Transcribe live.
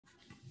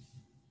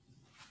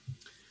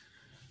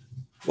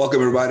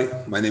Welcome, everybody.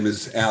 My name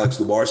is Alex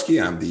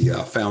Lubarski. I'm the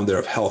founder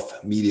of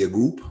Health Media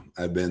Group.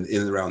 I've been in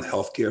and around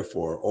healthcare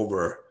for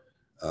over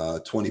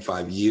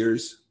 25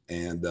 years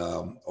and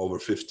over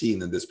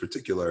 15 in this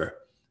particular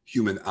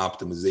human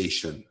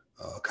optimization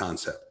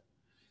concept.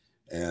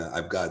 And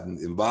I've gotten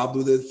involved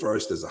with it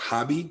first as a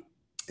hobby,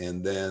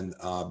 and then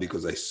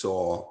because I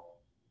saw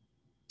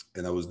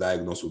and I was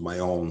diagnosed with my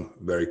own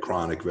very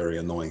chronic, very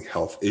annoying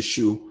health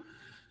issue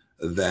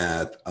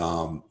that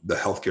the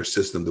healthcare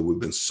system that we've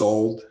been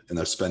sold and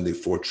are spending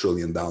 $4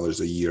 trillion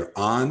a year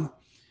on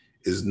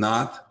is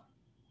not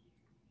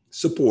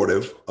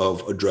supportive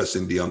of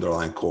addressing the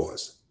underlying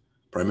cause,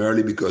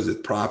 primarily because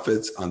it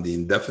profits on the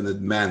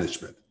indefinite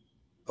management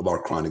of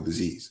our chronic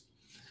disease.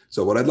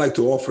 So what I'd like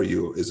to offer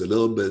you is a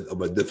little bit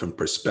of a different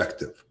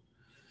perspective.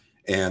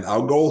 And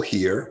our goal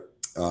here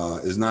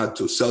is not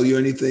to sell you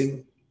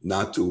anything,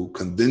 not to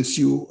convince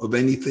you of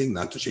anything,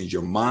 not to change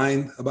your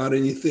mind about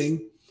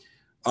anything.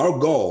 Our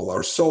goal,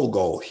 our sole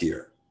goal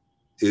here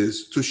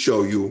is to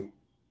show you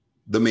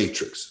the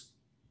Matrix.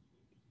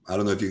 I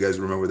don't know if you guys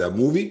remember that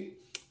movie,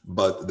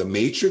 but the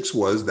Matrix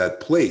was that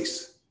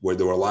place where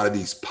there were a lot of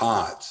these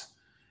pods,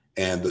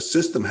 and the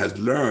system has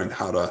learned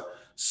how to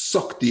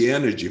suck the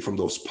energy from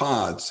those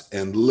pods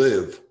and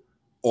live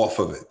off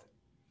of it.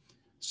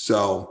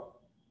 So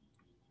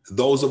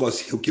those of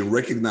us who can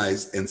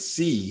recognize and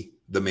see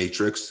the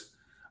Matrix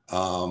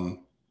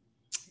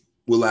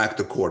will act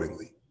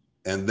accordingly.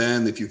 And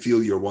then if you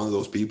feel you're one of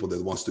those people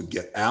that wants to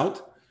get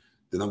out,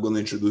 then I'm going to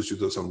introduce you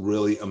to some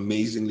really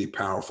amazingly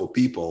powerful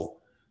people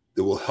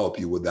that will help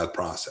you with that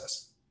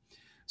process.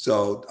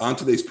 So on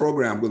today's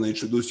program, I'm going to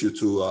introduce you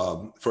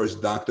to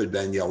first Dr.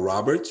 Danielle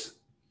Roberts.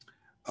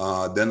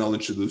 Then I'll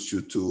introduce you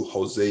to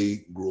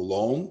Jose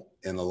Grulon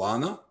and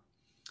Alana.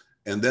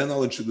 And then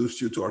I'll introduce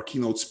you to our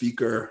keynote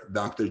speaker,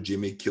 Dr.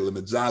 Jimmy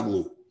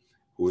Kilimitzoglou,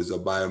 who is a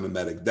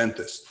biomimetic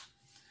dentist.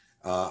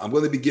 I'm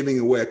going to be giving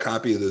away a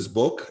copy of this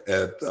book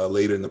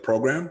later in the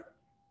program.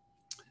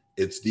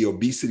 It's The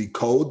Obesity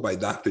Code by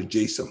Dr.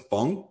 Jason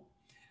Fung.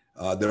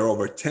 There are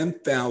over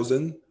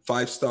 10,000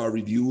 five-star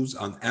reviews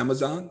on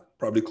Amazon,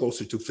 probably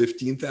closer to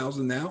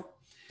 15,000 now.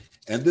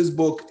 And this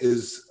book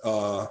is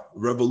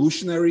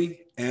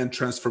revolutionary and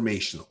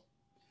transformational.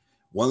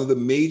 One of the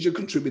major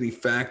contributing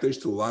factors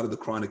to a lot of the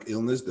chronic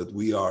illness that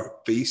we are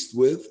faced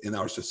with in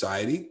our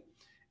society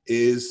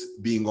is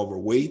being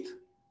overweight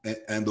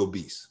and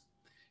obese.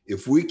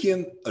 If we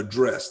can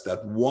address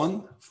that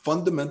one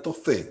fundamental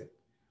thing,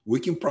 we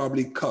can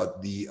probably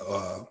cut the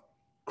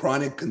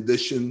chronic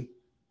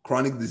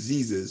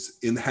diseases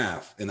in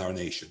half in our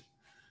nation.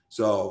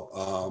 So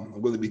I'm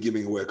going to be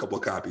giving away a couple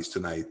of copies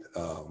tonight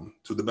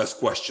to the best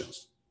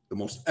questions. The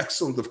most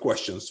excellent of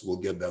questions will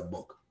get that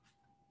book.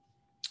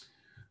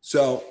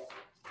 So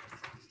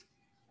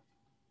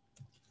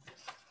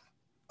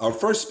our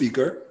first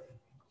speaker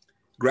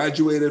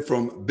graduated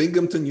from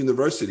Binghamton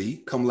University,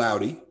 cum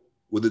laude,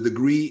 with a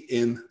degree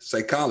in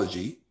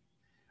psycholobiology.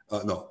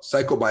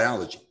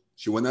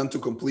 She went on to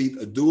complete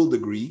a dual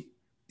degree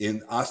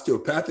in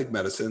osteopathic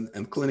medicine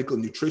and clinical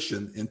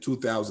nutrition in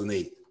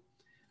 2008.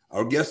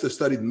 Our guest has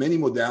studied many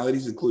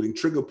modalities, including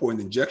trigger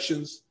point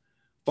injections,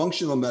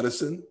 functional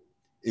medicine,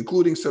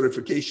 including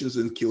certifications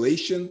in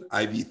chelation,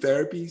 IV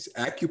therapies,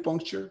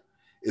 acupuncture,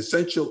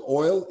 essential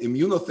oil,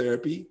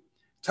 immunotherapy,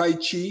 Tai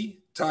Chi,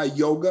 Thai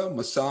yoga,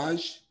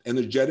 massage,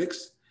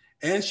 energetics,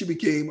 and she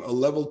became a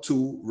level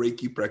 2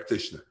 Reiki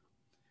practitioner.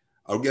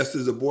 Our guest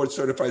is a board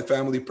certified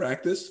family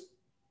practice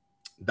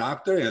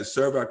doctor and has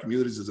served our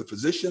communities as a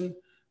physician,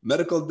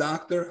 medical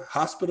doctor,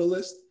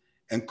 hospitalist,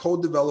 and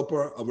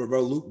co-developer of a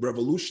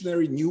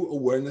revolutionary new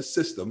awareness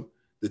system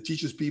that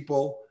teaches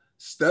people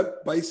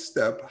step by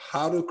step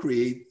how to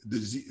create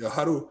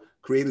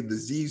a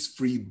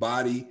disease-free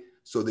body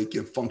so they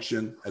can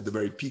function at the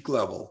very peak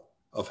level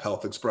of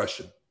health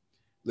expression.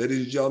 Ladies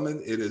and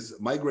gentlemen, it is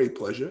my great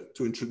pleasure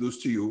to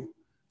introduce to you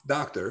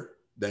Dr.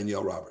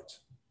 Danielle Roberts.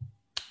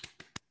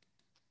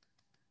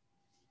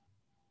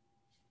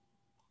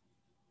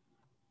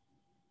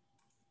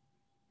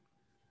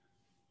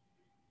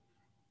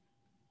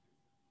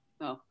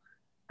 Oh,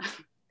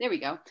 there we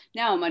go.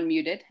 Now I'm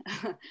unmuted.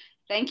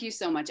 Thank you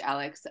so much,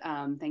 Alex.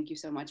 Thank you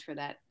so much for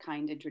that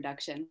kind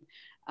introduction.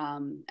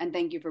 And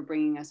thank you for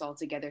bringing us all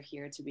together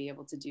here to be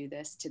able to do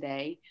this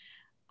today.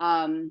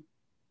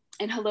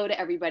 And hello to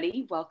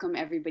everybody. Welcome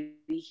everybody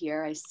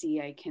here. I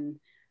can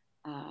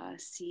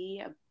see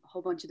a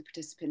whole bunch of the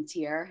participants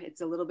here.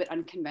 It's a little bit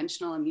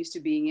unconventional. I'm used to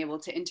being able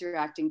to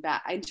interact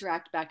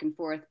back and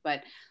forth,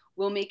 but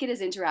we'll make it as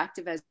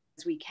interactive as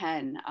we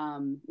can.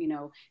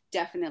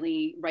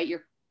 Definitely write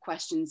your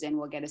questions in.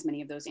 We'll get as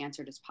many of those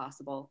answered as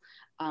possible.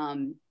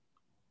 I'm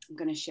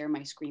going to share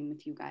my screen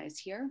with you guys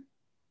here.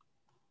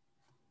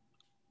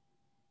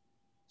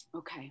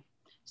 Okay.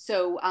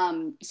 So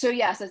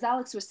yes, as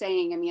Alex was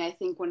saying, I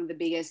think one of the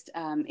biggest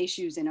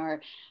issues in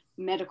our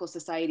medical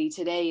society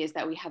today is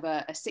that we have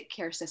a sick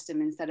care system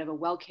instead of a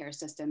well care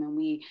system. And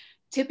we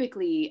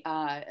typically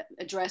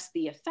address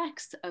the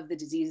effects of the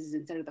diseases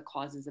instead of the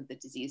causes of the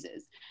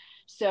diseases.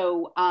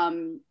 So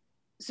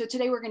so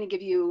today we're going to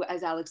give you,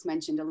 as Alex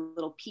mentioned, a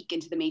little peek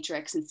into the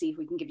matrix and see if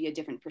we can give you a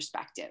different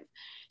perspective.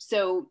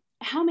 So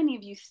how many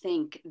of you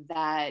think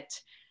that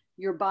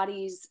your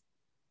body's,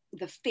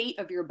 the fate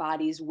of your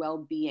body's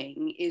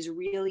well-being is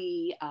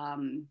really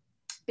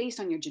based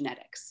on your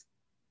genetics?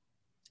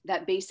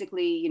 That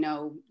basically, you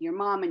know, your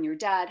mom and your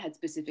dad had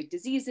specific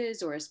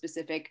diseases or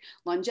specific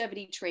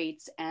longevity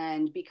traits,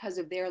 and because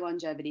of their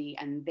longevity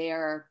and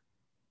their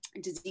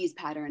disease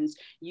patterns,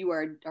 you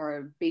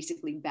are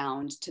basically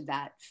bound to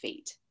that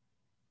fate.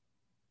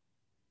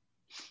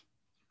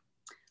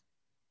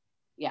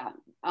 Yeah.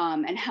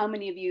 And how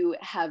many of you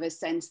have a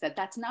sense that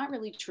that's not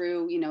really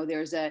true? You know,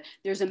 there's a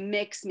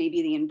mix,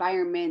 maybe the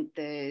environment,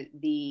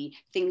 the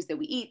things that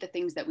we eat, the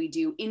things that we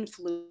do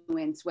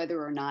influence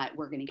whether or not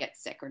we're going to get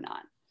sick or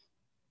not.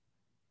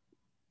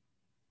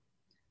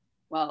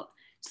 Well,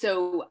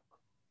 so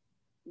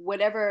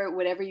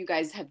whatever you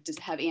guys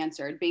have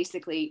answered,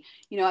 basically,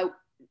 you know,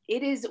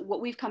 it is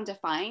what we've come to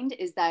find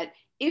is that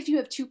if you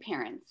have two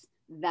parents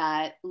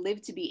that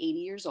live to be 80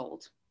 years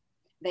old,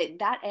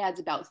 that adds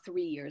about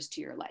 3 years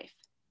to your life.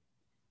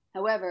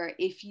 However,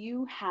 if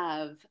you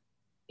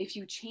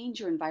change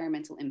your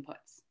environmental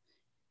inputs,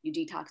 you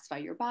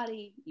detoxify your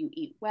body, you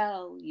eat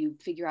well, you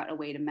figure out a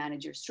way to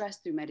manage your stress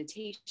through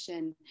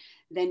meditation,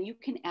 then you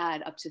can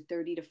add up to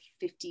 30 to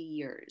 50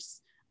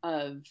 years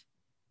of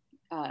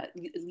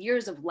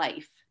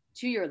life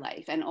to your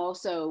life, and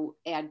also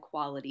add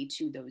quality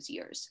to those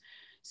years.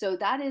 So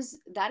that is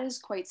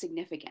quite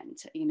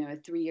significant, you know, a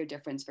 3-year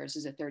difference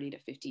versus a 30 to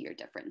 50-year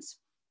difference.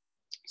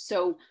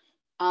 So,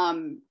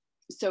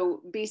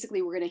 so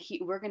basically, we're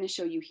going to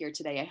show you here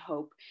today, I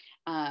hope,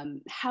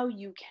 how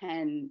you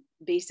can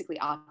basically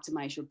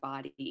optimize your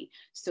body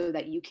so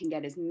that you can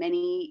get as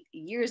many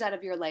years out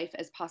of your life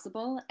as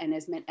possible, and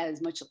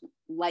as much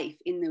life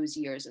in those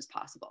years as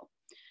possible.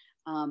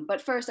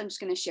 But first, I'm just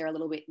going to share a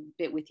little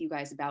bit with you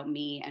guys about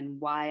me and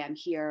why I'm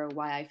here,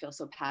 why I feel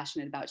so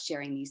passionate about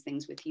sharing these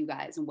things with you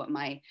guys, and what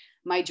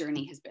my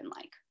journey has been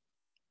like.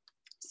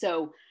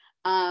 So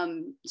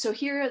so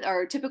here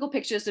are typical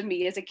pictures of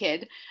me as a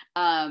kid,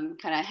 kind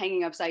of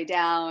hanging upside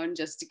down,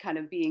 just kind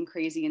of being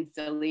crazy and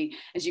silly.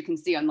 As you can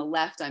see on the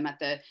left, I'm at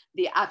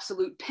the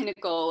absolute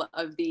pinnacle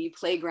of the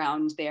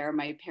playground there.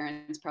 My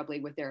parents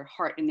probably with their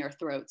heart in their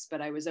throats,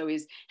 but I was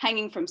always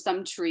hanging from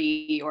some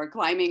tree or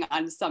climbing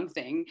on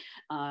something.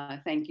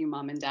 Thank you,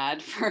 Mom and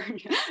Dad, for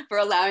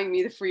allowing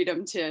me the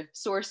freedom to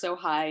soar so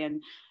high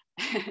and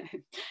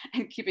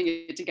and keeping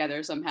it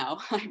together somehow.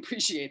 I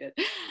appreciate it.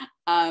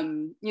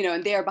 You know,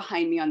 and there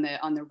behind me on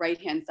the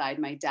right hand side,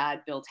 my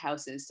dad built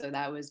houses. So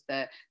that was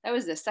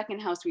the second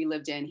house we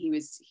lived in. He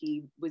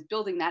was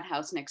building that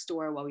house next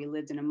door while we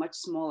lived in a much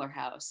smaller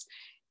house.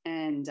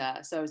 And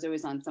so I was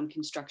always on some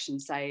construction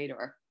site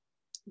or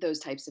those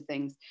types of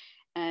things.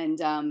 And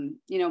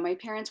you know, my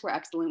parents were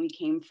excellent. We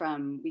came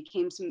from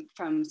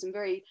some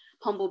very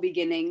humble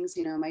beginnings.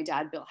 You know, my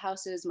dad built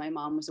houses, my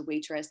mom was a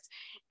waitress,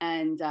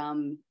 and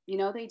you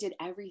know, they did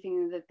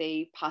everything that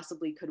they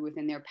possibly could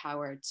within their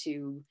power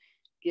to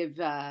give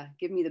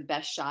me the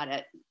best shot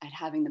at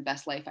having the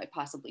best life I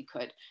possibly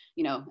could.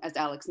 You know, as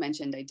Alex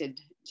mentioned, I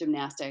did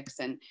gymnastics,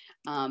 and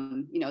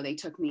you know, they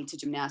took me to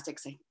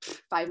gymnastics like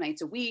 5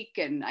 nights a week,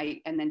 and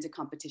then to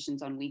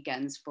competitions on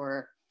weekends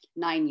for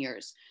 9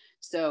 years.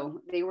 So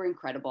they were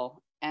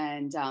incredible.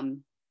 And,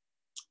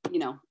 you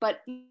know, but,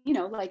 you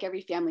know, like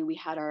every family, we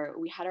had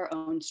our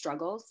own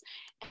struggles,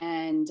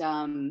 and,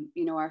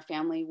 you know, our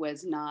family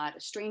was not a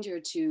stranger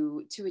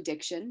to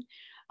addiction.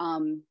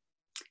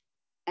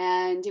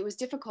 And it was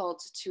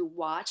difficult to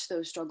watch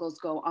those struggles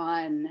go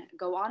on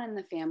in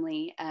the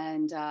family.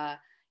 And,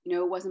 you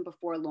know, it wasn't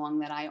before long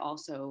that I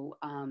also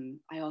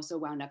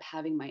wound up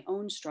having my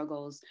own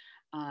struggles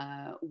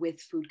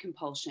with food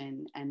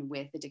compulsion and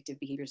with addictive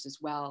behaviors as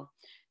well.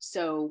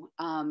 So,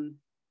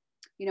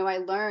 you know, I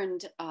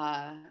learned,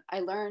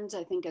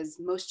 I think, as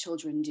most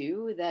children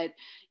do, that,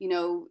 you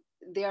know,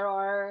 there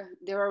are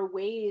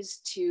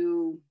ways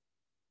to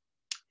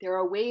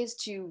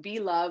be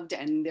loved,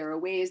 and there are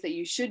ways that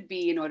you should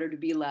be in order to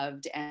be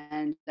loved.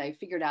 And I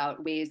figured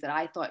out ways that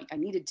I thought I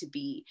needed to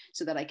be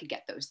so that I could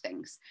get those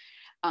things.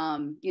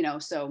 You know,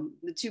 so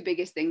the 2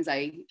 biggest things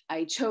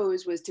I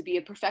chose was to be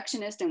a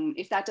perfectionist. And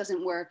if that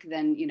doesn't work,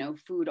 then, you know,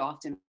 food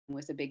often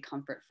was a big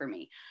comfort for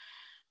me.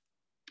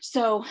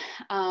 So,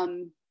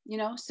 you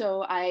know,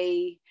 so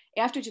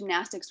after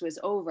gymnastics was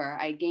over,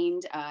 I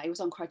was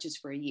on crutches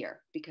for a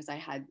year because I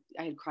had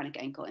chronic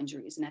ankle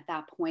injuries. And at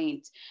that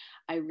point,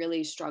 I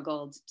really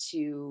struggled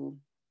to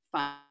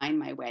find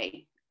my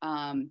way.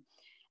 And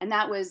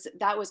that was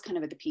kind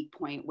of at the peak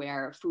point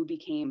where food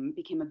became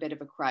a bit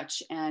of a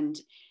crutch. And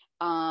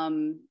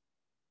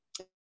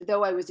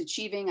though I was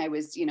achieving, I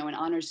was, you know, an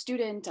honors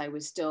student, I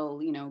was still,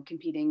 you know,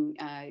 competing,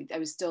 I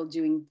was still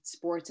doing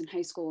sports in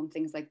high school and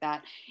things like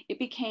that. It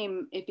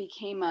became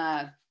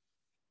a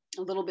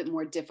little bit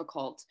more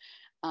difficult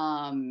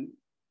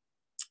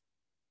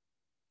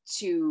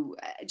to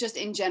just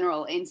in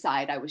general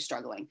inside. I was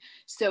struggling.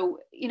 So,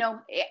 you know,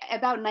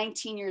 about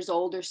 19 years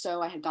old or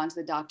so, I had gone to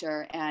the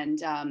doctor,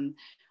 and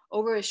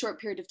over a short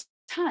period of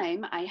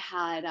time, I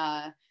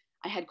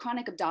had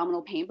chronic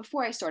abdominal pain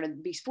before I started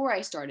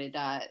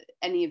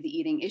any of the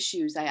eating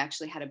issues. I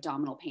actually had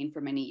abdominal pain for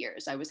many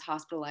years. I was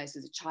hospitalized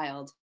as a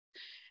child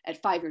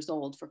at 5 years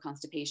old for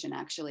constipation,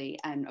 actually,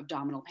 and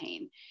abdominal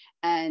pain.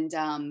 And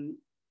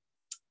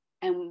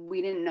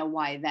we didn't know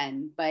why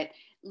then, but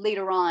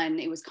later on,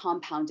 it was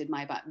compounded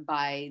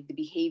by the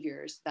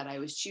behaviors that I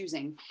was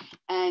choosing.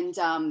 And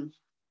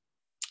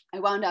I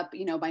wound up,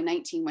 by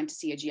 19, went to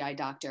see a GI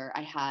doctor.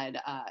 I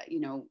had,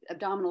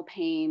 abdominal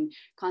pain,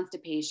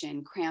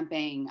 constipation,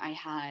 cramping. I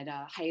had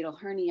hiatal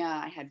hernia.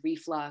 I had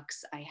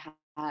reflux. I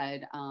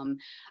had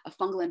a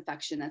fungal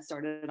infection that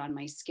started on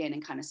my skin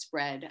and kind of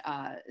spread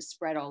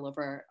all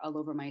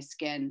over my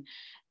skin.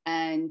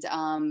 And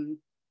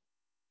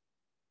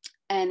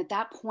at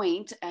that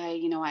point,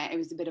 it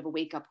was a bit of a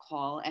wake up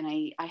call, and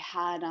I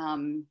had a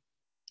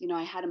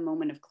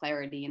moment of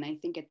clarity. And I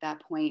think at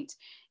that point,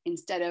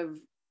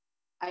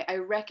 I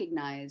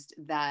recognized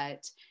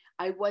that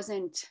I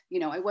wasn't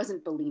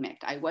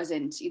bulimic. I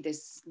wasn't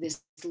this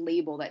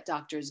label that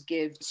doctors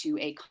give to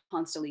a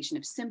constellation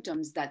of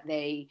symptoms that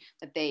they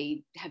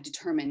have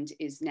determined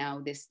is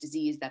now this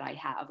disease that I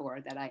have or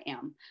that I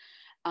am.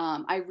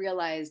 I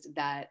realized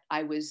that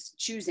I was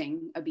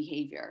choosing a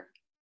behavior.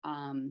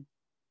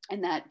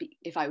 And that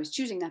if I was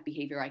choosing that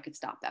behavior, I could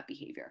stop that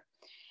behavior.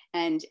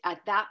 And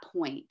at that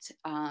point,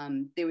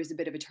 there was a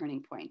bit of a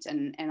turning point,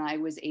 and I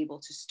was able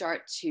to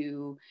start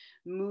to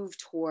move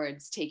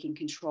towards taking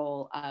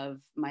control of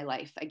my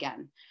life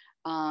again.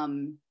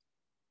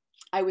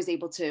 I was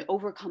able to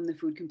overcome the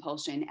food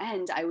compulsion,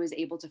 and I was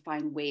able to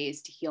find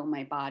ways to heal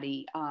my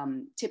body.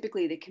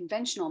 Typically, the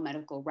conventional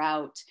medical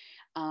route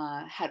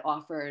had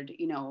offered,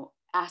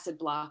 acid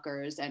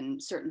blockers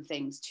and certain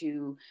things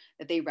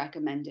that they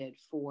recommended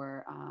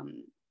for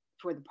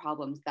the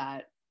problems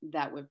that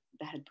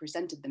had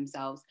presented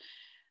themselves.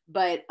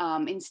 But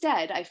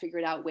instead, I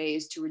figured out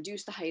ways to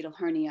reduce the hiatal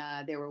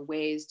hernia. There were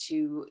ways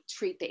to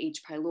treat the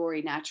H.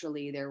 pylori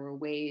naturally. There were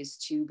ways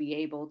to be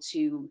able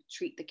to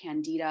treat the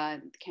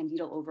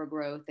candidal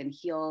overgrowth and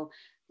heal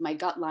my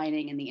gut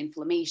lining and the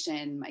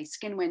inflammation. My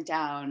skin went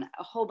down.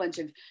 A whole bunch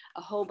of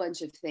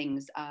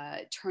things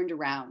turned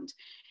around,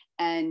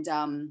 and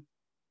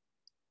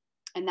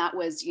that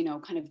was,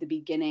 kind of the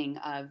beginning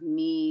of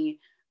me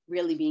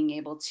really being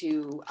able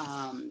to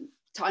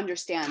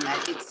understand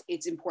that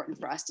it's important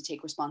for us to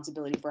take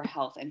responsibility for our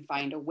health and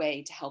find a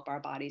way to help our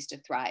bodies to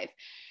thrive.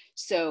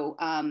 So,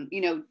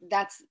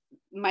 that's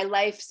my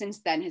life since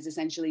then has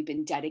essentially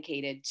been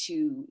dedicated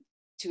to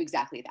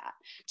exactly that,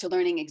 to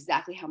learning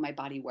exactly how my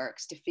body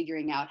works, to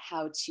figuring out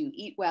how to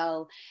eat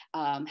well,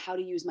 how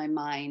to use my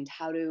mind,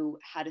 how to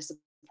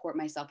support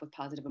myself with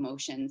positive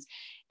emotions.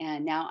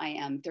 And now I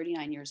am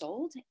 39 years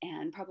old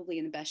and probably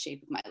in the best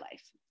shape of my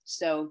life.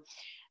 So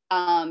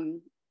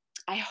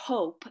I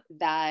hope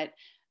that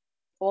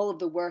all of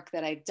the work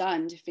that I've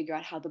done to figure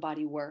out how the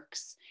body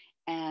works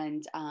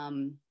and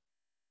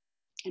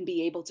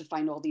be able to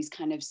find all these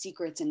kind of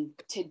secrets and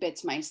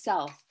tidbits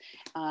myself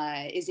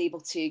is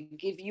able to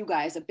give you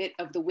guys a bit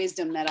of the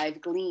wisdom that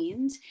I've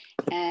gleaned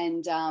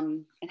and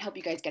help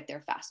you guys get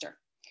there faster.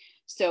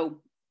 So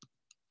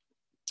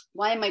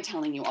why am I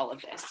telling you all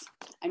of this?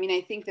 I mean, I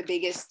think the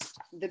biggest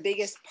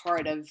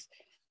part of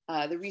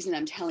the reason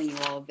I'm telling you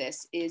all of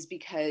this is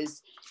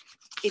because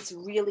it's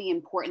really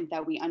important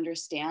that we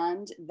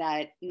understand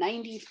that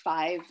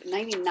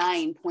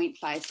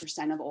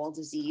 99.5% of all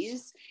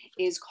disease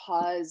is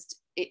caused,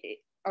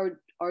 are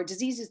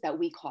diseases that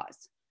we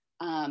cause.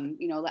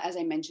 As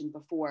I mentioned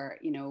before,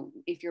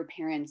 if your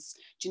parents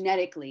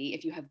genetically,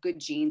 if you have good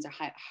genes or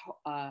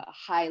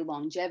high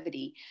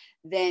longevity,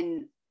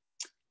 then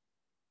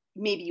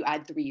maybe you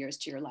add 3 years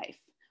to your life.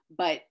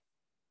 But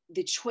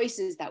the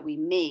choices that we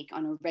make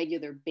on a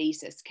regular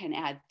basis can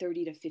add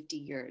 30 to 50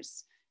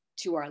 years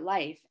to our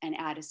life and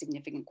add a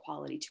significant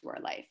quality to our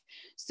life.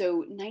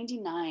 So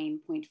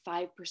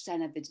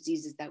 99.5% of the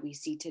diseases that we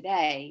see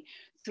today,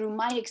 through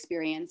my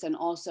experience, and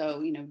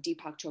also,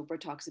 Deepak Chopra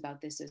talks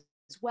about this as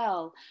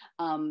well,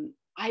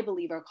 I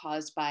believe are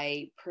caused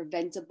by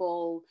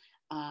preventable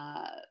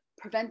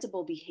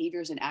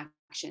behaviors and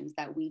actions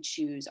that we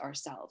choose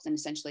ourselves and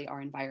essentially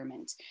our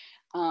environment.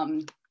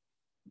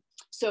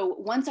 So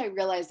once I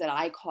realized that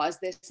I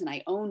caused this and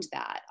I owned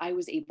that, I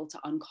was able to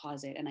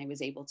uncause it and I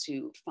was able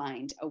to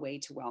find a way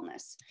to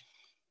wellness.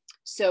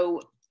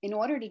 So in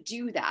order to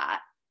do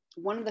that,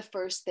 one of the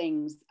first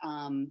things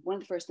I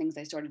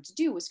started to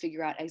do was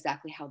figure out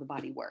exactly how the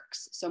body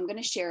works. So I'm going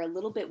to share a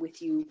little bit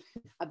with you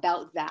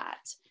about that,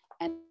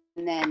 and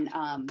then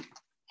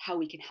how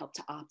we can help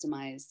to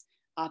optimize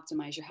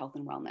your health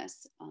and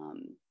wellness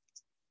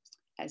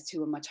as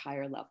to a much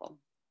higher level.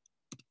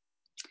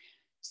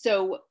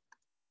 So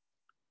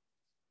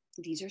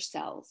these are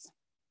cells.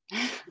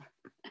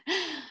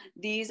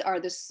 These are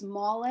the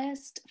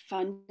smallest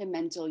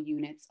fundamental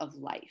units of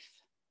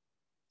life,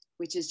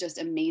 which is just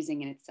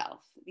amazing in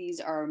itself. These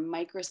are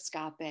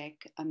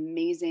microscopic,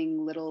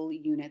 amazing little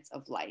units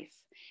of life.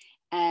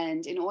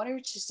 And in order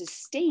to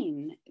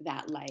sustain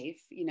that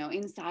life, you know,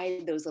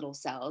 inside those little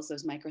cells,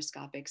 those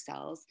microscopic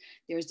cells,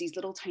 there's these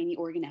little tiny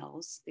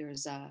organelles.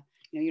 There's a,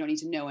 you know, you don't need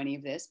to know any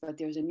of this, but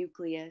there's a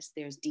nucleus,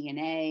 there's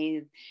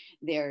DNA,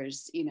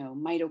 there's, you know,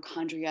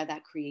 mitochondria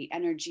that create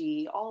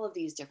energy, all of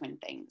these different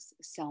things,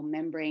 cell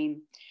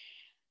membrane.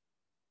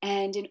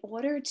 And in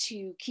order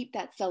to keep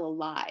that cell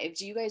alive,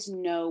 do you guys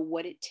know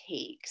what it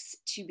takes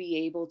to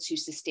be able to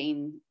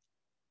sustain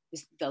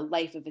the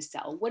life of a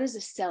cell? What does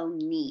a cell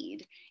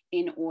need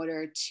in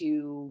order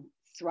to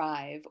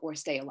thrive or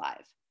stay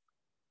alive?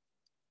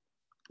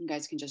 You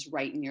guys can just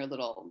write in your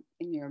little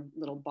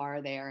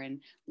bar there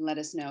and let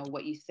us know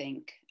what you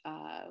think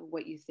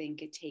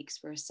it takes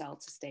for a cell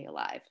to stay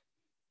alive.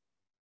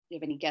 Do you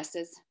have any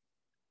guesses?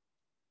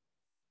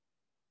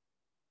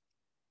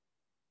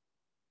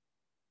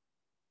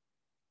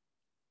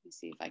 Let me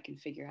see if I can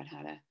figure out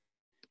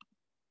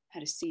how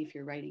to see if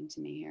you're writing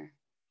to me here.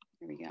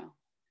 Here we go.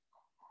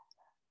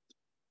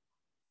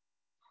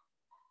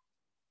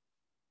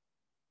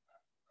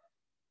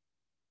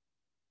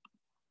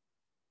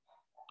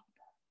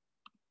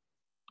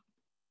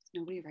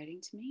 Nobody writing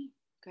to me?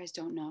 You guys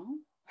don't know?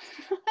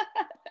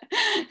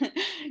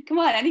 Come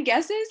on, any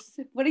guesses?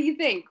 What do you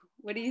think?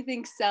 What do you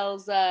think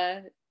cells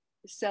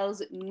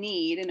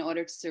need in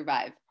order to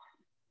survive?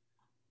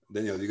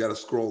 Danielle, you got to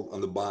scroll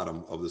on the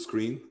bottom of the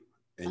screen,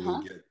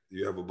 and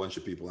you have a bunch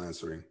of people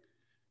answering.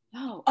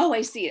 Oh,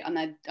 I see it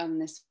on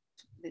this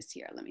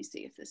here. Let me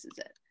see if this is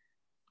it.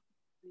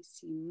 Let me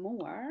see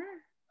more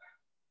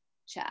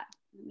chat.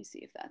 Let me see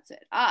if that's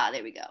it.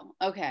 There we go.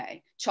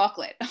 Okay.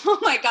 Chocolate. Oh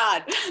my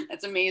God.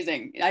 That's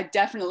amazing. I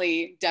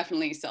definitely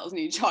cells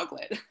need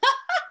chocolate.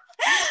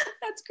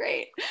 That's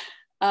great.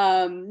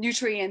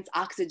 Nutrients,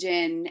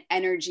 oxygen,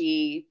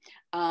 energy.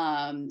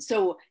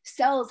 So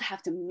cells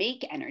have to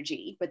make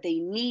energy, but they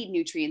need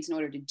nutrients in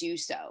order to do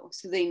so.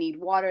 So they need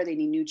water, they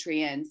need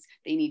nutrients,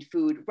 they need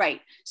food.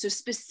 Right. So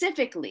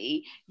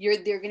specifically,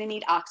 they're going to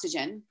need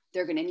oxygen.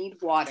 They're going to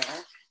need water.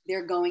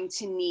 They're going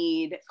to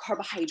need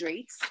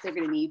carbohydrates. They're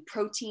going to need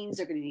proteins.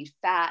 They're going to need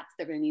fats.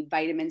 They're going to need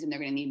vitamins, and they're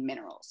going to need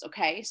minerals.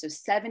 Okay. So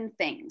 7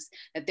 things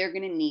that they're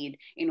going to need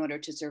in order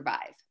to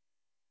survive.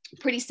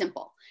 Pretty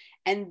simple.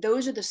 And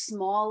those are the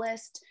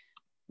smallest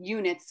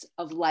units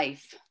of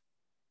life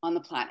on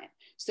the planet.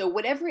 So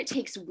whatever it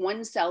takes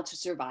one cell to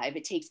survive,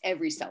 it takes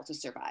every cell to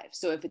survive.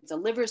 So if it's a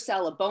liver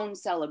cell, a bone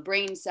cell, a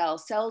brain cell,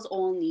 cells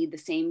all need the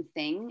same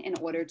thing in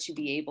order to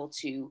be able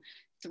to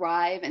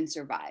thrive and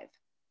survive.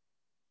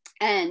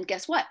 And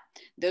guess what?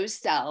 Those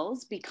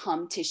cells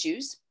become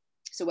tissues.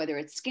 So whether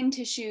it's skin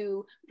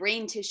tissue,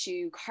 brain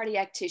tissue,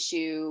 cardiac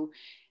tissue,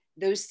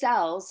 those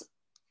cells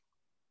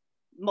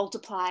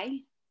multiply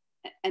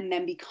and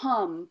then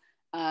become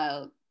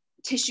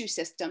tissue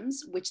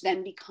systems, which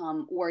then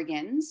become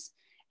organs.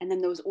 And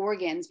then those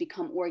organs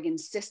become organ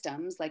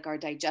systems, like our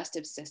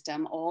digestive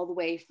system, all the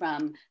way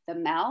from the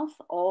mouth,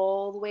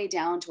 all the way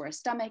down to our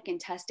stomach,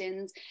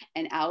 intestines,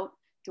 and out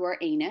through our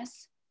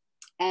anus.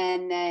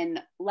 And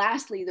then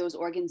lastly, those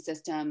organ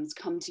systems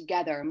come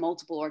together,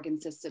 multiple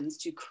organ systems,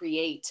 to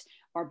create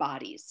our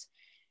bodies.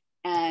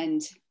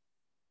 And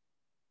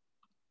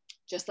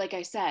just like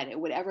I said,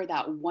 whatever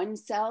that one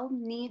cell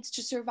needs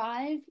to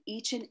survive,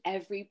 each and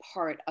every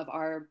part of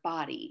our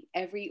body,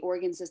 every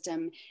organ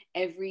system,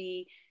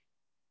 every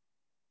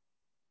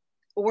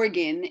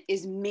organ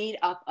is made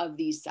up of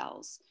these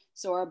cells.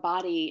 So our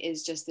body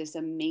is just this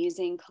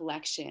amazing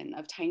collection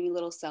of tiny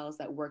little cells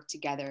that work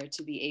together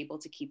to be able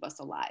to keep us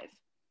alive.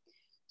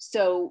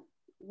 So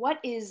what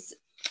is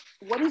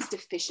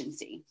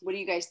deficiency? What do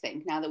you guys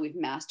think now that we've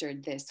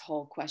mastered this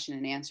whole question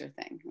and answer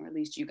thing? Or at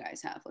least you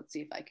guys have. Let's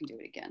see if I can do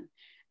it again.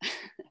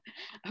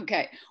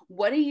 Okay.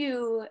 What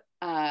is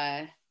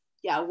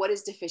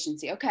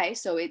deficiency? Okay.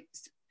 So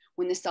it's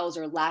when the cells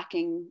are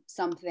lacking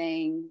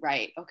something,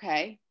 right?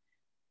 Okay.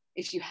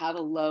 If you have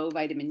a low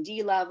vitamin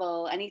D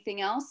level,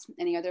 anything else?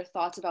 Any other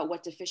thoughts about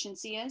what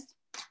deficiency is?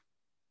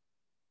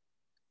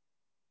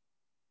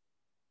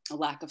 A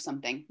lack of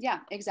something. Yeah,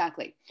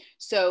 exactly.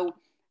 So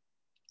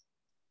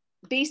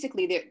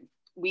basically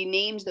we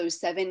named those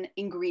 7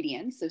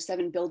 ingredients, those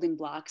 7 building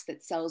blocks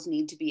that cells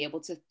need to be able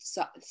to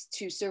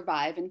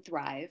survive and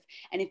thrive.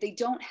 And if they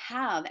don't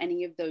have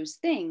any of those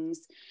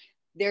things,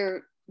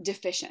 they're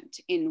deficient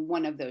in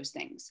one of those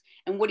things.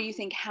 And what do you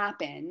think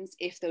happens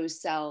if those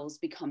cells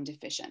become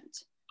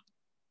deficient?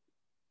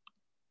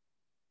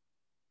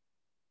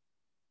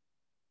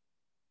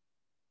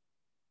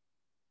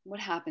 What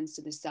happens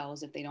to the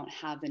cells if they don't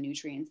have the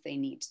nutrients they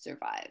need to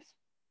survive?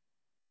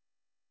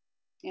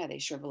 Yeah, they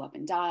shrivel up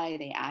and die,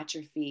 they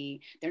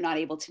atrophy, they're not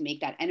able to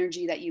make that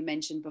energy that you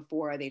mentioned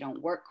before, they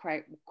don't work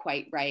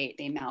quite right,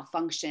 they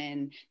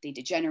malfunction, they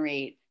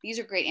degenerate. These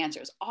are great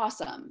answers.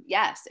 Awesome.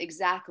 Yes,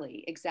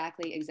 exactly.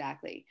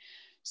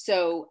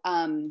 So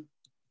I'm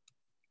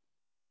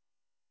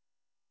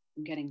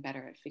getting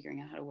better at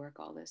figuring out how to work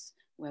all this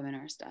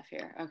webinar stuff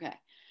here. Okay.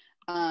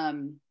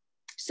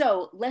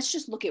 So let's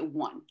just look at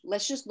one.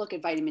 Let's just look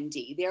at vitamin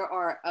D. There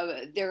are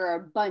a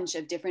bunch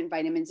of different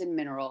vitamins and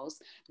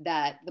minerals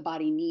that the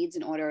body needs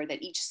that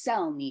each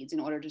cell needs in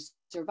order to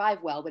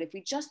survive well. But if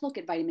we just look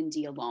at vitamin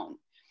D alone,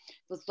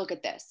 let's look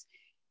at this.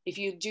 If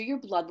you do your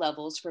blood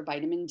levels for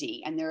vitamin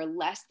D and there are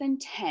less than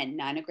 10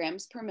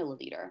 nanograms per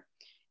milliliter,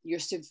 you're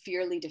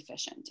severely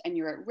deficient and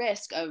you're at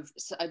risk of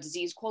a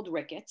disease called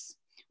rickets,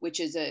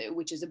 which is a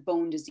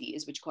bone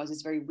disease, which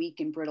causes very weak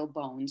and brittle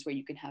bones where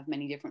you can have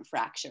many different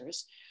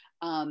fractures.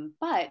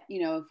 But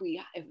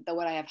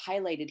what I have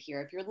highlighted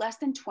here, if you're less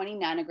than 20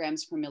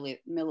 nanograms per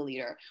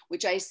milliliter,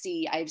 which I've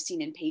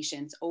seen in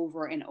patients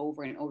over and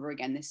over and over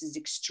again, this is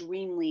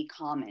extremely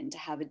common to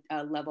have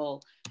a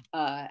level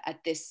at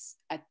this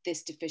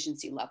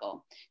deficiency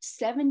level.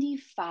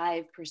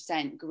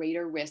 75%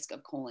 greater risk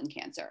of colon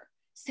cancer.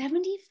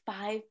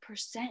 75%.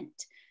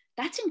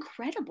 That's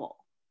incredible.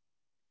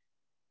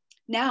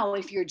 Now,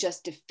 if you're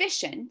just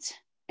deficient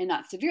and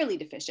not severely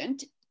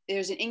deficient,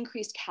 there's an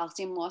increased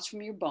calcium loss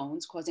from your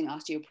bones causing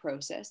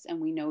osteoporosis. And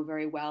we know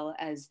very well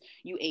as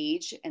you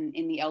age and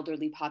in the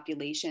elderly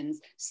populations,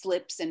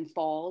 slips and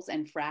falls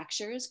and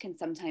fractures can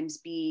sometimes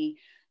be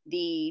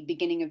the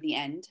beginning of the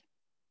end.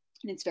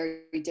 And it's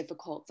very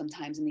difficult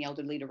sometimes in the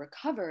elderly to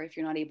recover if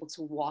you're not able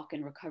to walk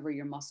and recover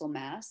your muscle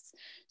mass.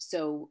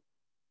 So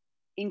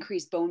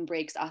increased bone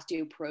breaks,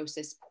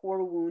 osteoporosis,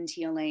 poor wound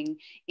healing,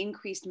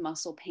 increased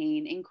muscle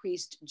pain,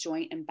 increased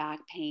joint and back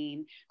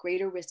pain,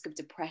 greater risk of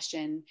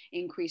depression,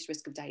 increased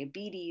risk of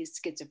diabetes,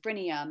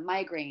 schizophrenia,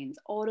 migraines,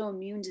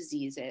 autoimmune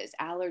diseases,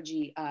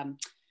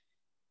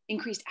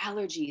 increased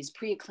allergies,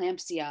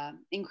 preeclampsia,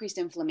 increased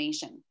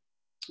inflammation.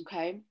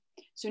 Okay.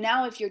 So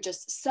now if you're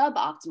just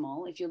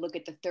suboptimal, if you look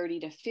at the 30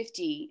 to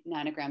 50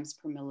 nanograms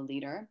per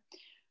milliliter,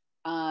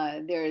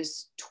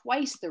 there's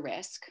twice the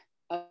risk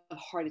of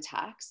heart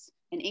attacks,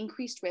 an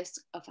increased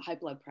risk of high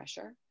blood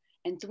pressure,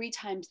 and 3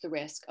 times the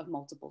risk of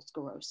multiple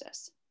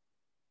sclerosis.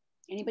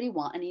 Anybody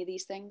want any of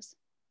these things?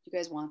 Do you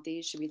guys want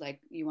these? Should we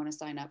you want to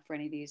sign up for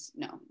any of these?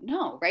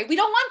 No, right? We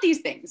don't want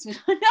these things.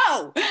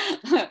 No.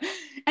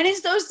 And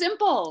it's so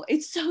simple.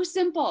 It's so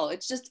simple.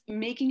 It's just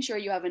making sure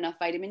you have enough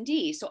vitamin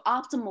D. So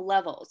optimal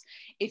levels.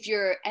 If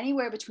you're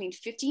anywhere between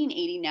 50 and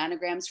 80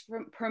 nanograms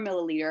per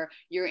milliliter,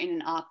 you're in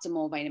an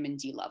optimal vitamin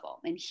D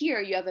level. And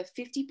here you have a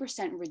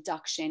 50%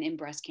 reduction in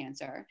breast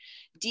cancer,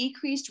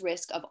 decreased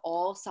risk of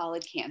all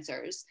solid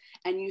cancers,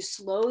 and you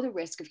slow the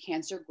risk of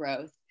cancer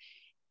growth.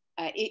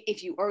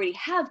 If you already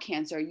have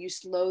cancer, you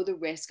slow the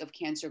risk of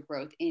cancer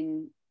growth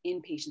in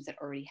patients that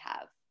already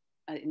have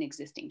an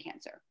existing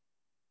cancer.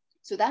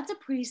 So that's a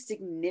pretty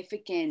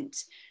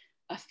significant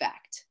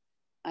effect.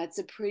 It's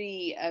a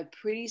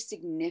pretty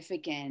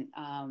significant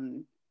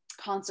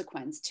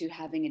consequence to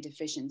having a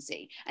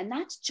deficiency. And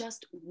that's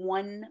just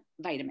one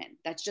vitamin.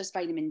 That's just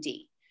vitamin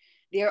D.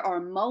 There are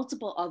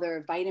multiple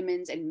other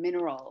vitamins and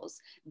minerals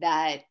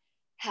that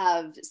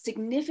have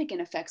significant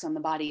effects on the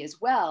body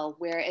as well.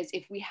 Whereas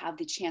if we have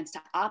the chance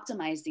to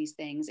optimize these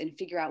things and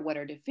figure out what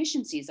our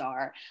deficiencies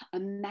are,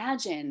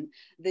 imagine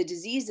the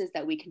diseases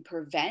that we can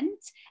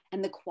prevent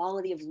and the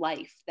quality of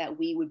life that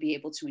we would be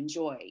able to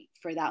enjoy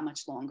for that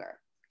much longer.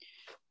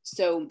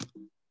 So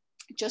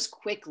just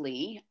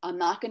quickly, I'm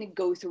not going to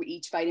go through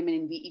each vitamin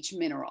and each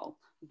mineral,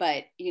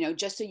 but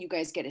just so you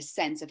guys get a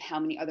sense of how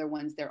many other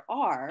ones there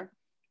are,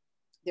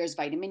 there's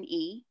vitamin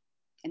E,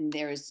 and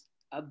there's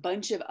a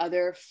bunch of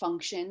other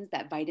functions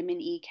that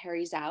vitamin E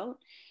carries out.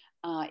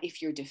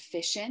 If you're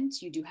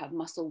deficient, you do have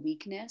muscle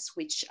weakness,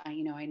 which I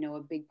know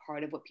a big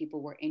part of what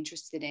people were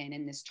interested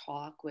in this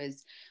talk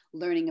was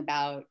learning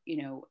about,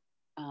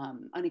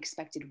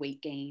 unexpected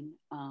weight gain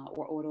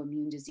or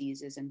autoimmune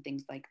diseases and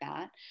things like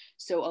that.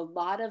 So a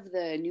lot of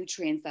the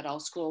nutrients that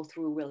I'll scroll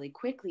through really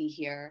quickly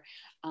here,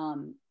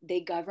 they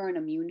govern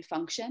immune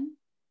function,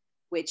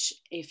 which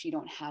if you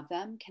don't have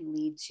them can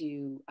lead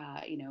to,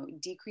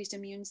 decreased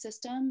immune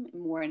system,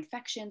 more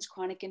infections,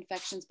 chronic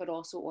infections, but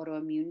also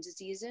autoimmune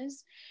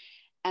diseases.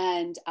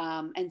 And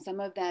some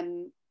of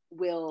them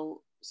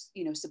will,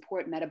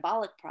 support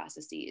metabolic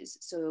processes.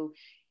 So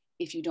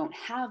if you don't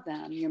have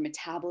them, your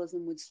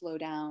metabolism would slow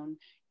down,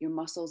 your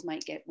muscles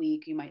might get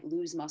weak, you might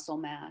lose muscle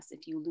mass.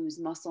 If you lose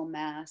muscle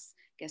mass,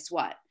 guess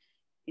what?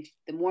 If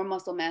the more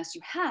muscle mass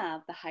you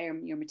have, the higher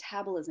your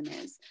metabolism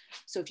is.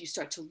 So if you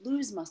start to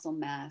lose muscle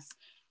mass,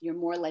 you're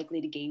more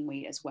likely to gain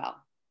weight as well.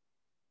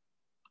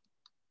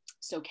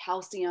 So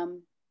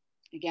calcium,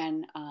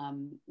 again,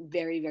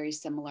 very, very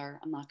similar.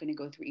 I'm not going to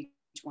go through each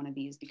one of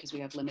these because we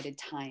have limited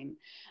time.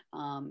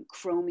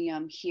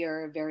 Chromium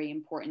here, very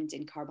important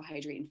in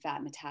carbohydrate and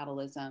fat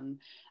metabolism,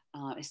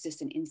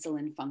 assists in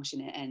insulin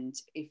function,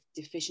 and if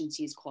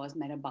deficiencies cause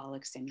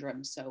metabolic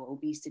syndrome, so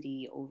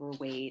obesity,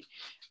 overweight,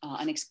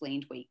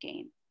 unexplained weight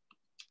gain.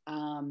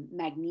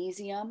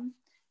 Magnesium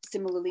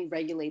similarly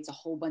regulates a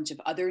whole bunch of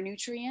other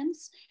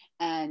nutrients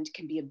and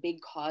can be a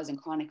big cause in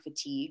chronic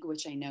fatigue,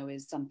 which I know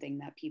is something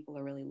that people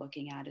are really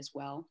looking at as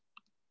well.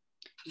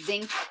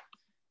 Zinc,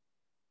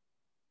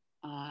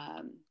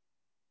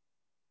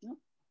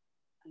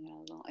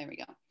 there we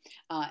go.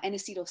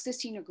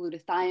 N-acetylcysteine or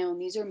glutathione,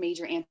 these are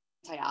major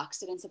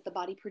antioxidants that the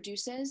body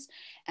produces.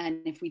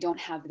 And if we don't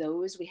have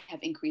those, we have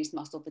increased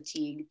muscle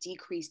fatigue,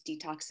 decreased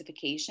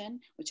detoxification,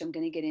 which I'm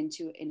going to get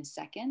into in a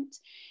second,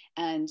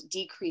 and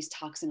decreased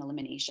toxin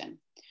elimination.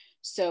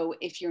 So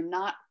if you're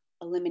not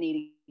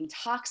eliminating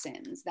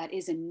toxins, that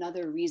is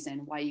another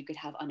reason why you could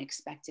have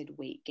unexpected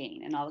weight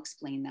gain. And I'll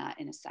explain that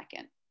in a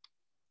second.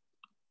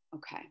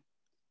 Okay.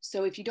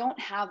 So if you don't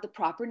have the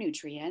proper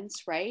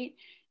nutrients, right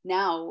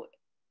now,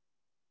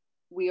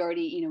 we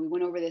already, we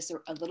went over this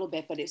a little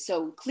bit, but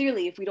so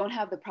clearly if we don't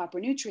have the proper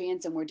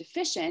nutrients and we're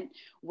deficient,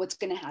 what's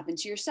going to happen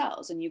to your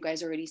cells? And you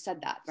guys already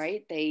said that,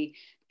 right? They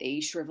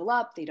shrivel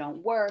up, they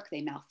don't work,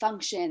 they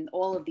malfunction,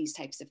 all of these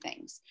types of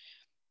things,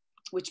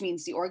 which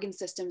means the organ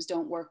systems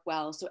don't work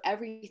well. So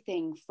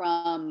everything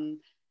from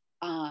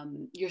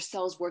your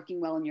cells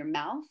working well in your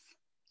mouth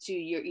to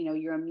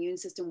your immune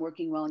system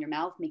working well in your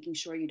mouth, making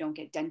sure you don't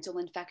get dental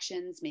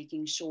infections,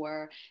 making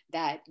sure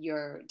that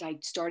you're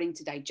starting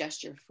to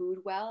digest your food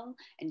well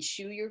and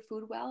chew your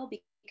food well,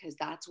 because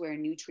that's where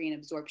nutrient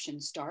absorption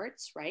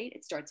starts, right?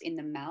 It starts in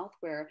the mouth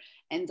where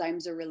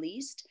enzymes are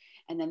released,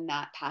 and then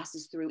that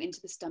passes through into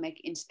the stomach,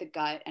 into the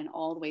gut, and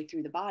all the way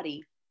through the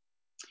body.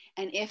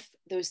 And if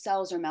those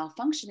cells are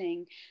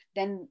malfunctioning,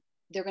 then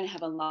they're going to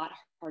have a lot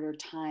harder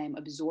time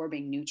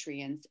absorbing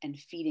nutrients and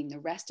feeding the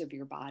rest of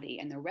your body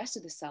and the rest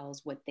of the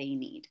cells what they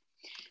need.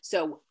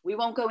 So we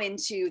won't go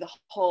into the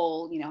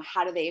whole,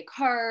 how do they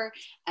occur,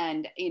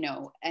 and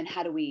and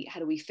how do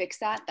we fix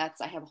that?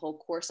 I have a whole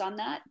course on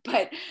that.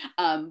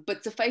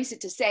 But suffice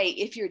it to say,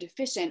 if you're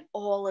deficient,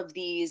 all of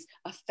these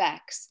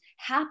effects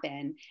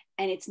happen,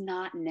 and it's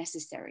not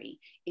necessary.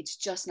 It's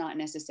just not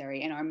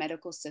necessary, and our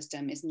medical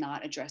system is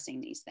not addressing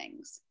these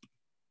things.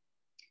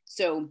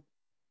 So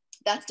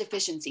that's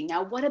deficiency.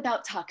 Now, what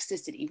about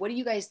toxicity? What do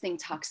you guys think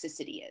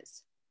toxicity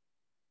is?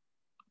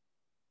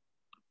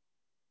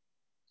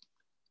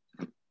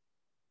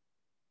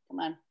 Come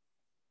on.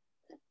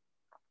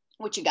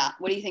 What you got?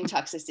 What do you think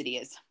toxicity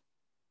is?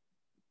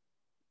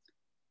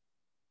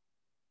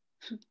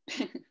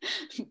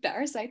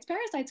 Parasites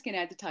can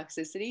add to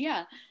toxicity.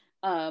 Yeah.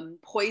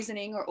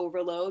 Poisoning or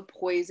overload,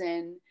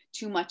 poison,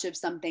 too much of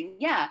something.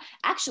 Yeah,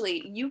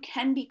 actually, you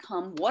can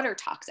become water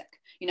toxic.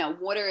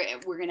 Water,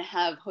 we're going to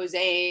have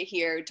Jose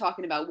here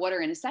talking about water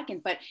in a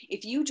second, but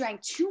if you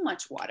drank too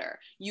much water,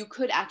 you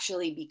could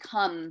actually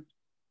become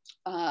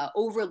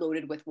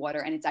overloaded with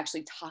water, and it's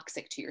actually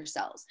toxic to your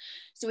cells.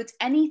 So it's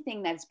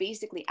anything that's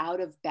basically out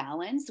of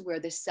balance, where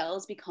the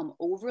cells become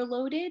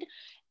overloaded,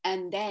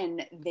 and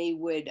then they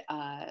would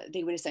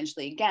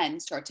essentially,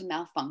 again, start to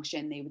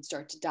malfunction. They would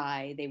start to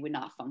die. They would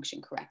not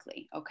function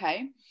correctly.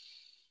 Okay.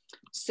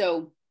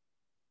 So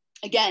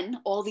again,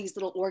 all these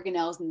little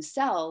organelles in the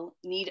cell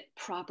need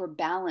proper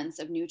balance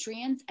of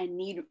nutrients and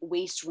need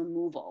waste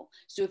removal.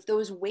 So if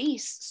those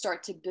wastes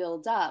start to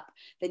build up,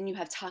 then you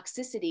have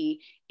toxicity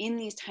in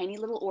these tiny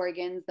little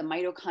organs, the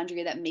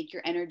mitochondria that make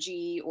your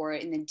energy, or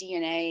in the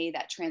DNA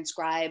that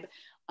transcribe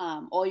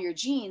all your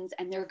genes,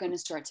 and they're going to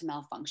start to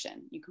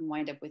malfunction. You can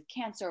wind up with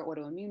cancer,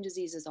 autoimmune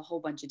diseases, a whole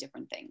bunch of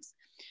different things.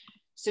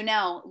 So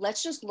now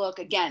let's just look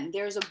again.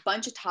 There's a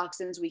bunch of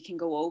toxins we can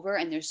go over,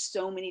 and there's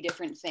so many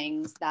different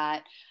things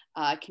that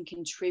can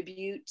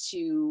contribute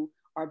to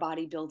our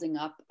body building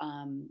up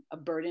a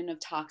burden of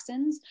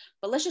toxins.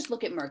 But let's just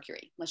look at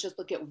mercury. Let's just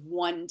look at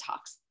one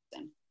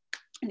toxin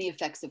and the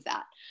effects of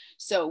that.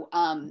 So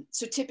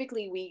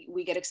typically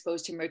we get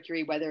exposed to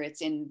mercury, whether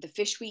it's in the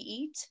fish we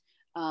eat.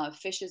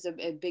 Fish is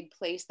a big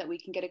place that we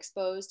can get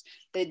exposed.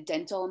 The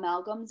dental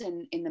amalgams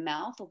in the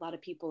mouth. A lot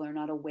of people are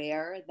not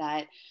aware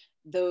that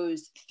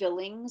those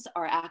fillings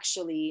are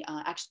actually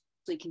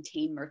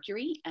contain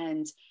mercury.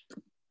 And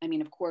I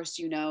mean, of course,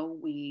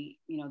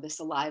 the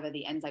saliva,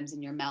 the enzymes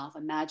in your mouth,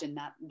 imagine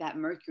that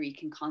mercury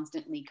can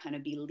constantly kind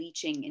of be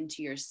leaching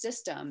into your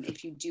system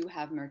if you do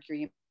have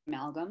mercury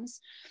amalgams.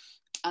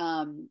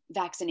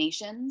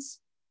 Vaccinations,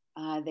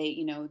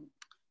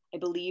 I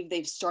believe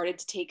they've started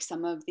to take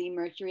some of the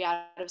mercury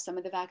out of some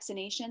of the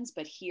vaccinations,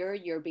 but here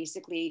you're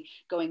basically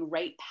going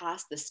right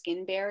past the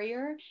skin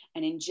barrier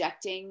and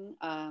injecting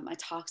a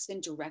toxin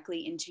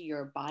directly into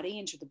your body,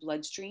 into the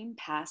bloodstream,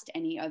 past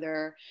any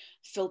other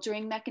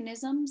filtering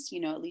mechanisms.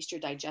 At least your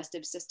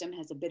digestive system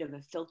has a bit of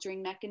a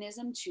filtering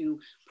mechanism to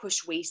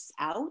push wastes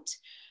out,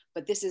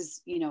 but this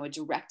is, a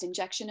direct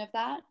injection of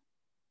that.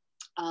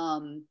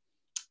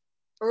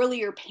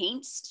 Earlier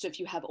paints, so if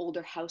you have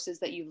older houses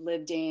that you've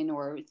lived in,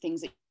 or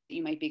things that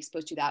you might be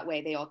exposed to that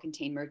way, they all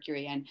contain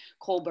mercury, and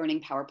coal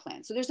burning power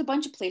plants. So there's a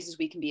bunch of places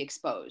we can be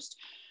exposed.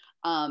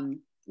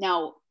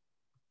 Now,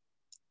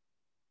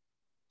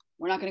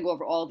 we're not going to go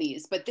over all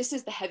these, but this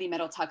is the heavy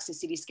metal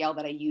toxicity scale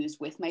that I use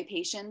with my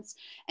patients.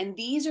 And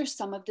these are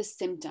some of the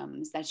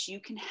symptoms that you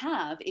can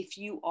have if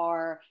you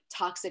are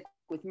toxic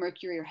with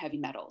mercury or heavy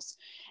metals.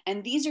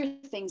 And these are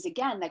things,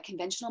 again, that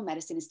conventional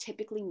medicine is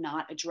typically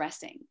not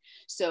addressing.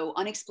 So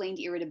unexplained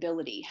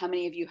irritability. How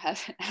many of you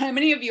have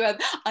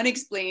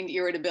unexplained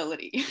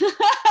irritability?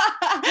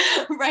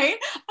 Right?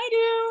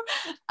 I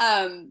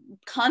do.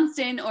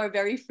 Constant or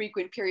very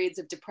frequent periods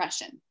of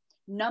depression.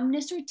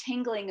 Numbness or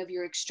tingling of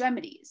your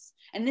extremities.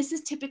 And this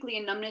is typically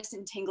a numbness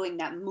and tingling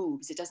that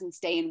moves. It doesn't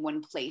stay in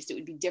one place. It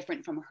would be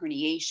different from a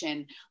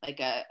herniation, like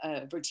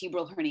a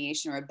vertebral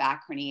herniation or a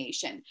back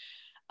herniation.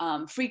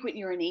 Frequent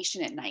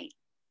urination at night,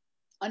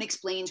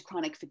 unexplained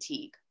chronic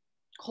fatigue,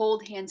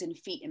 cold hands and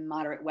feet in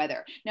moderate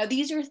weather. Now,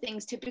 these are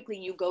things typically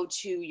you go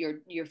to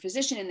your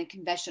physician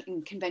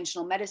in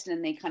conventional medicine,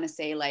 and they kind of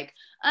say like,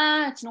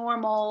 it's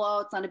normal. Oh,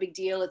 it's not a big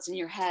deal. It's in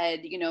your head.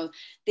 You know,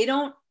 they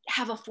don't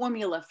have a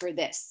formula for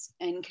this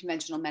in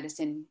conventional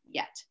medicine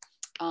yet.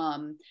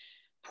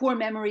 Poor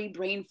memory,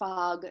 brain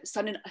fog,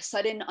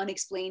 sudden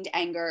unexplained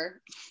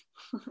anger,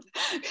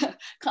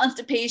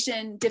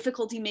 constipation,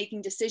 difficulty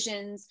making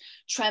decisions,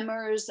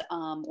 tremors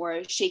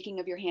or shaking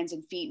of your hands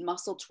and feet,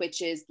 muscle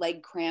twitches,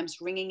 leg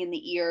cramps, ringing in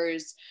the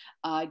ears,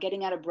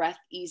 getting out of breath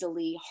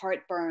easily,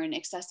 heartburn,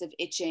 excessive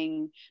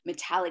itching,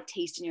 metallic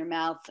taste in your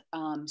mouth,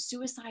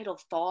 suicidal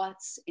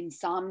thoughts,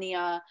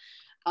 insomnia.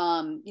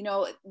 You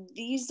know,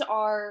 these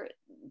are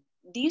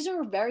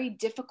a very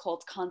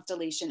difficult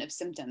constellation of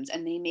symptoms,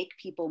 and they make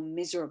people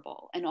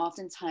miserable. And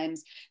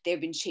oftentimes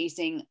they've been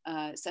chasing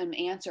some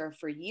answer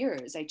for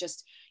years.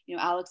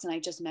 Alex and I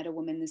just met a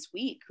woman this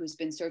week who's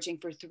been searching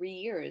for 3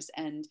 years,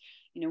 and,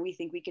 you know, we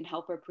think we can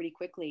help her pretty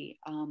quickly,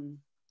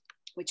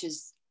 which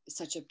is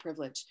such a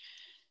privilege.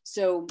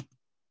 So,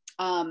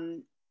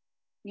 you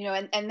know,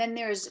 and then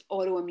there's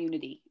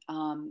autoimmunity.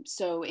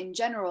 So in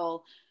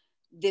general,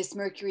 this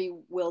mercury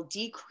will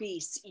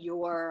decrease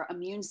your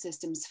immune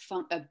system's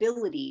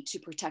ability to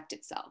protect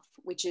itself,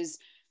 which is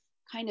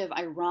kind of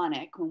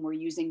ironic when we're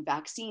using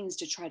vaccines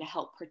to try to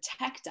help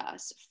protect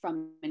us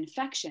from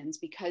infections,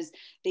 because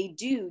they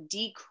do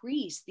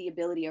decrease the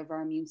ability of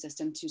our immune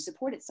system to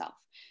support itself.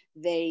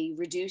 They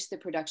reduce the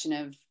production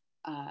of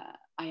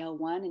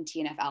IL-1 and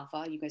TNF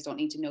alpha. You guys don't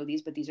need to know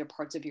these, but these are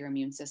parts of your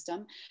immune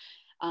system.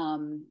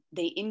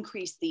 They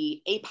increase the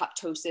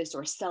apoptosis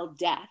or cell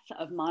death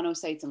of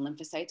monocytes and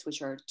lymphocytes,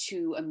 which are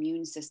 2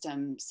 immune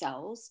system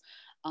cells.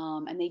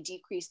 And they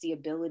decrease the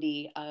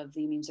ability of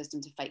the immune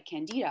system to fight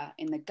candida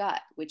in the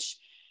gut, which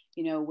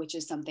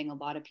is something a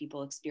lot of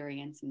people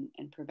experience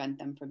and prevent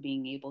them from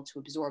being able to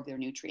absorb their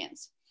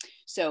nutrients.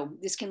 So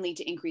this can lead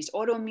to increased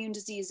autoimmune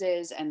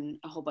diseases and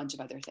a whole bunch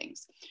of other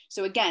things.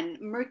 So again,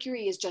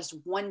 mercury is just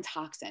one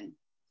toxin.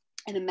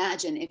 And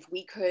imagine if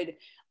we could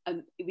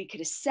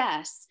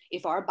assess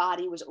if our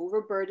body was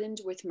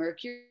overburdened with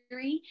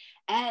mercury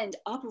and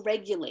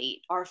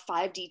upregulate our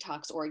 5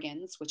 detox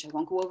organs, which I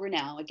won't go over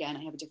now. Again,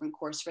 I have a different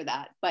course for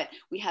that, but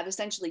we have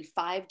essentially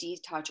 5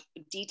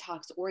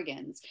 detox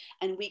organs,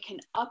 and we can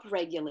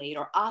upregulate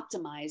or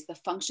optimize the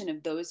function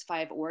of those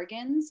 5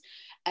 organs,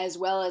 as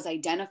well as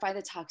identify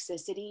the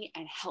toxicity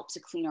and help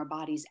to clean our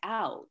bodies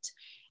out.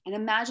 And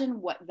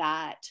imagine what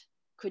that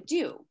could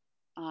do.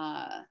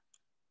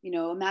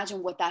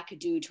 Imagine what that could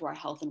do to our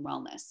health and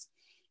wellness.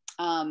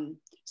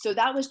 So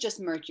that was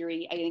just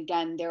mercury. And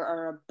again, there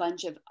are a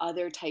bunch of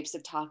other types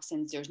of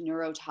toxins. There's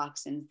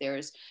neurotoxins,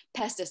 there's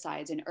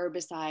pesticides and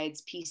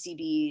herbicides,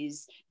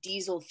 PCBs,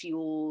 diesel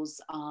fuels,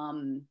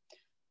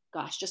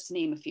 just to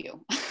name a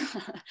few.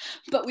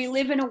 But we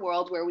live in a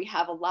world where we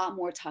have a lot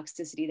more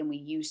toxicity than we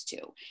used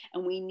to.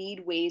 And we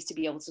need ways to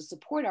be able to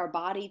support our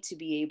body to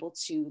be able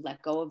to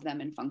let go of them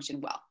and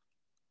function well.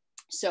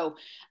 So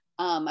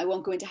I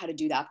won't go into how to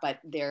do that, but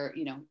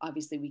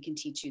obviously we can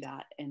teach you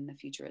that in the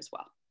future as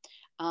well.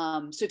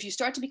 So if you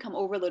start to become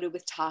overloaded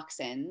with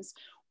toxins,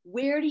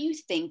 where do you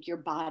think your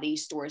body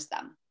stores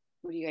them?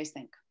 What do you guys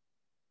think?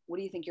 What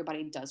do you think your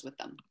body does with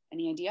them?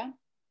 Any idea?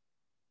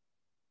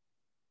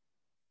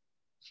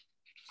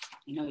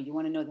 You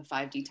want to know the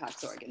 5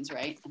 detox organs,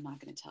 right? I'm not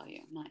going to tell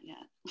you, not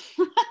yet.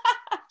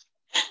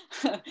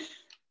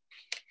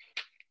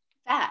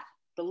 Fat.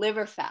 The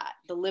liver fat,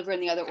 the liver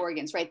and the other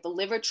organs, right? The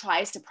liver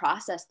tries to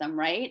process them,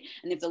 right?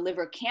 And if the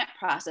liver can't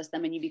process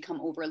them and you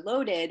become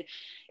overloaded,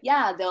 we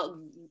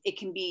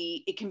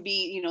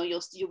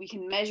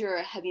can measure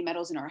heavy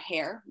metals in our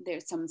hair. They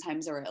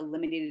sometimes are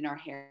eliminated in our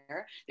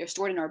hair. They're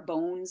stored in our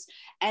bones.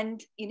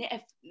 And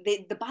if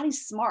the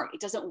body's smart, it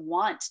doesn't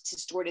want to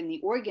store it in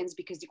the organs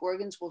because the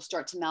organs will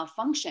start to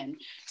malfunction.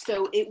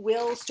 So it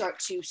will start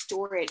to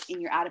store it in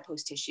your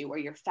adipose tissue or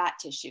your fat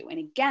tissue. And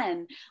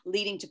again,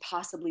 leading to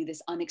possibly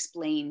this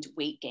unexplained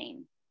weight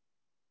gain.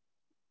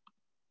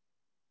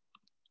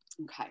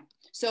 Okay,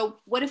 so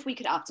what if we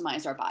could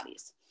optimize our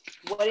bodies?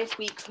 What if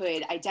we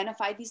could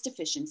identify these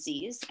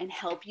deficiencies and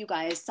help you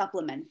guys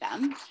supplement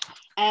them?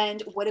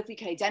 And what if we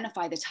could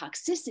identify the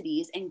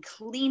toxicities and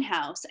clean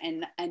house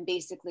and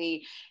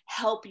basically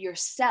help your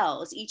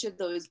cells, each of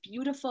those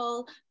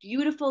beautiful,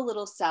 beautiful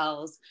little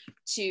cells,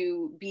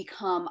 to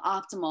become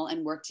optimal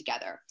and work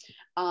together?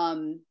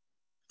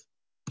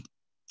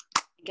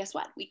 Guess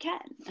what? We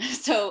can.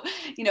 So,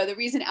 the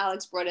reason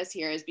Alex brought us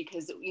here is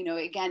because,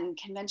 again,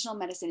 conventional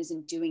medicine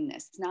isn't doing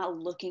this. It's not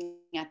looking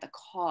at the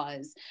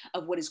cause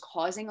of what is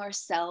causing our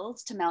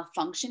cells to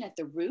malfunction at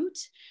the root.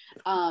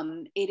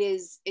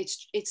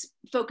 It's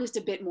focused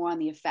a bit more on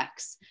the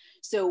effects.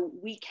 So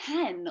we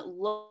can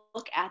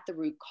look at the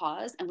root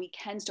cause and we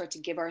can start to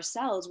give our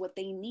cells what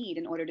they need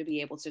in order to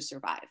be able to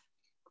survive.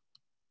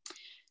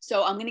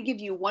 So I'm going to give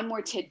you one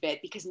more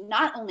tidbit, because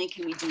not only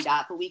can we do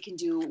that, but we can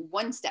do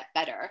one step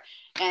better.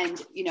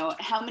 And you know,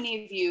 how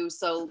many of you,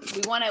 so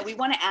we want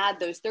to add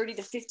those 30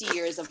 to 50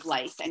 years of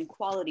life and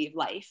quality of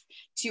life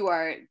to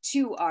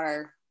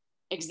our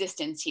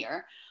existence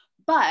here.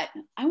 But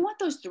I want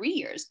those 3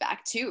 years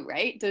back too,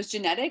 right? Those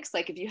genetics,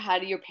 like if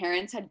your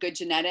parents had good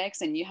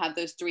genetics and you have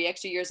those 3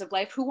 extra years of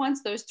life, who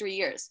wants those 3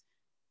 years?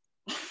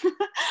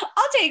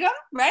 I'll take them,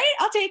 right?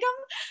 I'll take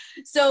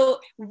them. So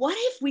what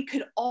if we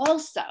could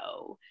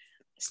also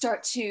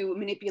start to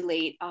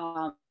manipulate,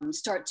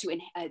 start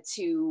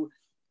to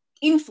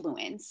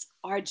influence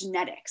our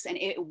genetics and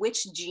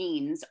which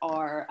genes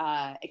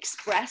are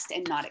expressed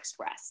and not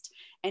expressed,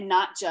 and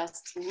not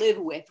just live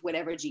with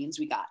whatever genes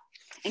we got.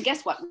 And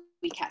guess what?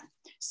 We can.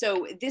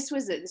 So this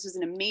was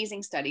an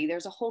amazing study.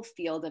 There's a whole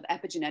field of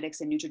epigenetics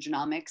and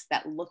nutrigenomics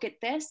that look at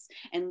this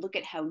and look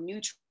at how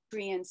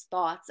nutrients,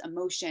 thoughts,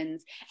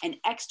 emotions, and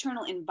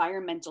external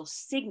environmental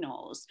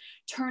signals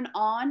turn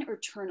on or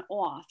turn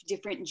off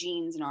different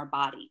genes in our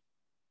body,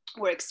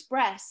 or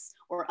express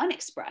or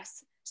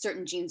unexpress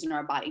certain genes in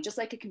our body, just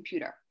like a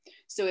computer.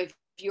 So if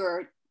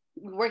you're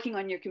working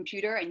on your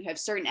computer and you have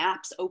certain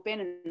apps open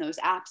and those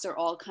apps are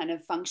all kind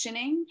of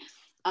functioning,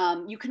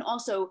 you can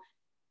also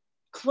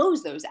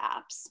close those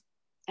apps,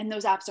 and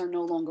those apps are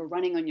no longer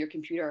running on your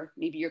computer.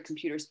 Maybe your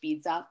computer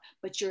speeds up,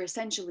 but you're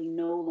essentially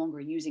no longer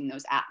using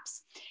those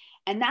apps.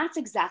 And that's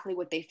exactly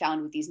what they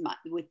found with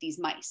these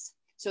mice.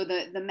 So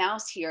the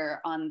mouse here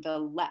on the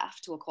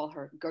left, we'll call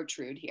her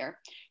Gertrude here.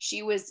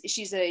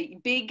 She's a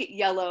big,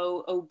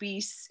 yellow,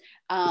 obese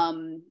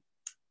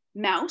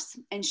mouse,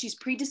 and she's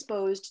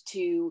predisposed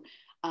to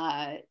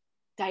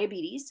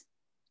diabetes,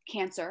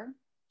 cancer,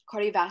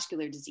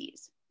 cardiovascular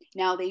disease.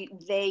 Now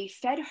they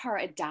fed her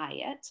a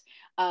diet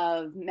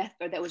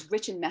that was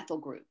rich in methyl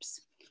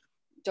groups.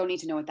 Don't need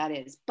to know what that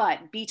is, but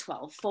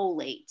B12,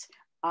 folate,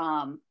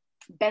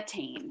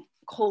 betaine,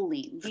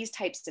 choline, these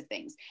types of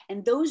things.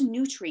 And those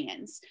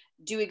nutrients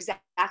do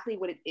exactly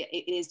what it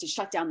is to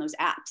shut down those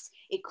apps.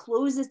 It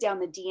closes down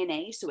the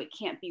DNA so it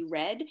can't be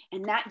read,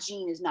 and that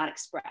gene is not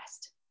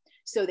expressed.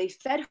 So they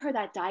fed her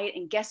that diet,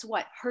 and guess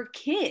what? Her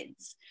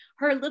kids,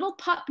 her little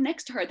pup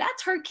next to her,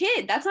 that's her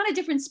kid. That's not a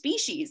different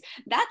species.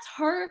 That's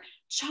her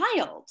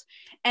child.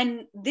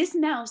 And this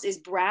mouse is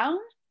brown,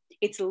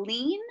 it's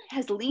lean,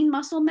 has lean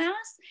muscle mass,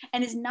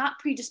 and is not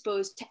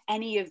predisposed to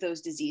any of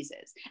those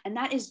diseases. And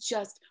that is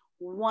just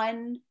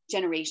one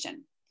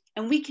generation.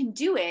 And we can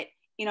do it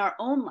in our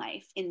own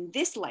life, in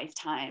this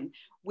lifetime.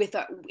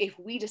 If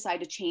we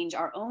decide to change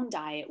our own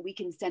diet, we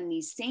can send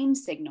these same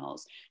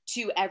signals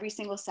to every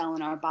single cell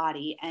in our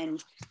body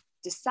and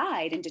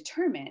decide and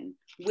determine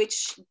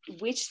which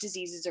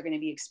diseases are going to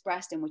be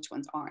expressed and which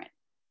ones aren't.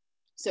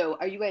 So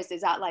are you guys,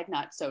 is that like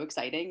not so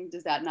exciting?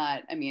 Does that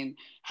not, I mean,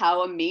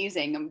 how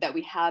amazing that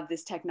we have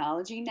this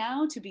technology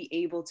now to be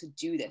able to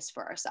do this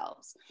for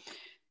ourselves.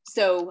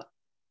 So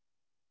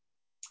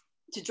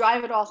to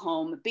drive it all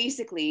home,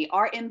 basically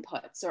our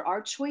inputs or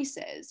our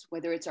choices,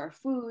 whether it's our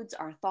foods,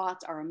 our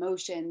thoughts, our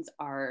emotions,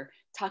 our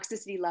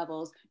toxicity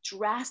levels,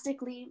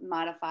 drastically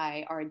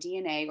modify our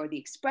DNA or the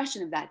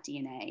expression of that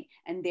DNA,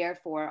 and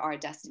therefore our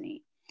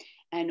destiny.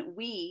 And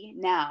we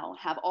now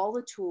have all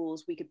the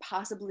tools we could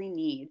possibly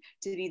need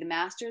to be the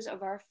masters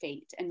of our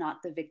fate and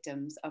not the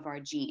victims of our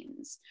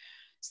genes.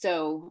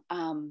 So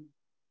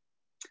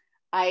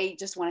I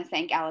just want to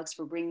thank Alex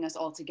for bringing us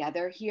all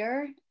together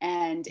here.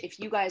 And if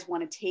you guys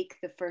want to take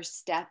the first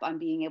step on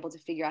being able to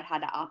figure out how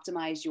to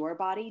optimize your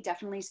body,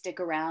 definitely stick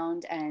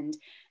around. And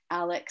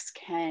Alex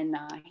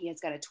he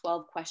has got a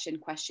 12-question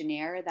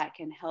questionnaire that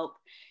can help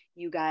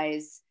you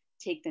guys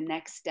take the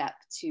next step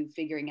to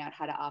figuring out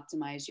how to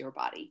optimize your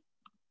body.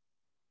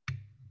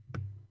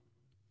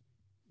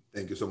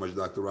 Thank you so much,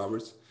 Dr.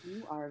 Roberts.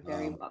 You are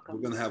very welcome.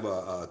 We're going to have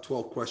a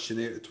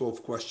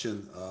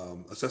 12-question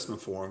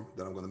assessment form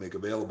that I'm going to make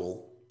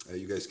available.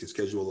 You guys can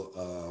schedule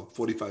a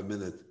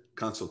 45-minute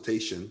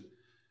consultation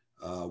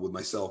with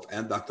myself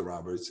and Dr.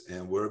 Roberts,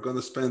 and we're going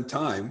to spend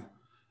time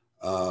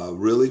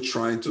really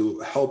trying to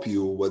help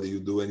you, whether you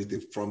do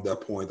anything from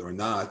that point or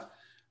not,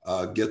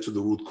 get to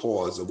the root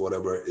cause of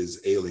whatever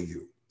is ailing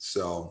you.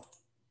 So,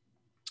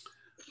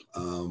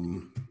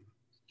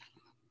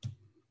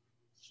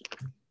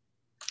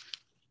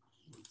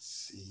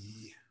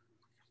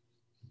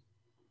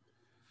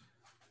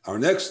 our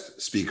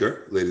next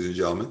speaker, ladies and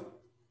gentlemen,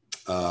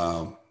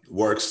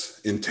 works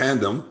in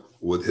tandem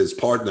with his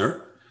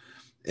partner,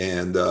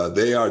 and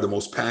they are the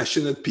most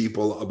passionate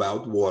people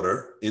about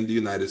water in the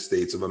United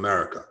States of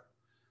America.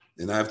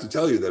 And I have to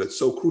tell you that it's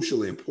so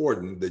crucially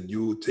important that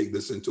you take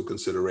this into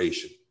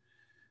consideration,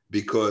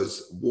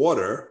 because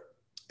water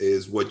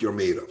is what you're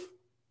made of.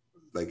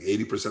 Like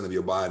 80% of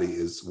your body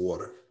is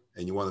water,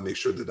 and you want to make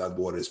sure that that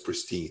water is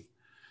pristine.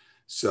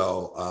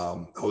 So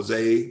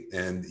Jose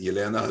and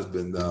Yelena has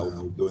been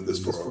doing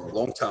this for a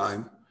long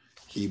time.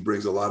 He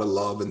brings a lot of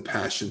love and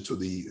passion to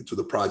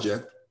the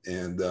project,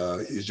 and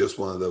he's just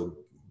one of the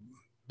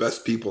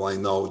best people I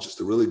know. Just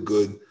a really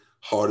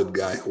good-hearted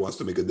guy who wants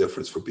to make a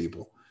difference for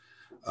people.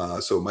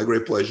 So my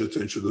great pleasure to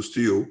introduce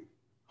to you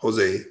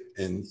Jose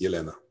and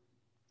Yelena.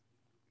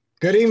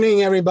 Good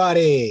evening,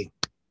 everybody.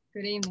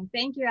 Good evening.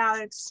 Thank you,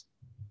 Alex.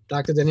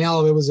 Dr.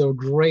 Danielle, it was a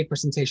great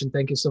presentation.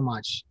 Thank you so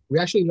much. We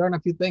actually learned a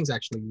few things,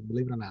 actually,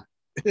 believe it or not.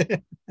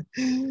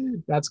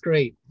 That's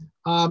great.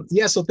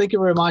 Yeah, so thank you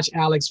very much,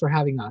 Alex, for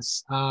having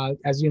us.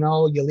 As you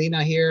know,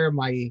 Yelena here,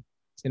 my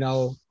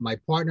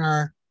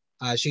partner,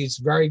 she's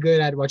very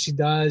good at what she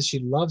does. She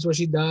loves what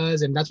she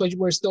does, and that's why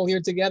we're still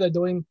here together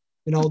doing,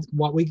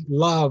 what we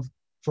love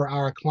for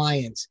our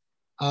clients.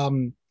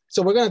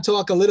 So we're going to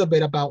talk a little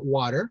bit about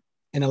water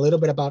and a little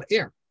bit about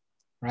air,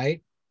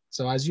 right?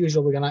 So as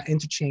usual, we're gonna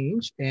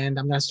interchange, and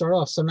I'm gonna start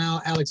off. So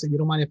now, Alex, if you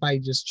don't mind if I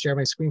just share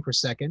my screen for a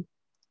second,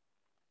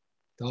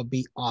 that'll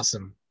be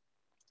awesome.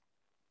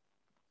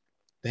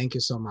 Thank you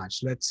so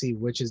much. Let's see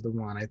which is the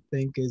one. I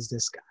think is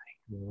this guy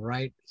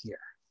right here.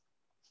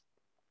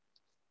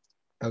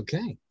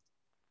 Okay.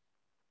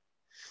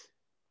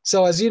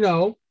 So as you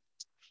know,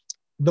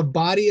 the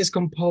body is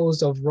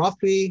composed of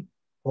roughly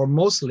or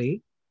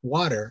mostly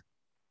water.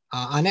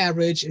 On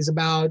average is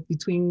about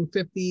between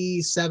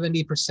 50,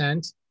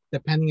 70%,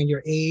 depending on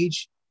your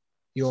age,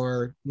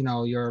 your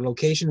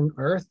location on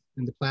Earth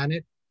and the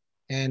planet,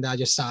 and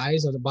your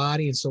size of the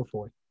body and so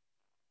forth.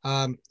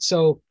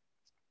 So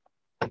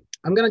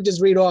I'm gonna just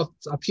read off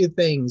a few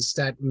things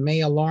that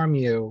may alarm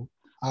you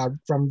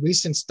from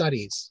recent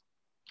studies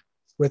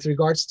with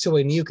regards to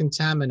a new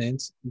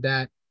contaminant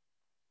that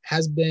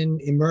has been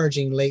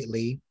emerging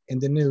lately in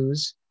the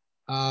news,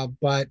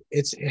 but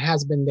it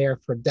has been there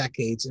for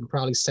decades and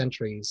probably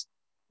centuries.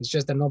 It's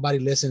just that nobody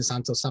listens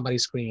until somebody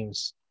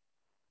screams.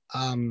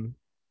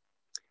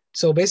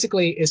 So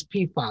basically it's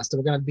PFAS that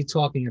we're going to be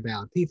talking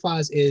about.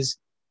 PFAS is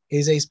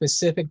a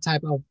specific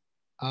type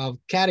of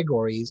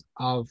categories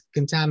of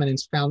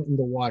contaminants found in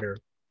the water.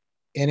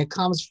 And it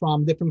comes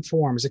from different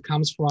forms. It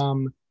comes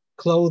from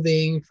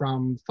clothing,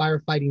 from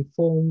firefighting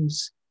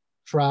foams,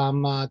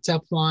 from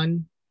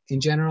Teflon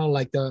in general,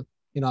 like the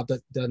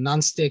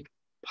nonstick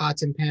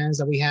pots and pans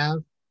that we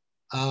have.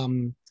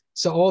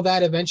 So all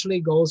that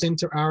eventually goes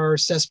into our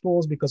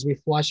cesspools because we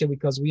flush it,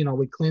 because we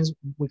clean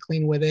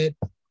with it,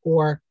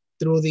 or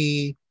through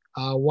the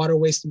water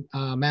waste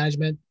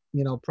management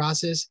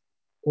process,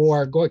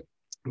 or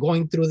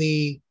going through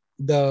the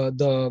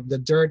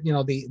dirt,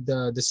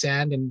 the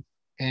sand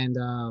and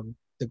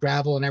the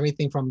gravel and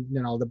everything from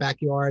the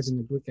backyards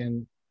and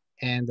the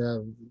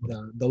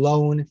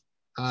lawn,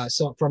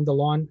 so from the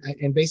lawn,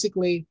 and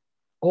basically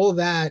all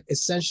that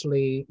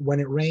essentially when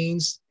it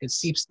rains it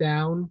seeps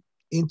down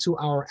into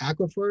our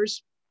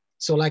aquifers.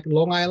 So like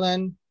Long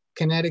Island,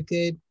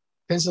 Connecticut,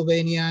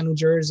 Pennsylvania, New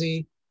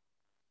Jersey,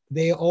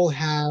 we all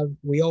have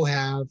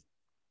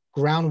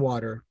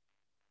groundwater,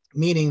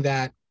 meaning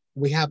that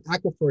we have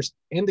aquifers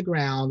in the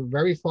ground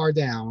very far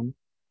down,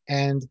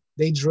 and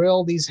they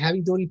drill these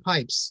heavy duty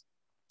pipes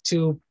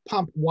to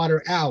pump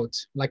water out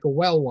like a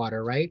well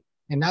water, right?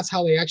 And that's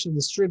how they actually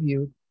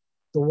distribute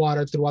the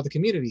water throughout the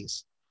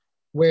communities.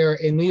 Where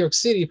in New York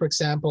City, for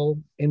example,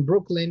 in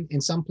Brooklyn, in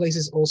some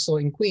places also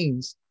in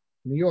Queens,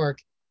 New York,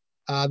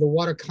 the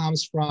water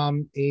comes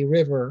from a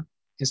river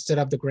instead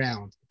of the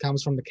ground. It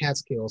comes from the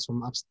Catskills,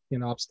 from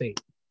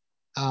upstate.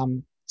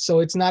 So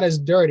it's not as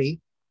dirty,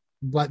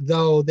 but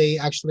though they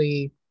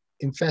actually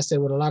infest it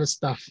with a lot of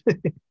stuff,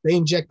 they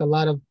inject a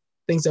lot of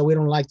things that we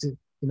don't like to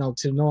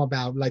know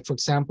about. Like for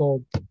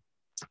example,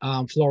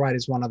 fluoride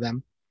is one of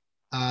them.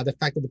 The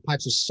fact that the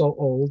pipes are so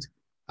old,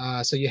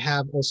 so you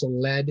have also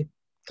lead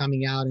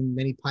coming out in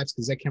many pipes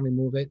because they can't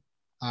remove it.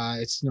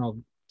 It's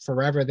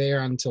forever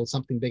there until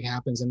something big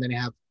happens, and then you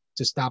have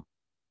to stop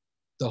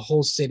the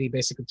whole city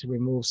basically to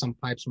remove some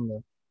pipes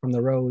from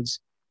the roads.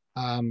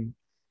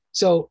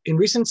 So in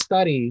recent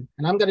study,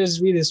 and I'm gonna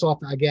just read this off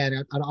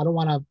again. I don't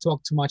want to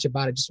talk too much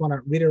about it. Just want to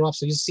read it off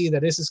so you see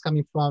that this is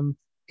coming from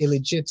a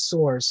legit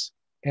source.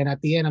 And at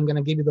the end, I'm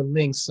gonna give you the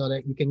links so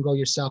that you can go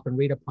yourself and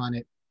read upon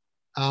it.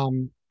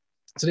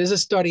 So there's a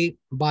study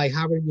by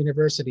Harvard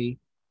University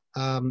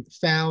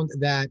found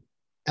that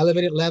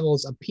elevated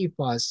levels of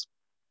PFAS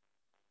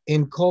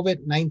in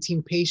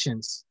COVID-19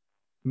 patients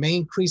may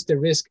increase the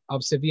risk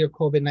of severe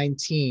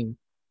COVID-19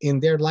 in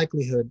their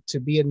likelihood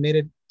to be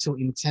admitted to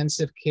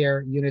intensive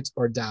care units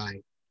or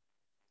die.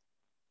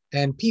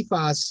 And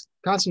PFAS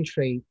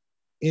concentrate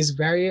is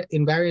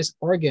in various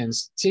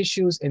organs,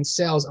 tissues, and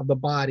cells of the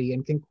body,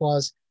 and can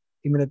cause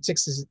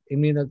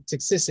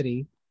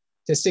immunotoxicity,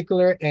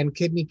 testicular and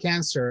kidney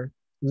cancer,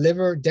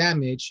 liver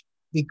damage,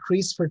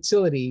 decreased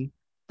fertility,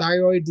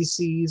 thyroid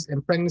disease,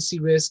 and pregnancy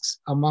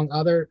risks, among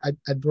other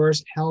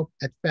adverse health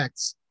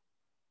effects,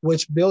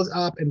 which build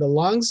up in the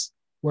lungs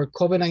where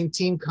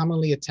COVID-19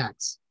 commonly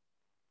attacks.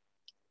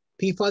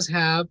 PFAS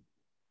have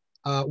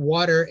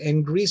water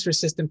and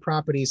grease-resistant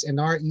properties and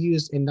are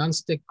used in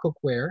non-stick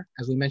cookware,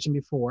 as we mentioned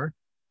before,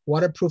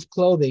 waterproof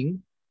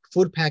clothing,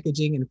 food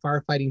packaging, and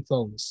firefighting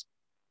foams.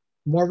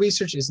 More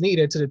research is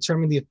needed to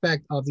determine the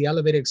effect of the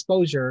elevated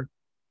exposure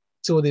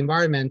to the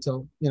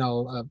environmental,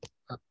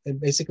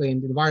 basically in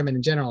the environment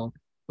in general,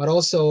 but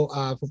also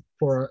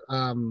for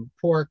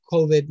poor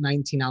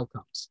COVID-19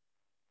 outcomes.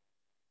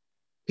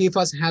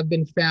 PFAS have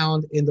been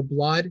found in the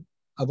blood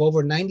of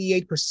over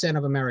 98%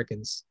 of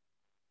Americans,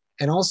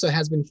 and also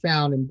has been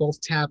found in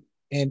both tap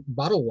and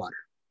bottled water.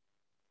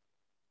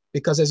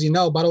 Because as you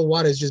know, bottled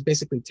water is just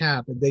basically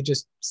tap. They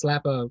just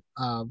slap a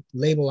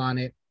label on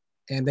it,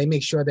 and they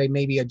make sure they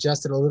maybe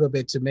adjust it a little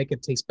bit to make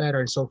it taste better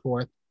and so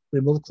forth,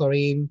 remove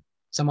chlorine,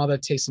 some other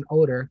taste and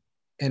odor.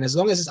 And as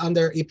long as it's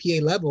under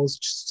EPA levels,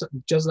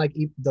 just like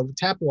the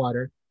tap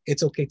water,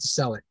 it's okay to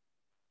sell it.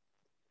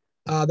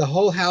 The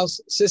whole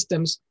house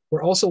systems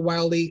were also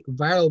wildly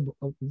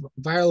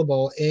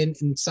variable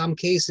in some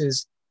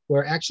cases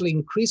where actually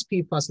increased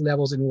PFAS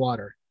levels in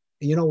water.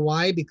 And you know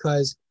why?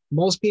 Because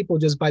most people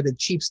just buy the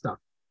cheap stuff,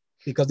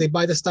 because they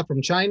buy the stuff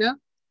from China,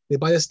 they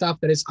buy the stuff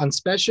that is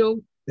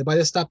unspecial, they buy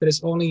the stuff that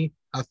is only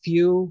a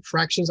few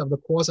fractions of the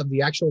cost of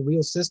the actual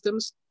real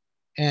systems.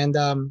 And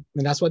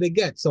that's what they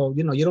get. So,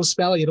 you know, you don't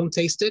smell it, you don't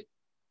taste it,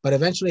 but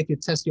eventually if you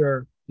test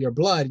your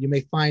blood, you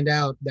may find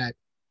out that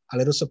a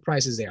little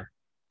surprise is there.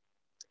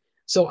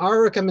 So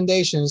our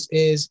recommendations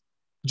is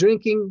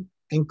drinking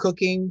and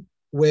cooking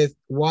with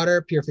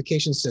water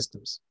purification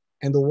systems.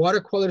 And the Water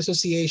Quality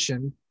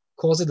Association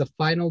calls it the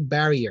final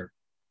barrier,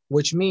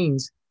 which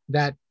means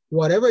that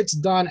whatever it's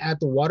done at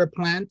the water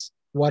plant,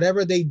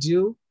 whatever they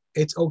do,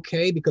 it's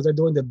okay because they're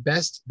doing the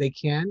best they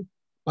can.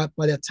 But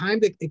by the time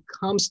that it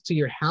comes to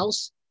your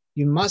house,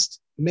 you must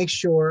make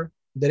sure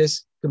that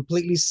it's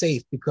completely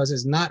safe, because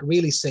it's not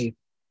really safe,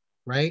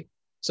 right?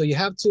 So you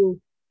have to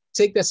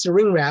take that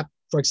saran wrap,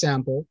 for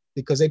example,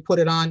 because they put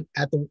it on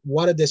at the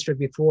water district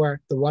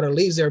before the water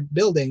leaves their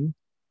building,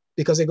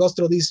 because it goes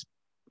through these,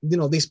 you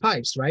know, these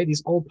pipes, right?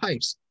 These old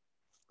pipes.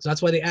 So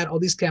that's why they add all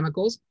these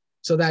chemicals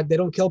so that they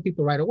don't kill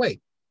people right away.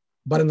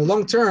 But in the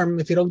long term,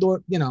 if you don't do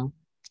it, you know,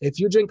 if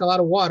you drink a lot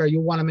of water,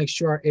 you want to make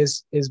sure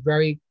is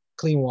very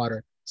clean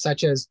water,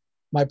 such as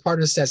my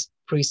partner says,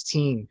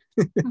 pristine.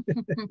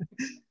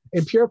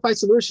 In purified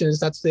solutions,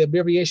 that's the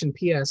abbreviation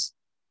PS.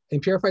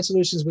 In purified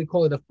solutions, we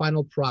call it a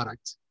final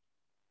product.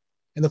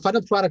 And the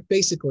final product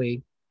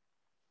basically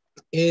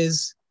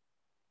is,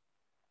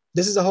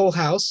 this is a whole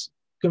house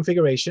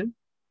configuration.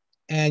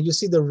 And you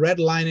see the red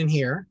line in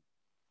here.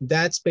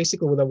 That's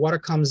basically where the water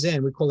comes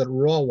in. We call it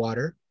raw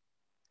water.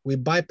 We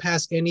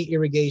bypass any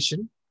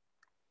irrigation.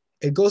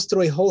 It goes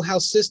through a whole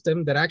house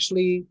system that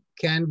actually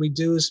can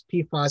reduce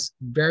PFAS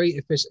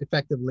very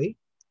effectively.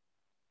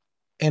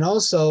 And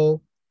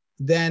also,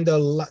 then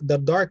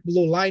the dark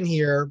blue line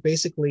here,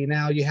 basically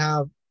now you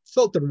have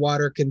filtered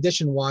water,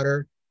 conditioned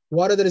water,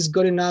 water that is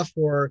good enough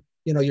for,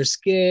 you know, your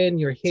skin,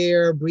 your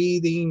hair,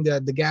 breathing,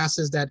 the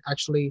gases that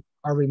actually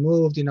are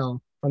removed, you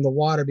know, from the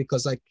water,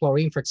 because like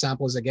chlorine, for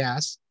example, is a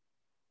gas.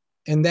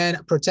 And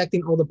then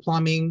protecting all the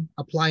plumbing,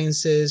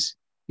 appliances.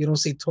 You don't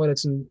see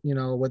toilets and, you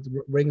know, with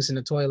rings in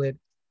the toilet.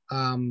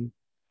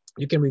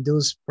 You can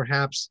reduce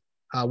perhaps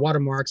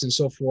watermarks and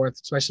so forth,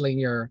 especially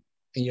in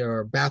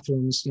your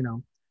bathrooms, you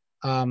know.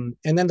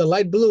 And then the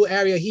light blue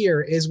area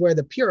here is where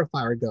the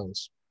purifier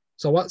goes.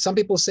 So what some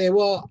people say,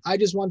 well, I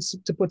just want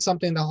to put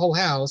something in the whole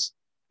house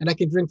and I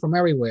can drink from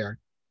everywhere.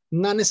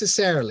 Not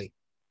necessarily,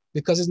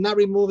 because it's not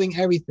removing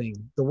everything.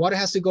 The water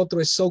has to go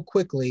through it so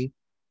quickly,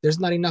 there's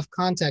not enough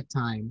contact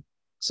time.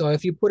 So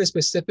if you put a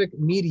specific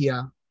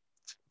media,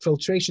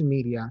 filtration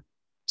media,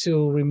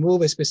 to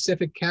remove a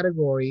specific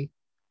category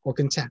or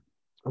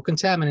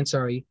contaminant,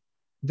 sorry,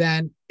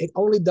 then it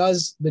only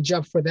does the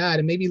job for that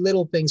and maybe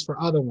little things for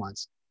other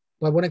ones.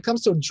 But when it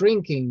comes to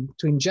drinking,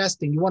 to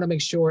ingesting, you want to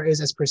make sure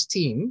it's as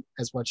pristine,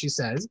 as what she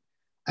says,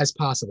 as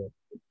possible,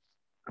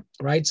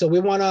 right? So we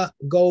want to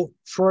go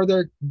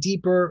further,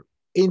 deeper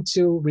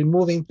into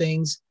removing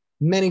things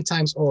many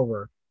times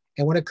over.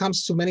 And when it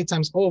comes to many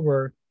times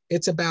over,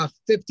 it's about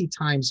 50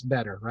 times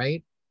better,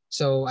 right?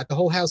 So at the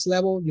whole house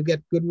level, you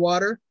get good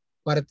water,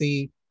 but at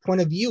the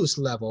point of use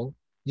level,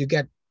 you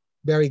get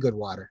very good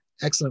water,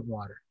 excellent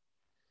water.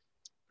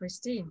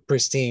 Pristine.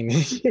 Pristine.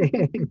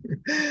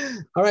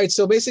 All right,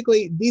 so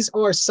basically these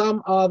are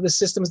some of the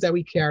systems that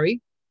we carry.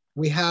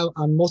 We have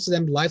on most of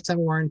them lifetime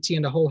warranty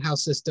in the whole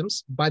house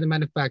systems by the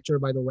manufacturer,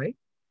 by the way.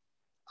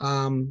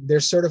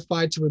 They're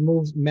certified to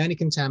remove many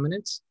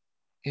contaminants,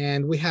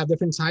 and we have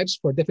different types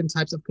for different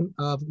types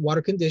of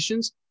water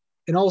conditions.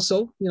 And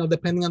also, you know,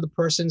 depending on the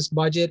person's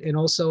budget and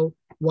also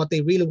what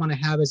they really want to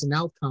have as an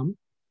outcome,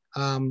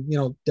 you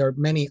know, there are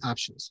many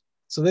options.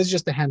 So this is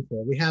just a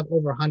handful. We have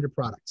over 100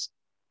 products,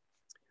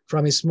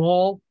 from a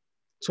small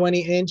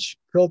 20-inch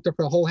filter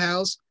for a whole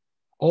house,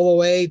 all the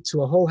way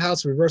to a whole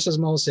house reverse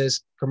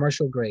osmosis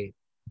commercial grade.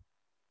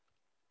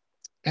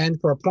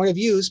 And for a point of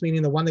use,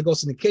 meaning the one that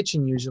goes in the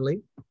kitchen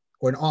usually,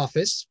 or an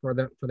office for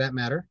that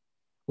matter,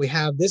 we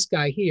have this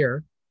guy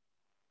here,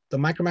 the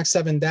Micromax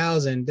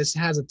 7000. This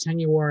has a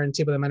 10-year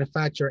warranty by the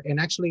manufacturer, and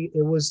actually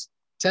it was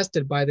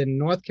tested by the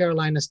North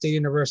Carolina State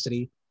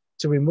University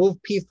to remove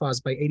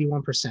PFAS by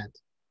 81%.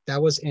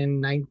 That was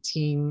in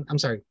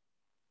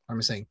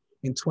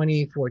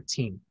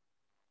 2014.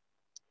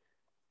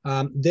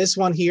 This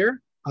one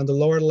here on the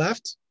lower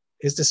left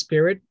is the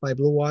Spirit by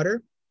Blue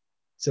Water.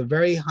 It's a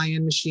very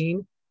high-end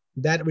machine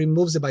that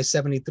removes it by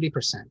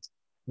 73%.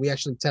 we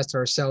actually test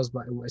ourselves,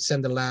 but we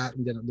send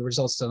the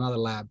results to another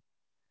lab.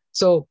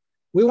 So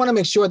we want to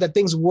make sure that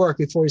things work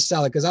before we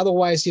sell it, because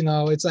otherwise,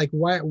 it's like,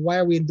 why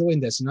are we doing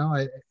this?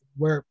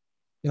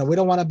 We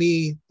don't want to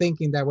be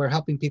thinking that we're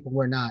helping people.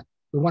 We're not.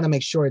 We want to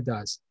make sure it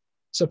does.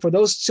 So for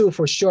those two,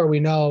 for sure, we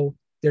know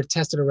they're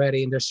tested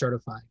already and they're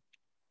certified.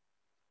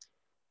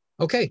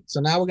 Okay, so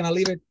now we're going to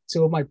leave it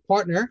to my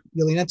partner,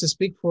 Yelena, to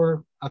speak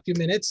for a few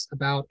minutes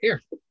about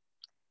air.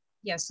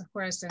 Yes, of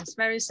course. And it's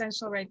very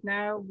essential right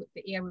now with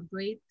the air we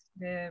breathe,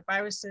 the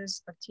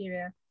viruses,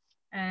 bacteria,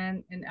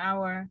 and in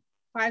our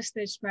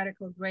 5-stage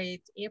medical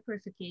grade air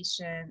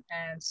purification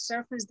and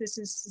surface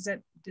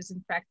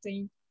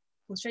disinfecting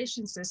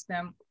filtration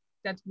system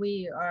that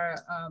we are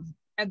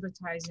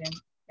advertising.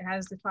 It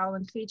has the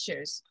following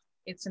features.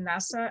 It's a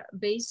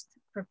NASA-based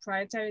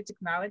proprietary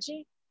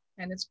technology,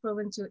 and it's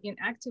proven to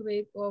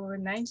inactivate over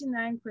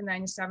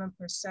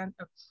 99.97%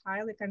 of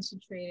highly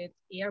concentrated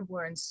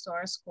airborne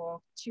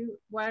SARS-CoV-2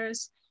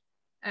 virus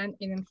and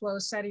in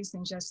enclosed settings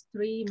in just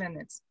 3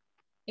 minutes.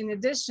 In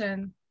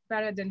addition,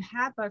 better than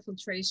HEPA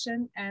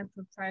filtration and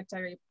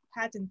proprietary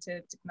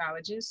patented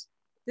technologies,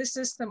 this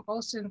system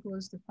also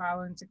includes the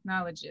following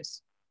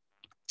technologies: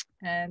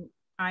 and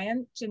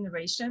ion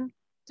generation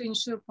to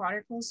ensure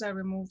particles are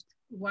removed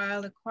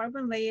while the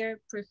carbon layer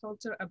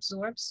pre-filter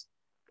absorbs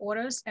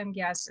odors and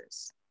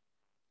gases.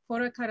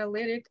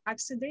 Photocatalytic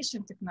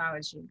oxidation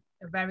technology,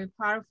 a very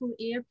powerful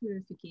air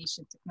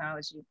purification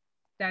technology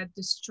that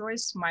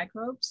destroys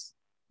microbes,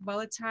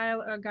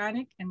 volatile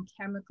organic and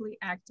chemically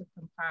active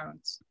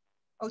compounds.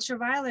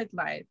 Ultraviolet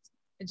light,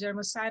 a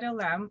germicidal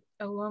lamp,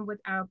 along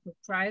with our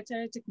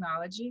proprietary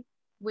technology,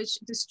 which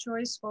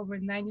destroys over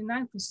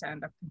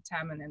 99% of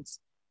contaminants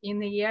in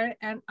the air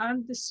and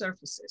on the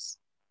surfaces,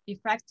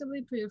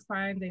 effectively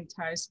purifying the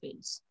entire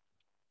space.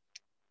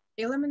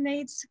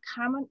 Eliminates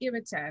common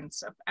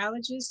irritants of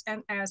allergies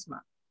and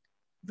asthma,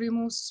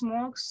 removes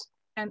smokes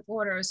and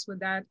odors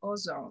without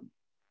ozone,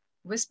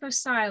 whisper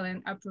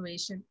silent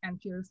operation, and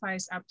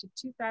purifies up to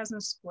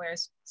 2,000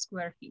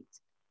 square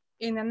feet.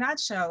 In a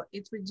nutshell,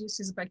 it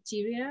reduces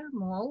bacteria,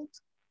 mold,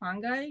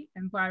 fungi,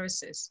 and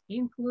viruses,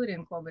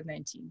 including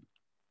COVID-19,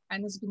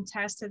 and has been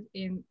tested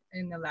in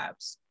the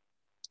labs.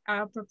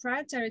 Our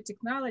proprietary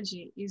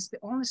technology is the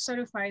only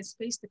certified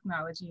space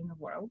technology in the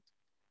world.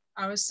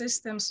 Our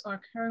systems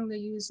are currently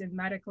used in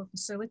medical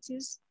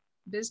facilities,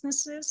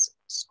 businesses,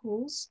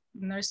 schools,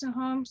 nursing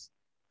homes,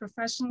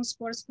 professional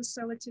sports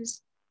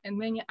facilities, and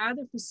many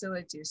other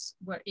facilities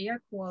where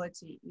air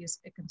quality is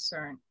a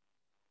concern.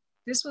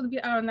 This will be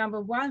our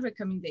 #1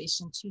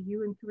 recommendation to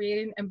you in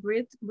creating a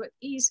breathe with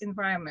ease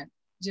environment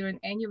during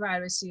any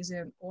virus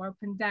season or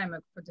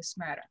pandemic for this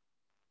matter.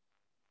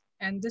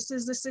 And this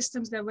is the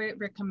systems that we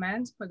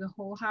recommend for the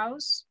whole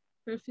house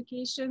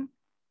purification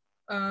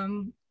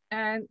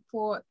and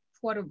for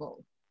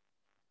portable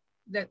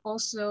that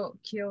also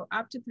kill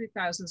up to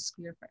 3,000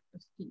 square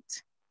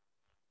feet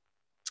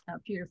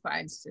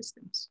purifying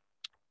systems.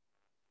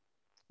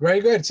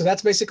 Very good. So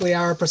that's basically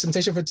our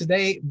presentation for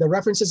today. The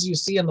references you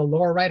see in the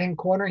lower right-hand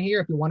corner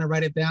here, if you want to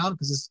write it down,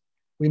 because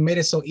we made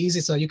it so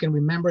easy so you can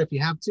remember if you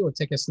have to, or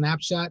take a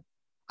snapshot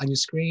on your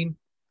screen.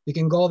 You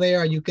can go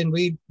there. You can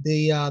read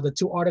the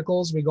 2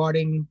 articles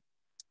regarding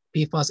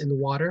PFAS in the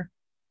water.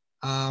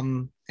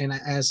 And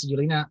as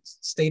Yelena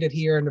stated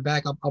here in the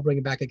back, I'll bring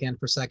it back again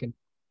for a second.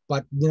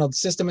 But the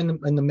system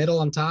in the middle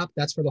on top,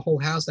 that's for the whole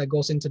house that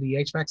goes into the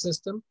HVAC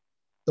system.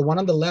 The one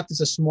on the left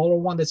is a smaller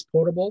one that's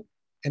portable.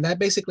 And that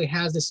basically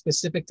has this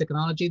specific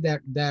technology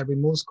that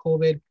removes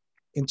COVID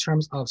in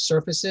terms of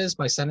surfaces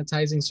by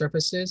sanitizing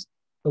surfaces.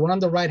 The one on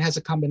the right has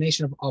a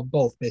combination of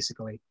both,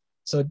 basically.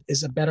 So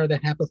it's a better than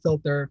HEPA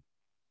filter.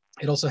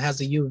 It also has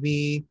the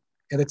UV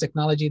and the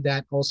technology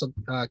that also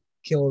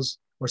kills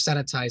or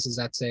sanitizes,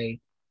 let's say,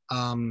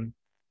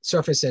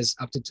 surfaces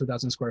up to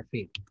 2,000 square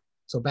feet.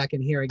 So back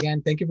in here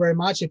again, thank you very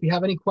much. If you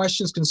have any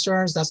questions,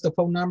 concerns, that's the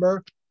phone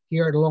number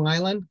here at Long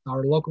Island,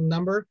 our local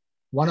number.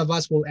 One of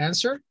us will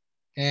answer.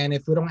 And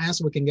if we don't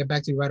answer, we can get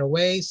back to you right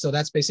away. So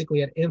that's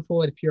basically at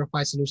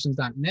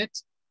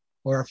info@purifysolutions.net,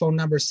 or our phone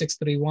number is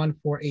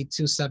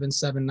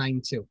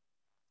 631-482-7792.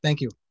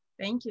 Thank you.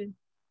 Thank you.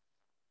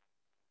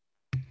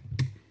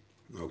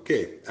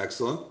 Okay,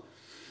 excellent.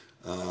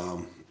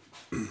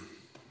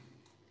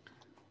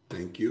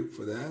 Thank you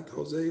for that,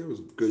 Jose. It was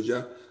a good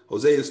job.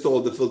 Jose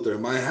installed the filter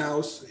in my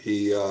house.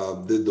 He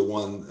did the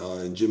one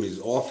in Jimmy's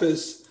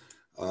office.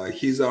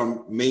 He's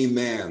our main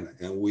man,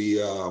 and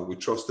we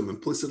trust him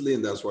implicitly,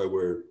 and that's why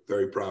we're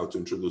very proud to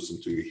introduce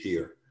him to you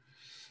here.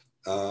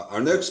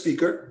 Our next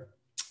speaker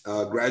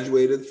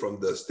graduated from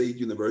the State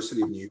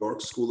University of New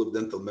York School of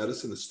Dental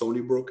Medicine in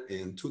Stony Brook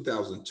in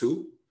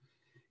 2002.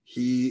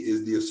 He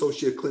is the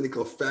Associate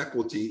Clinical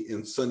Faculty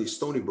in SUNY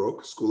Stony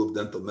Brook School of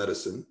Dental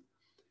Medicine.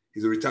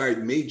 He's a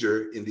retired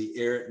major in the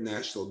Air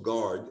National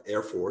Guard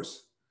Air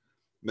Force,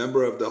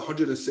 member of the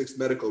 106th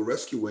Medical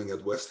Rescue Wing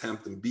at West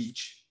Hampton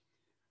Beach,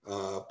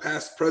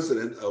 past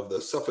president of the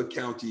Suffolk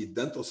County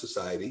Dental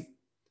Society.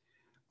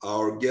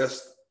 Our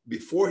guest,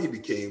 before he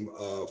became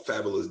a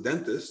fabulous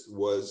dentist,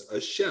 was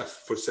a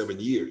chef for 7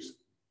 years.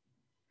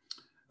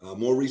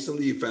 More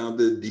recently, he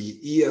founded the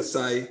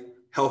ESI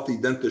Healthy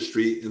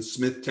Dentistry in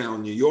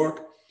Smithtown, New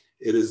York.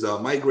 It is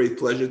my great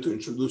pleasure to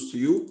introduce to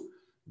you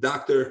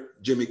Dr.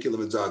 Jimmy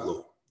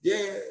Kilimitzoglou.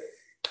 Yay!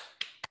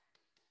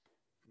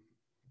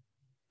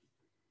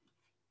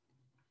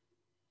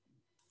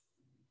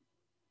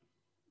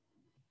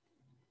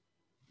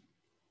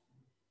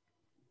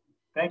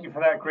 Thank you for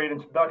that great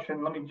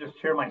introduction. Let me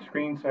just share my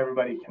screen so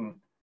everybody can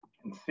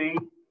see.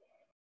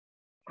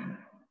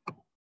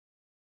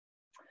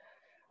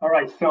 All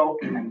right, so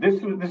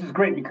this is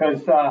great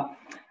because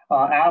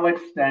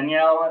Alex,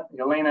 Danielle,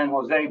 Elena, and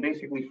Jose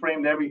basically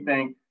framed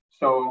everything.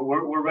 So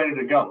we're ready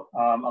to go.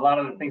 A lot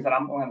of the things that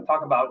I'm going to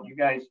talk about, you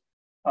guys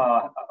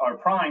are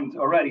primed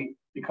already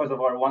because of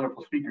our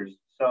wonderful speakers.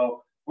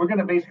 So we're going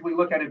to basically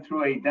look at it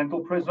through a dental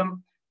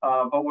prism,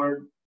 but we're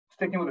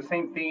sticking with the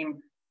same theme: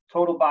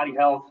 total body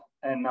health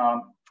and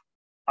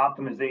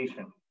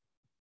optimization.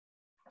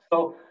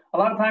 So a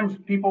lot of times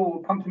people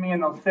will come to me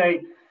and they'll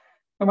say,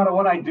 no matter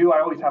what I do,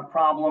 I always have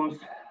problems.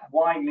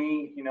 Why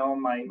me? You know,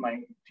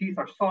 my teeth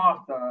are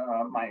soft.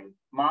 My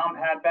mom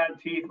had bad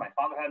teeth. My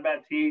father had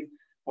bad teeth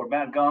or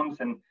bad gums,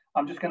 and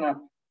I'm just going to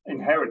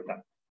inherit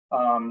them.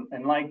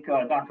 And like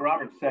Dr.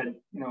 Roberts said,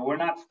 you know, we're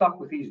not stuck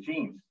with these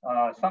genes.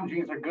 Some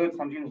genes are good,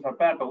 some genes are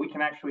bad, but we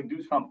can actually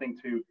do something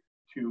to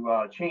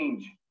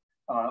change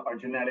our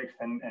genetics,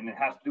 and it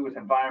has to do with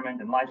environment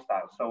and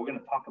lifestyle. So we're going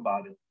to talk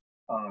about it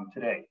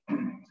today.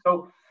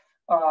 So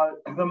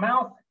the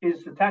mouth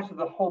is attached to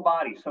the whole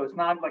body, so it's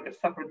not like a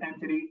separate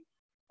entity.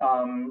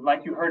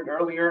 Like you heard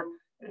earlier,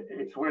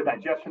 it's where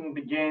digestion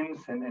begins,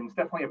 and it's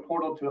definitely a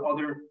portal to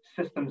other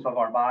systems of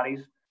our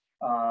bodies.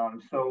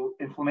 So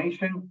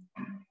inflammation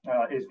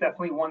is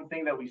definitely one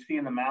thing that we see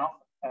in the mouth.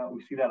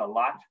 We see that a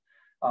lot.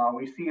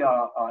 We see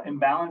an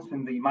imbalance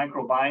in the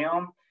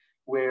microbiome,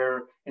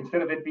 where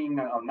instead of it being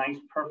a nice,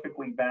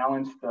 perfectly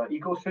balanced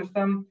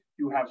ecosystem,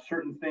 you have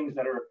certain things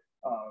that are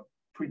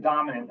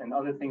predominant and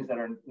other things that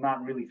are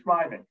not really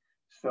thriving.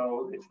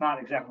 So it's not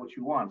exactly what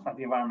you want. It's not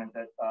the environment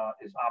that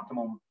is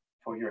optimum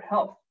for your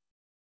health.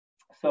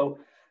 So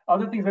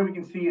other things that we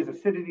can see is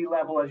acidity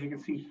level, as you can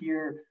see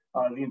here,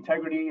 the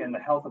integrity and the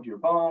health of your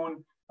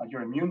bone,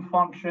 your immune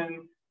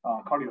function,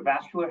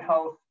 cardiovascular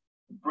health,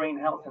 brain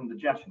health, and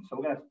digestion. So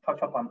we're going to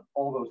touch up on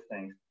all those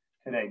things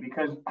today,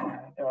 because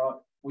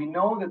we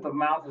know that the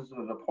mouth is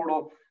the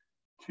portal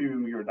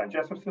to your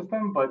digestive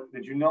system, but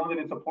did you know that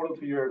it's a portal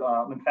to your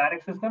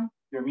lymphatic system,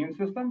 your immune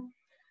system?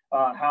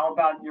 How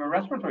about your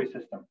respiratory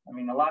system? I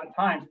mean, a lot of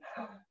times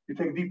you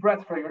take a deep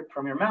breath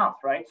from your mouth,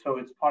 right? So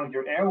it's part of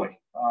your airway.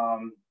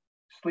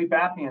 Sleep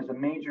apnea is a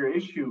major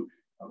issue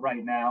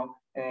right now,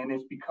 and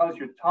it's because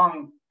your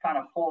tongue kind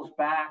of falls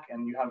back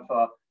and you have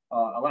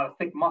a lot of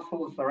thick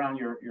muscles around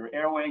your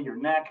airway, your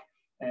neck,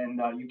 and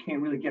you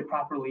can't really get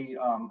properly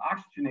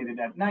oxygenated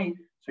at night.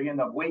 So you end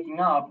up waking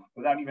up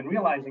without even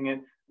realizing it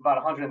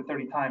about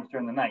 130 times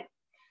during the night.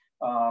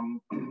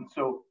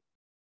 So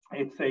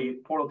it's a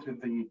portal to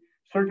the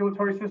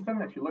circulatory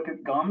system. If you look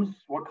at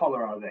gums, what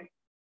color are they?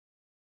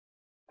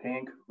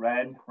 Pink,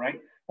 red, right?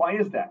 Why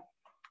is that?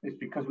 It's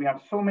because we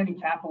have so many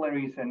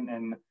capillaries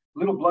and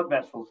little blood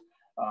vessels.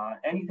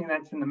 Anything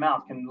that's in the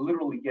mouth can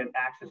literally get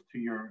access to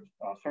your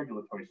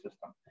circulatory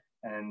system.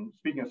 And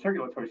speaking of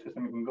circulatory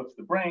system, it can go to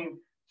the brain.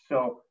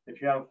 So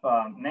if you have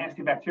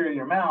nasty bacteria in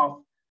your mouth,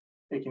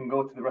 it can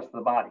go to the rest of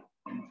the body.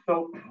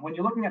 So when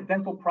you're looking at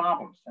dental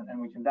problems and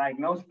we can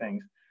diagnose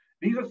things,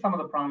 these are some of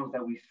the problems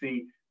that we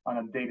see on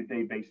a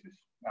day-to-day basis.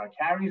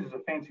 Caries is a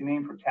fancy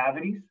name for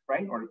cavities,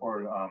 right?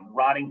 Or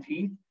rotting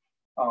teeth.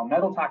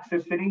 Metal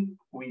toxicity,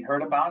 we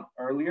heard about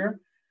earlier,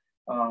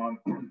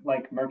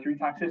 like mercury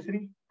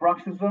toxicity.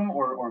 Bruxism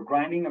or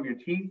grinding of your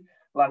teeth.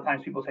 A lot of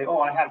times people say, oh,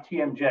 I have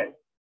TMJ,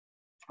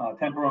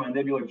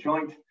 temporomandibular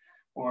joint,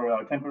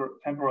 or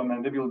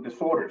temporomandibular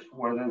disorders,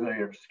 where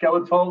there's a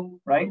skeletal,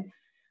 right?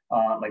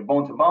 Like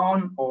bone to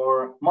bone,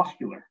 or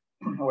muscular,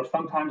 or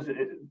sometimes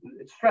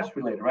it's stress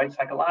related, right?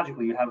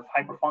 Psychologically, you have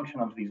hyperfunction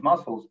of these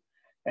muscles,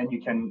 and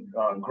you can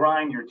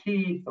grind your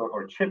teeth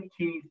or chip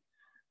teeth.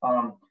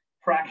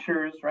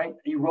 Fractures, right?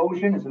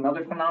 Erosion is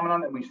another phenomenon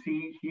that we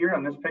see here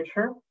on this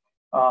picture,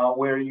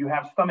 where you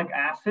have stomach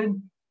acid.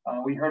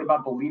 We heard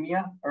about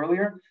bulimia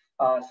earlier.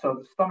 So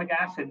the stomach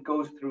acid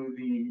goes through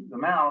the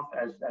mouth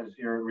as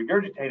you're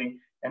regurgitating,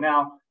 and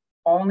now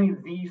only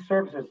these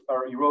surfaces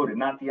are eroded,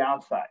 not the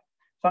outside.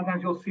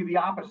 Sometimes you'll see the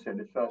opposite.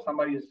 If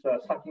somebody is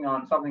sucking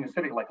on something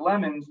acidic like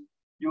lemons,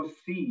 you'll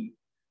see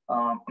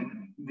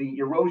the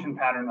erosion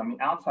pattern on the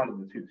outside of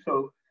the tooth.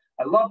 So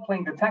I love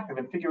playing detective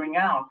and figuring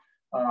out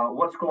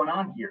what's going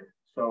on here.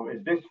 So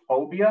is this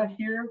phobia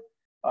here?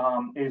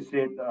 Is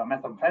it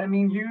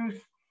methamphetamine use?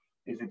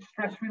 Is it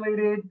stress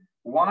related?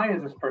 Why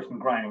is this person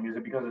grinding? Is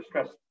it because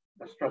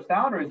they're stressed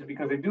out, or is it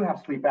because they do have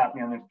sleep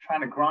apnea and they're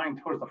trying to grind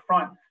towards the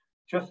front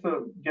just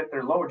to get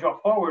their lower jaw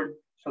forward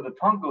so the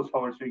tongue goes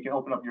forward so you can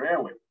open up your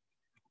airway?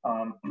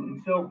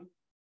 So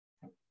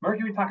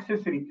mercury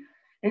toxicity,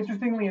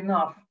 interestingly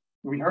enough,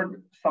 we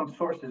heard some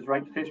sources,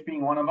 right? Fish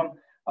being one of them.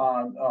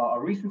 A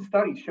recent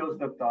study shows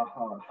that the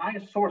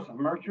highest source of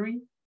mercury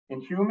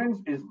in humans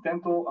is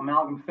dental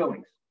amalgam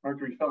fillings,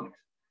 mercury fillings.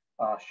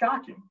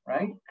 Shocking,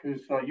 right?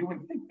 Because you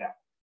wouldn't think that.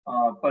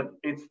 But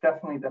it's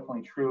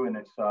definitely true, and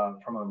it's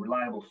from a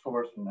reliable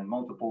source and then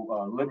multiple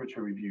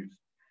literature reviews.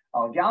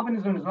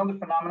 Galvanism is another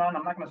phenomenon.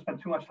 I'm not going to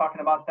spend too much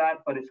talking about that,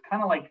 but it's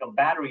kind of like a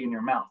battery in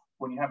your mouth.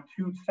 When you have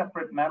two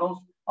separate metals,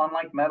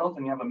 unlike metals,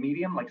 and you have a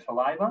medium like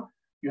saliva,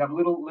 you have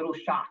little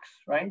shocks,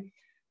 right?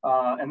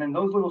 And then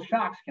those little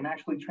shocks can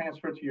actually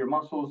transfer to your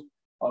muscles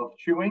of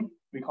chewing.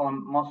 We call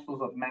them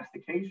muscles of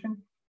mastication.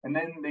 And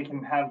then they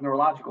can have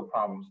neurological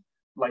problems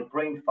like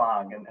brain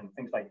fog and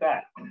things like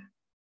that.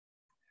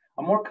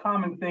 A more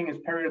common thing is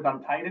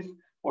periodontitis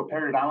or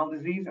periodontal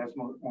disease, as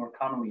more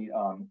commonly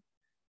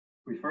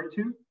referred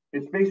to.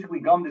 It's basically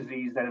gum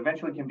disease that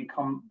eventually can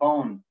become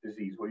bone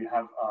disease, where you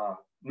have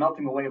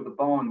melting away of the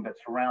bone that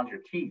surrounds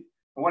your teeth.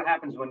 And what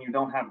happens when you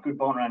don't have good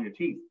bone around your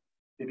teeth?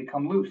 They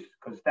become loose,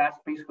 because that's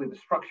basically the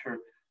structure,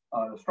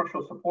 the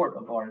structural support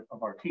of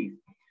our teeth.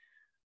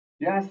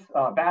 Yes,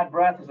 bad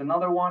breath is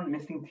another one.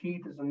 Missing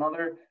teeth is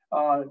another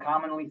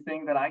commonly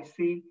thing that I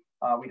see.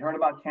 We heard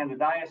about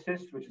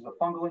candidiasis, which is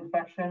a fungal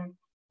infection.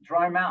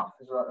 Dry mouth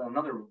is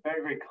another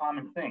very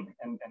common thing.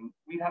 And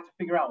we'd have to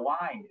figure out,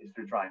 why is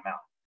there dry mouth?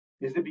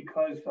 Is it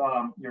because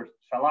your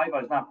saliva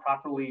is not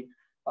properly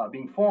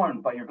being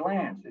formed by your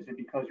glands? Is it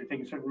because you're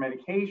taking certain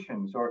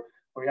medications, or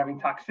you're having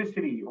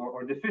toxicity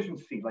or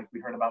deficiency, like we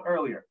heard about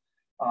earlier?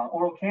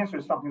 Oral cancer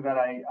is something that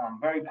I'm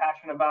very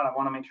passionate about. I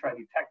want to make sure I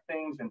detect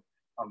things, and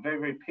I'm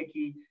very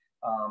picky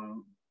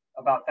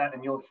about that,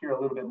 and you'll hear a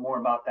little bit more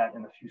about that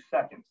in a few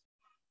seconds.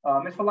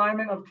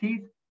 Misalignment of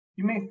teeth,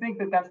 you may think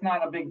that that's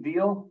not a big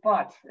deal,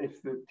 but if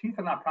the teeth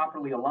are not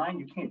properly aligned,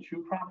 you can't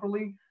chew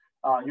properly.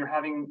 You're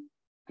having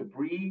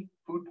debris,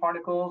 food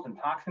particles, and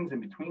toxins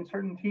in between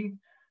certain teeth.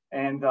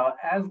 And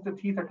as the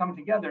teeth are coming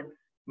together,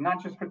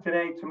 not just for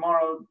today,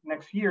 tomorrow,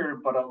 next year,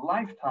 but a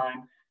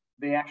lifetime,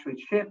 they actually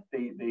chip,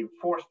 they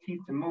force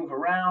teeth to move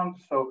around.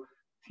 So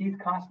teeth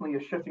constantly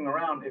are shifting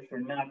around if they're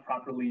not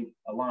properly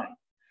aligned.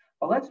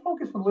 But let's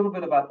focus a little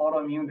bit about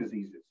autoimmune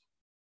diseases,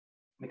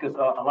 because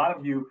a lot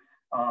of you,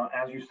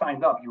 as you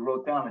signed up, you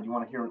wrote down that you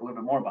want to hear a little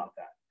bit more about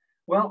that.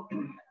 Well,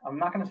 I'm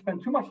not going to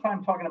spend too much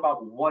time talking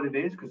about what it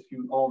is, because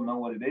you all know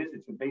what it is.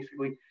 It's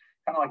basically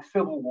kind of like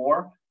civil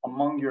war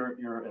among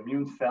your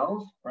immune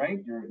cells, right?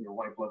 Your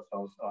white blood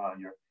cells,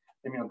 your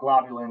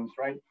immunoglobulins,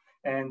 right?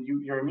 And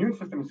your immune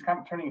system is kind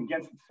of turning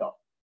against itself,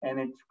 and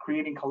it's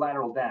creating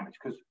collateral damage,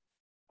 because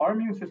our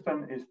immune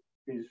system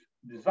is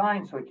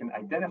designed so it can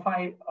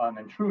identify an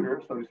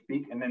intruder, so to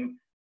speak, and then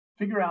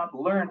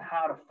learn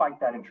how to fight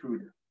that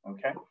intruder,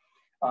 okay?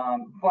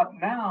 But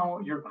now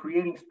you're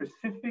creating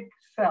specific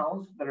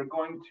cells that are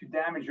going to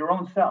damage your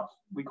own cells.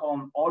 We call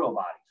them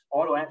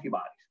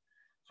autoantibodies.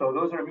 So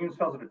those are immune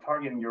cells that are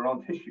targeting your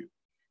own tissue.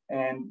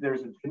 And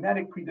there's a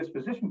genetic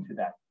predisposition to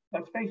that.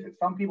 Let's face it,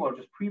 some people are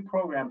just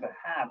pre-programmed to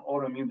have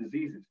autoimmune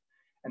diseases.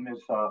 And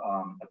there's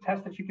a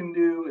test that you can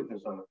do, if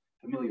there's a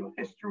familial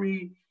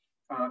history,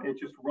 it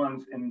just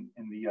runs in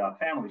the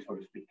family, so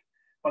to speak.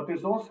 But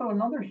there's also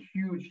another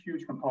huge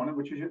component,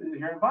 which is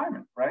your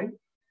environment, right?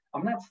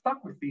 I'm not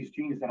stuck with these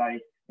genes that I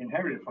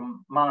inherited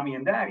from mommy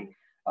and daddy.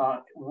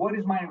 What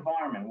is my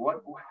environment?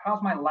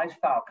 How's my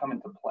lifestyle come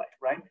into play,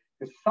 right?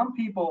 Because some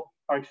people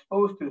are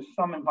exposed to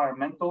some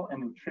environmental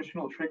and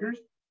nutritional triggers,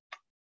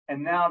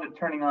 and now they're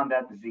turning on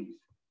that disease.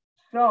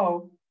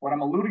 So what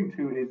I'm alluding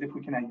to is, if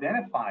we can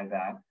identify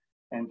that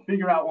and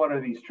figure out what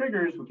are these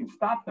triggers, we can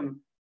stop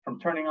them from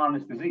turning on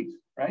this disease,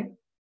 right?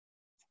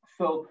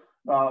 So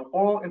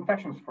oral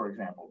infections, for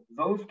example,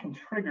 those can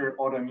trigger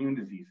autoimmune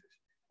diseases,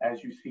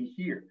 as you see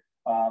here.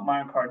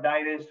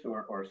 Myocarditis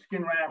or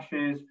skin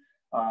rashes,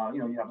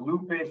 you have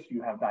lupus,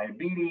 you have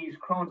diabetes,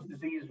 Crohn's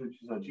disease,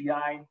 which is a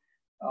GI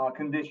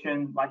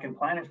condition, lichen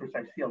planus, which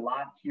I see a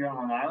lot here on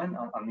Long Island,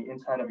 on the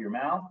inside of your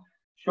mouth.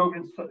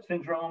 Sjogren's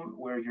syndrome,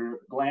 where your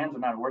glands are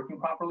not working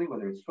properly,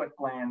 whether it's sweat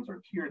glands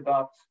or tear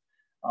ducts,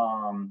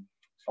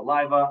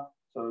 saliva.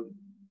 So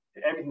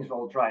everything's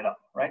all dried up,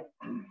 right?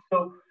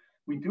 So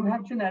we do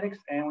have genetics,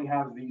 and we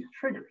have these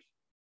triggers.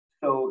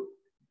 So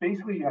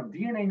basically you have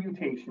DNA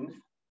mutations,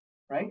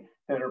 right,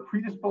 that are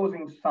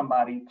predisposing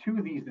somebody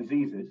to these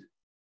diseases,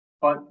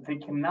 but they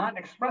cannot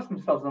express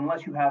themselves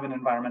unless you have an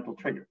environmental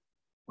trigger.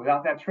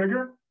 Without that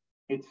trigger,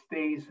 it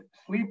stays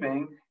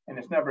sleeping and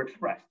it's never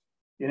expressed.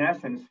 In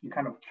essence, you're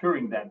kind of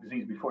curing that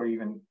disease before it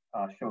even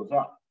shows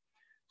up.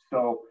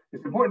 So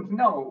it's important to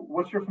know,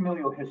 what's your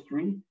familial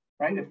history,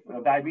 right? If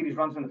diabetes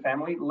runs in the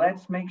family,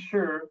 let's make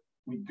sure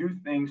we do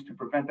things to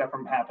prevent that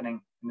from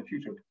happening in the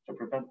future, to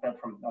prevent that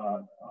from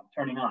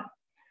turning on.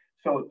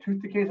 So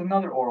tooth decay is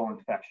another oral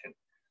infection.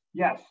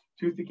 Yes,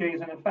 tooth decay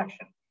is an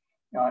infection.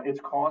 It's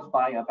caused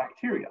by a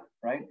bacteria,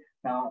 right?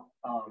 Now,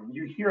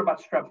 you hear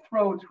about strep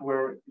throat,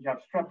 where you have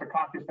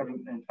streptococcus that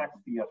infects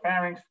the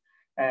pharynx,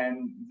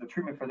 and the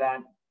treatment for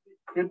that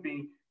could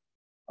be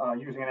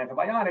using an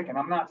antibiotic. And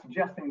I'm not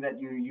suggesting that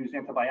you use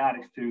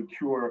antibiotics to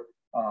cure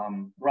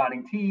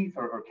rotting teeth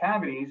or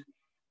cavities,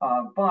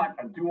 but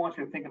I do want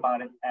you to think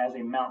about it as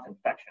a mouth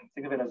infection.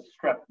 Think of it as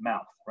strep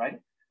mouth, right?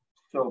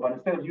 So, but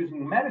instead of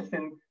using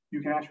medicine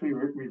you can actually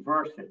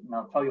reverse it. And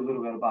I'll tell you a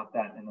little bit about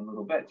that in a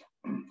little bit.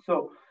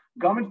 So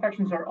gum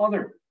infections are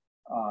other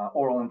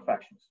oral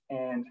infections,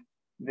 and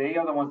they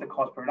are the ones that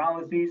cause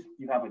periodontal disease.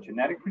 You have a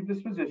genetic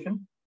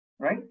predisposition,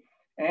 right?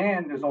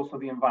 And there's also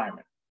the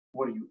environment.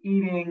 What are you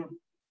eating?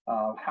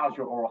 How's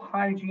your oral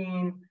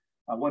hygiene?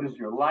 What is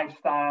your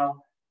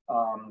lifestyle?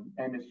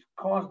 And it's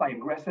caused by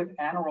aggressive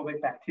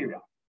anaerobic bacteria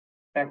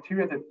that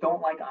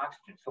don't like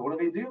oxygen. So what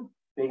do?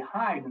 They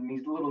hide in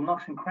these little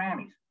nooks and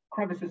crannies,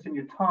 crevices in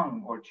your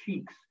tongue or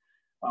cheeks,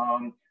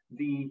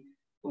 the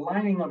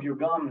lining of your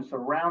gums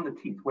around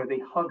the teeth where they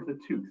hug the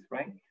tooth,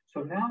 right?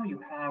 So now you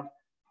have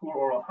poor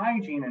oral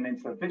hygiene, and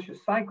it's a vicious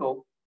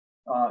cycle.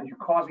 You're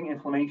causing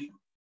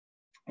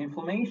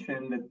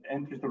inflammation that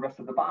enters the rest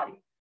of the body.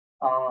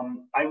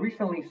 I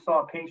recently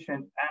saw a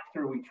patient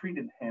after we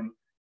treated him.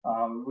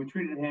 We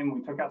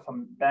took out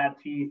some bad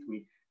teeth.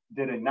 We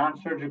did a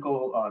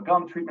non-surgical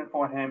gum treatment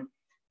for him.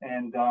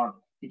 And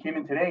he came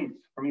in today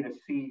for me to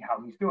see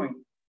how he's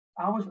doing.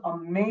 I was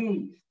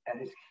amazed at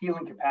his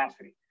healing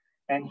capacity.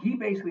 And he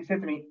basically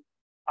said to me,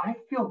 I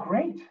feel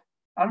great.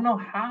 I don't know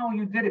how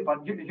you did it,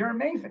 but you're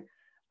amazing.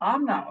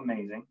 I'm not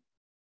amazing,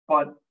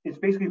 but it's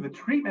basically the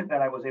treatment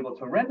that I was able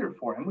to render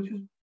for him, which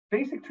is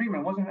basic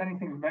treatment. It wasn't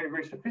anything very,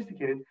 very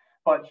sophisticated,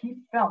 but he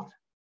felt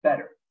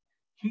better.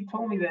 He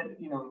told me that,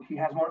 he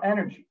has more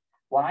energy.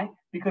 Why?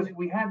 Because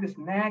we had this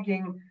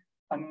nagging,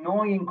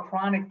 annoying,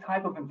 chronic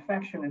type of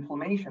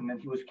inflammation that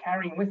he was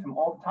carrying with him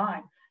all the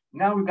time.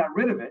 Now we've got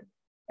rid of it,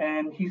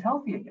 and he's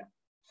healthy again.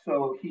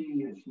 So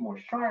he is more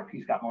sharp.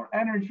 He's got more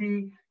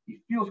energy. He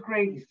feels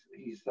great.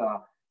 He's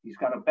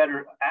got a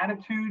better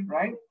attitude,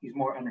 right? He's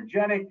more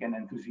energetic and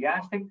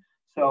enthusiastic.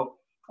 So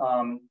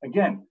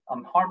again,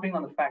 I'm harping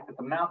on the fact that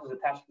the mouth is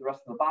attached to the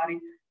rest of the body,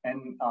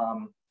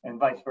 and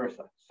vice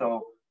versa.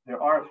 So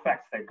there are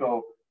effects that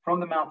go from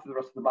the mouth to the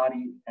rest of the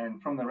body,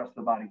 and from the rest of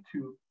the body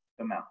to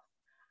the mouth.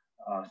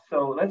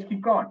 So let's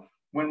keep going.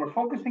 When we're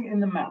focusing in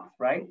the mouth,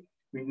 right,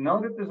 we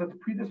know that there's a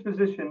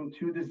predisposition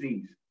to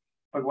disease.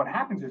 But what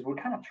happens is we're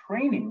kind of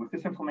training with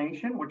this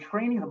inflammation. We're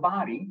training the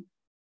body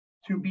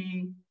to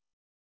be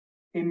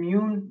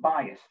immune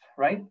biased,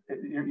 right?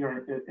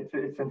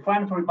 It's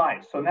inflammatory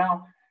bias. So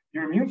now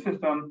your immune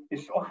system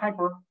is so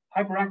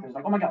hyperactive. It's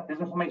like, oh my God,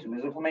 there's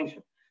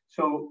inflammation.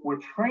 So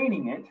we're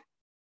training it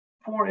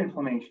for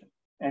inflammation,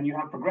 and you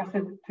have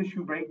progressive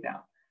tissue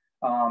breakdown.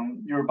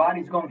 Your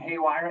body's going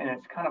haywire, and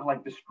it's kind of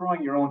like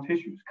destroying your own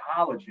tissues,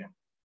 collagen,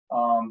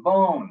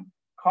 bone,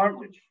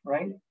 cartilage,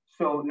 right?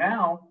 So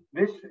now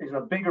this is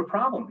a bigger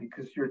problem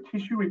because your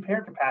tissue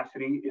repair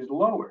capacity is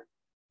lower.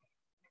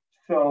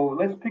 So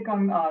let's pick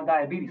on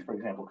diabetes, for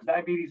example, because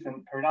diabetes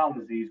and periodontal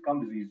disease,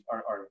 gum disease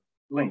are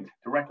linked,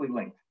 directly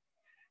linked.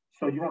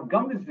 So you have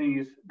gum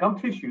disease, gum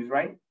tissues,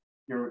 right?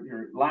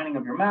 Your lining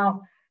of your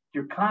mouth,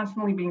 you're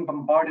constantly being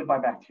bombarded by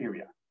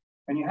bacteria.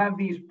 And you have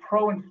these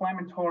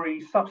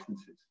pro-inflammatory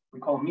substances, we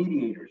call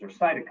mediators or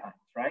cytokines,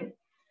 right?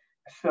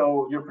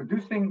 So you're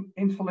producing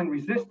insulin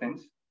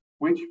resistance,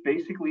 which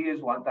basically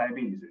is what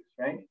diabetes is,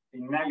 right?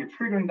 And now you're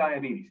triggering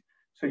diabetes.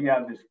 So you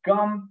have this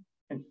gum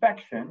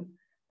infection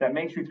that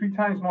makes you 3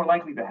 times more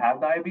likely to have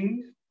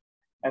diabetes.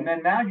 And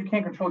then now you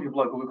can't control your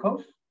blood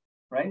glucose,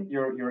 right?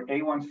 Your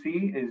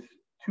A1C is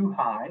too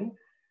high,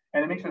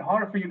 and it makes it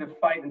harder for you to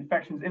fight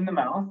infections in the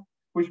mouth,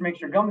 which makes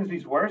your gum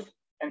disease worse,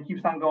 and it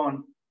keeps on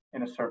going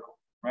in a circle,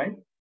 right?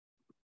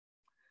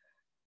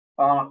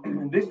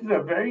 This is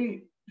a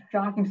very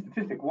shocking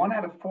statistic. 1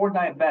 out of 4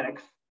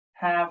 diabetics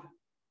have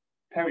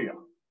perio,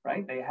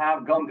 right? They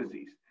have gum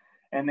disease,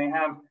 and they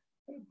have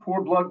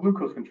poor blood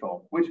glucose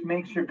control, which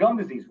makes your gum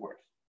disease worse.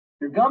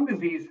 Your gum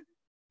disease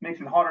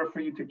makes it harder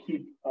for you to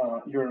keep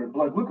your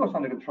blood glucose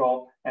under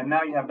control, and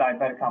now you have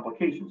diabetic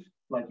complications,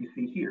 like you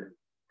see here.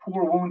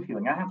 Poor wound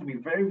healing. I have to be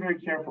very, very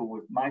careful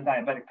with my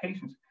diabetic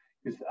patients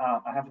because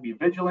I have to be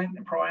vigilant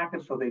and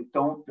proactive so they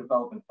don't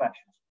develop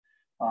infections.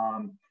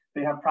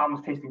 They have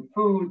problems tasting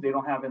food. They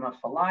don't have enough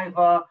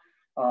saliva.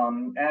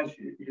 As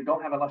you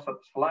don't have enough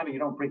saliva, you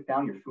don't break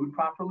down your food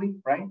properly,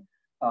 right?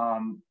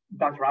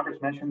 Dr.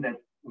 Roberts mentioned that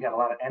we have a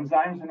lot of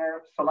enzymes in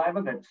our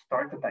saliva that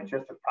start the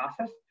digestive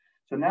process.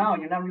 So now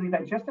you're not really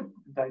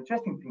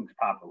digesting things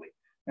properly.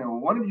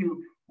 One of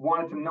you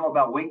wanted to know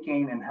about weight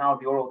gain and how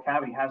the oral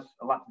cavity has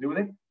a lot to do with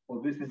it.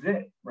 Well, this is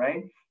it,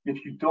 right?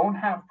 If you don't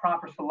have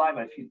proper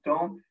saliva, if you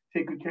don't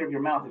take good care of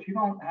your mouth, if you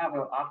don't have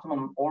an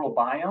optimum oral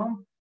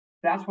biome,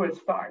 that's where it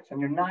starts. And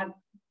you're not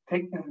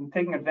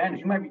taking advantage.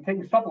 You might be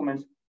taking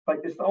supplements, but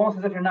it's almost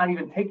as if you're not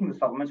even taking the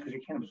supplements because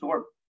you can't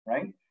absorb,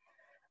 right?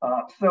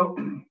 So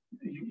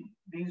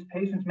these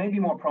patients may be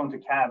more prone to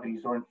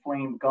cavities or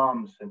inflamed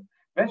gums, and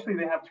eventually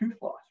they have tooth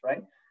loss,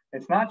 right?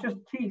 It's not just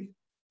teeth,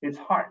 it's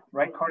heart,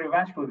 right?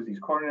 Cardiovascular disease,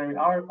 coronary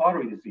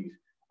artery disease,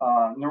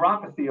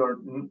 neuropathy, or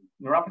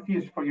neuropathy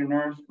is for your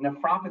nerves,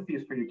 nephropathy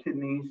is for your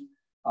kidneys,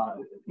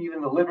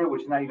 even the liver,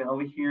 which is not even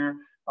over here.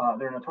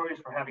 They're notorious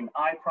for having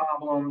eye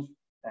problems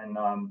and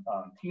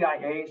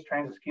TIAs,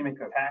 trans-ischemic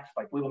attacks,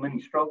 like little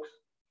mini strokes.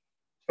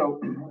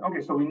 So,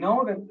 okay, so we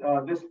know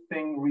that this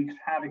thing wreaks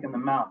havoc in the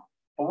mouth,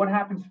 but what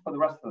happens for the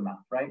rest of the mouth,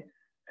 right?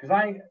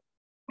 Because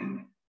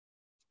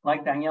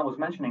like Danielle was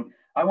mentioning,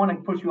 I want to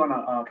put you on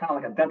a kind of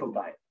like a dental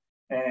diet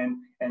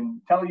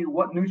and tell you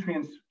what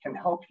nutrients can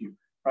help you,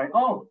 right?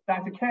 Oh,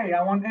 Dr. K,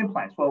 I want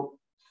implants. Well,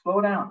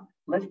 slow down.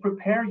 Let's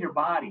prepare your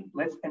body.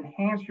 Let's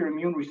enhance your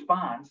immune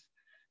response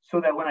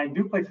so that when I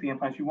do place the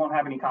implants, you won't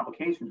have any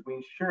complications. We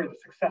ensure the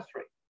success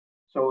rate.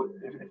 So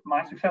if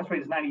my success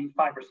rate is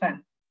 95%,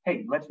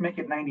 hey, let's make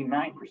it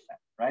 99%,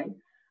 right?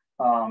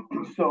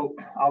 So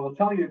I will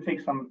tell you to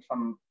take some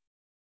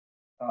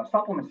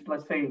supplements,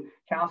 let's say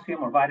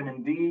calcium or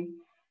vitamin D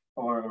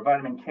or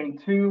vitamin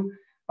K2.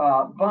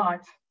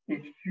 But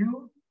if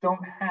you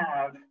don't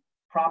have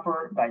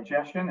proper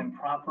digestion and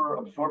proper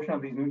absorption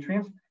of these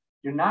nutrients,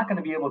 you're not going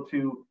to be able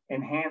to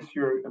enhance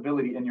your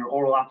ability in your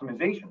oral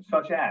optimization,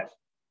 such as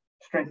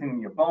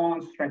strengthening your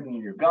bones,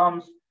 strengthening your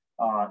gums,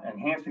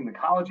 enhancing the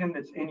collagen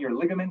that's in your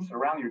ligaments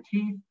around your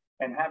teeth,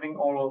 and having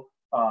oral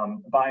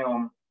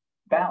biome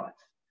balance.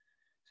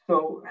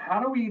 So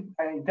how do we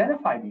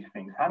identify these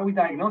things? How do we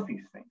diagnose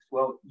these things?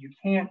 Well, if you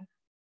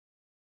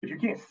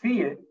can't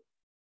see it,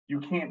 you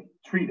can't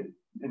treat it,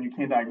 and you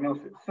can't diagnose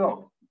it.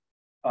 So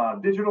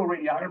digital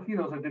radiography,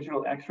 those are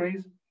digital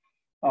x-rays,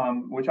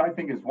 which I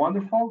think is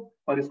wonderful,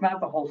 but it's not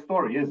the whole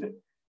story, is it?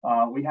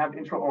 We have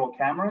intraoral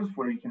cameras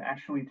where you can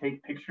actually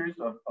take pictures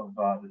of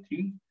the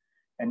teeth,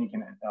 and you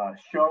can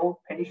show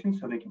patients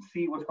so they can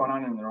see what's going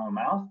on in their own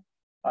mouth.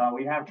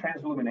 We have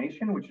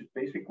transillumination, which is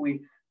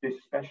basically this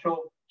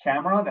special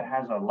camera that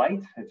has a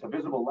light. It's a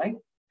visible light,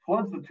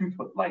 floods the tooth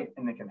with light,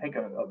 and they can take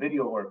a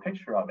video or a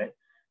picture of it.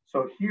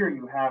 So here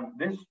you have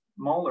this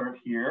molar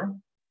here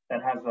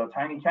that has a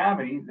tiny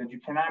cavity that you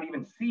cannot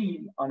even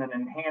see on an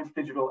enhanced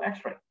digital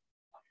x-ray.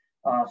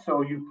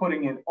 So you're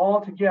putting it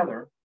all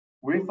together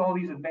with all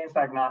these advanced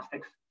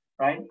diagnostics,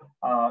 right?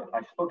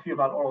 I spoke to you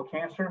about oral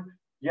cancer.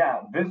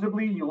 Yeah,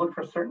 visibly you look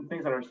for certain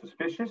things that are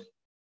suspicious,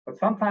 but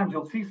sometimes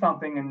you'll see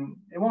something and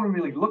it won't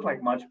really look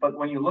like much. But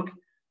when you look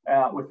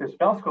with this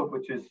Bellscope,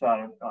 which is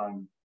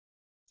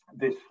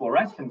this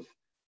fluorescence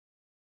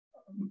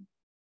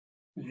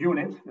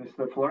unit, this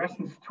the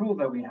fluorescence tool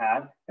that we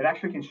have, it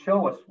actually can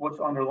show us what's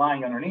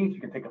underlying underneath.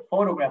 You can take a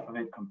photograph of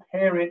it,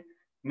 compare it.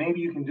 Maybe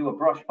you can do a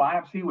brush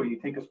biopsy where you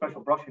take a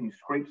special brush and you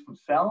scrape some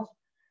cells.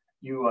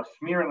 You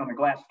smear it on a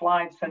glass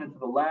slide, send it to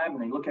the lab,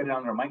 and they look at it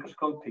under a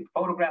microscope, take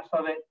photographs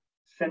of it,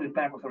 send it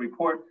back with a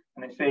report,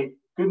 and they say,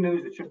 good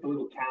news, it's just a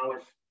little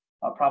callus,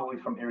 probably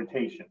from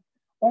irritation.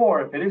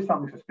 Or if it is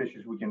something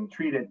suspicious, we can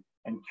treat it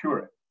and cure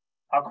it.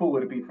 How cool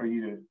would it be for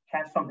you to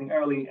catch something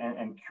early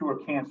and cure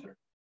cancer?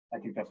 I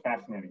think that's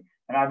fascinating.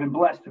 And I've been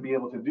blessed to be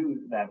able to do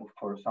that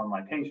for some of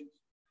my patients.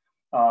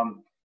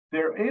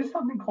 There is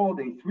something called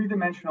a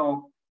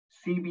three-dimensional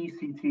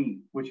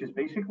CBCT, which is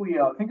basically,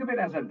 think of it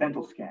as a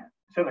dental scan.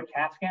 Instead of a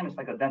CAT scan, it's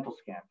like a dental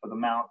scan for the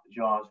mouth, the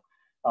jaws.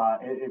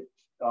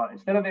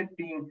 Instead of it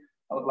being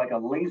like a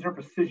laser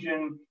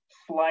precision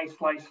slice,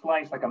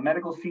 like a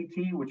medical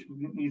CT, which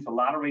needs a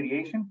lot of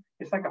radiation,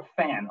 it's like a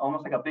fan,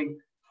 almost like a big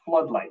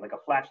floodlight, like a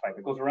flashlight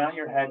that goes around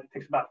your head. It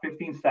takes about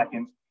 15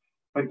 seconds,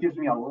 but it gives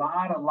me a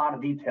lot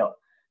of detail.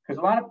 Because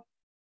a lot of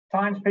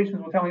times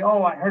patients will tell me,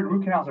 oh, I heard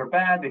root canals are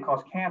bad, they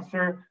cause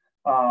cancer,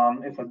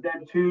 it's a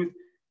dead tooth,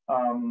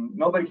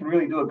 nobody can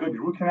really do a good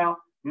root canal.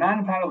 Not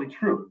entirely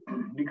true,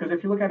 because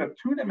if you look at a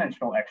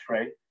two-dimensional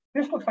x-ray,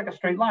 this looks like a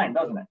straight line,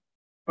 doesn't it?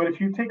 But if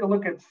you take a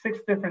look at 6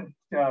 different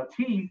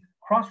teeth,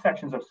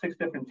 cross-sections of 6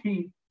 different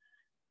teeth,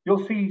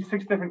 you'll see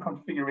 6 different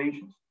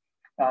configurations.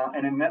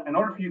 And in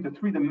order for you to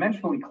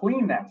three-dimensionally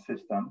clean that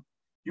system,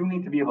 you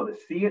need to be able to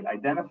see it,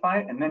 identify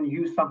it, and then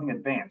use something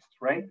advanced,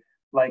 right?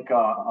 Like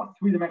a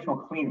three-dimensional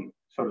cleaning,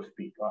 so to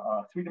speak,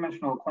 a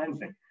three-dimensional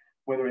cleansing,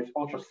 whether it's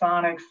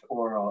ultrasonics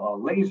or a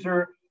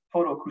laser,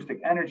 photoacoustic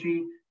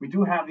energy. We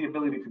do have the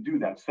ability to do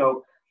that.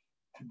 So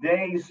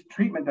today's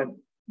treatment that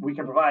we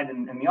can provide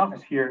in the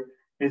office here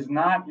is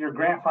not your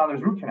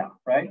grandfather's root canal,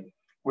 right?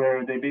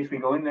 Where they basically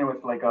go in there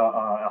with like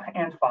a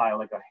hand file,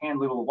 like a hand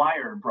little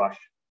wire brush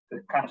to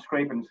kind of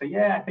scrape and say,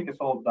 yeah, I think it's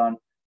all done.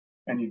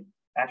 And you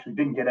actually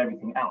didn't get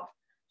everything out.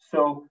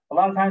 So a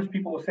lot of times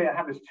people will say, I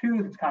have this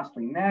tooth, it's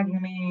constantly nagging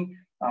me.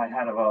 I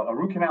had a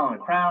root canal and a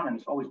crown and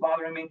it's always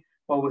bothering me.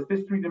 Well, with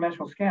this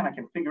three-dimensional scan, I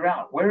can figure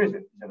out, where is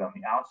it? Is it on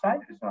the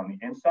outside? Is it on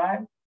the inside?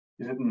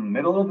 Is it in the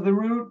middle of the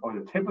root or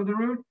the tip of the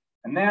root?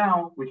 And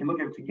now we can look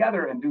at it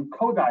together and do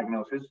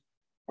co-diagnosis,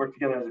 work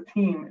together as a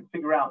team and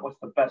figure out what's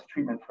the best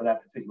treatment for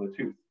that particular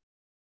tooth.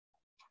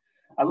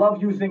 I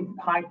love using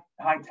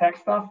high-tech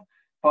stuff,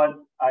 but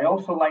I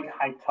also like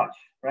high touch,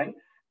 right?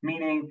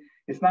 Meaning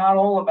it's not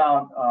all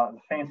about the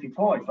fancy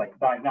toys like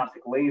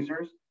diagnostic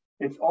lasers.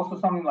 It's also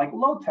something like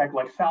low-tech,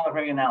 like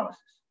salivary analysis.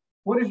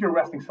 What is your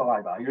resting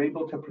saliva? You're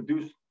able to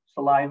produce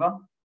saliva,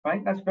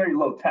 right? That's very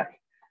low tech.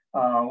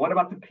 What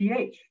about the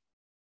pH?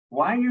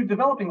 Why are you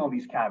developing all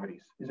these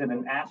cavities? Is it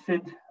an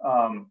acid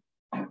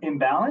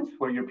imbalance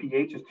where your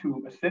pH is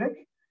too acidic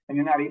and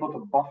you're not able to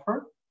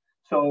buffer?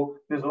 So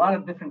there's a lot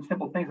of different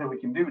simple things that we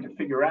can do to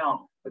figure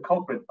out the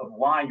culprit of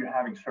why you're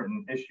having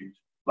certain issues,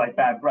 like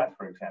bad breath,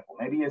 for example.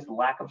 Maybe it's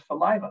lack of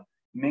saliva.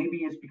 Maybe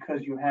it's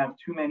because you have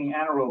too many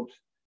anaerobes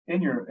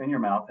in your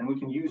mouth, and we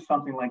can use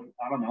something like,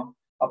 I don't know,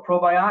 a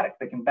probiotic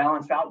that can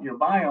balance out your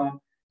biome,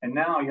 and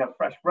now you have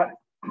fresh breath.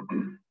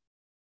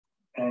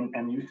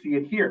 and you see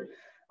it here.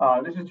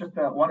 This is just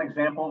one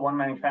example, one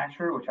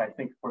manufacturer, which I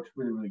think works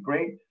really, really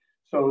great.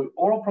 So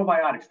oral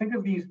probiotics, think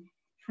of these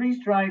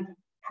freeze-dried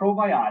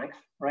probiotics,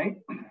 right?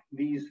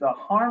 These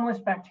harmless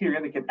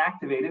bacteria that get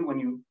activated when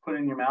you put it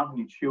in your mouth and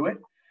you chew it.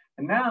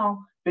 And now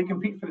they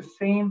compete for the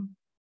same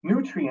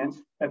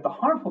nutrients that the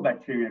harmful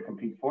bacteria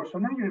compete for. So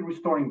now you're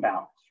restoring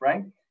balance,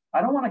 right?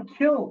 I don't want to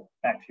kill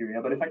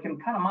bacteria, but if I can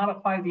kind of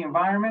modify the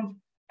environment,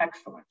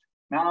 excellent.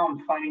 Now I'm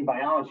fighting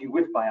biology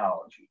with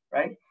biology,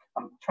 right?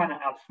 I'm trying to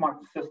outsmart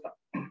the system.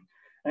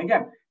 And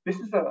again, this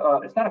is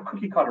it's not a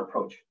cookie cutter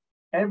approach.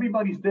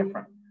 Everybody's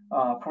different.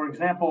 For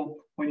example,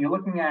 when you're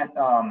looking at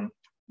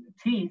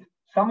teeth,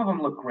 some of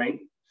them look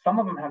great. Some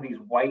of them have these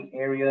white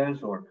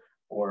areas or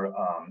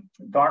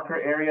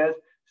darker areas.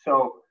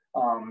 So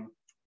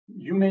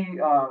you may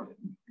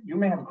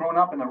have grown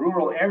up in a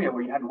rural area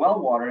where you had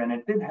well water and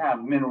it did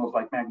have minerals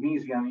like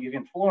magnesium and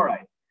even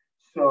fluoride.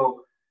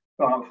 So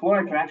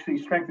fluoride can actually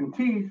strengthen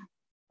teeth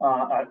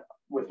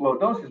with low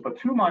doses, but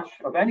too much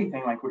of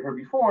anything, like we heard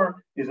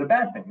before, is a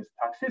bad thing. It's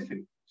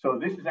toxicity. So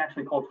this is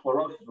actually called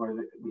fluorosis, where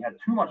we had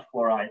too much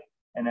fluoride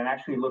and it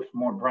actually looks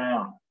more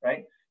brown,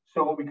 right?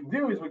 So what we can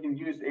do is we can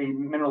use a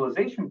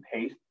mineralization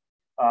paste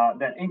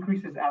that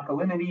increases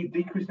alkalinity,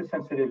 decreases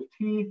sensitive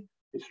teeth,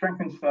 it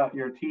strengthens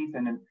your teeth,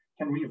 and it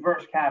can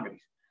reverse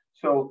cavities.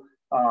 So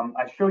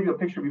I showed you a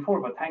picture before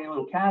of a tiny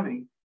little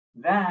cavity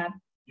that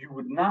you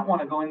would not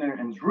want to go in there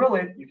and drill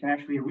it. You can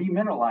actually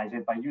remineralize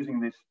it by using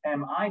this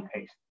MI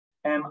paste.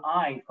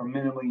 MI for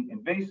minimally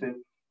invasive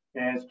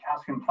is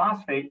calcium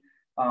phosphate.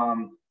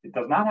 It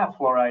does not have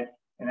fluoride,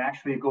 and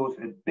actually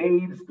it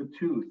bathes the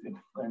tooth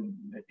and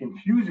it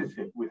infuses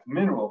it with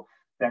mineral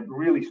that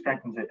really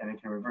strengthens it, and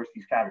it can reverse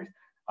these cavities.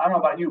 I don't know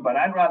about you, but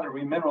I'd rather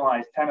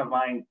remineralize 10 of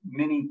my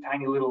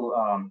tiny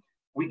little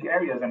weak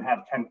areas and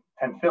have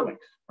 10 fillings,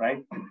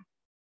 right?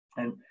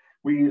 And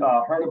we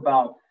heard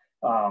about,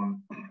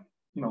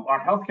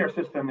 our healthcare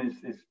system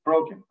is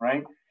broken,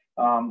 right?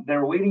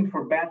 They're waiting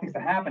for bad things to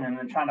happen and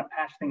then trying to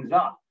patch things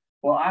up.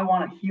 Well, I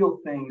want to heal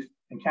things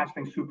and catch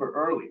things super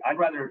early. I'd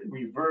rather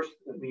reverse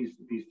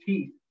these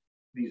teeth,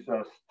 these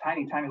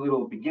tiny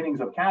little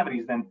beginnings of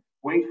cavities, than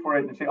wait for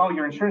it and say, oh,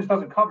 your insurance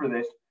doesn't cover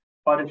this.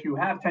 But if you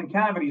have 10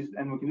 cavities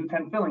and we can do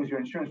 10 fillings, your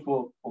insurance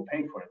will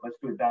pay for it. Let's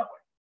do it that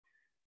way.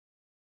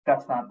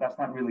 That's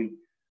not really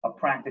a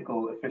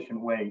practical,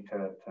 efficient way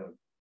to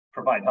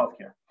provide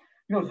healthcare.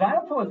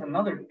 Xylitol is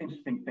another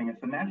interesting thing.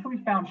 It's a naturally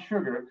found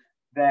sugar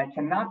that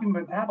cannot be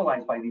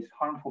metabolized by these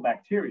harmful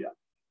bacteria.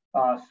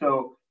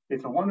 So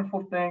it's a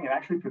wonderful thing. It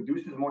actually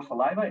produces more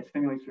saliva. It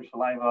stimulates your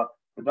saliva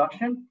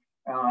production.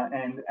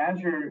 And as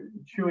you're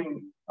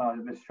chewing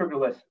the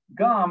sugarless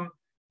gum,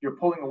 you're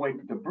pulling away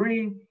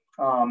debris.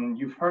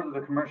 You've heard of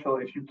the commercial,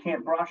 if you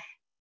can't brush,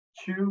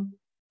 chew.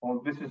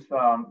 Well, this is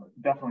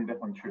definitely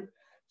true.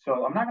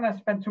 So I'm not going to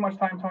spend too much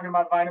time talking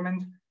about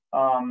vitamins.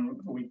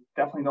 We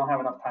definitely don't have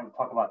enough time to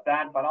talk about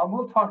that, but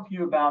we'll talk to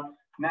you about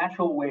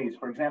natural ways,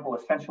 for example,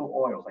 essential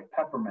oils like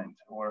peppermint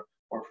or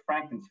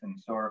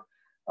frankincense or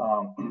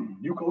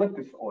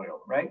eucalyptus oil,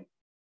 right?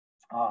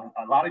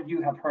 A lot of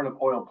you have heard of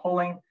oil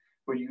pulling,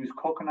 where you use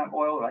coconut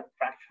oil, like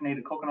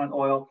fractionated coconut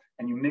oil,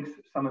 and you mix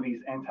some of these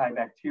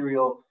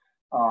antibacterial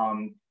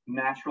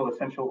natural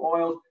essential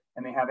oils,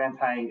 and they have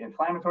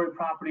anti-inflammatory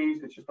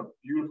properties. It's just a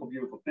beautiful,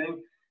 beautiful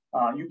thing.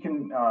 You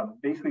can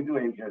basically do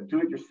a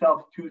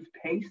do-it-yourself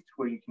toothpaste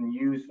where you can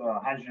use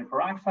hydrogen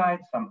peroxide,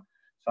 some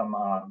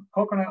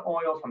coconut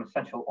oil, some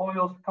essential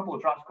oils. A couple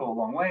of drops go a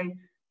long way.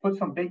 Put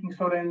some baking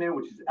soda in there,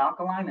 which is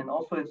alkaline, and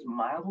also it's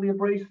mildly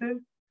abrasive,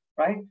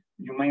 right?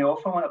 You may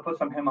also want to put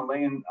some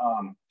Himalayan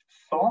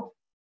salt,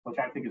 which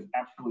I think is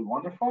absolutely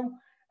wonderful.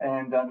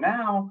 And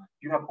now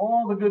you have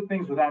all the good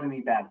things without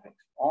any bad things.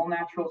 All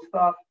natural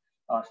stuff,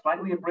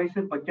 slightly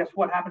abrasive, but guess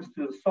what happens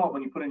to the salt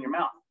when you put it in your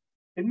mouth?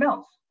 It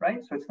melts, right?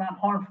 So it's not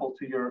harmful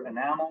to your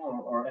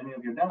enamel or any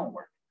of your dental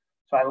work.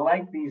 So I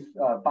like these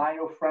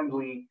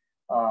bio-friendly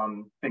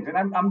things.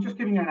 And I'm just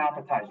giving you an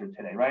appetizer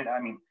today, right? I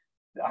mean,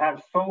 I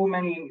have so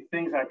many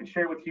things that I could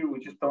share with you. We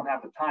just don't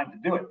have the time to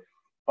do it.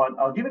 But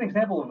I'll give an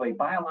example of a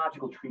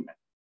biological treatment.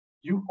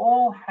 You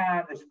all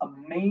have this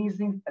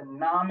amazing,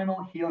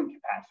 phenomenal healing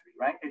capacity,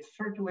 right? It's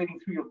circulating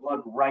through your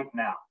blood right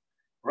now,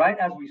 right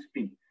as we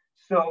speak.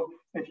 So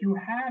if you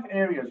have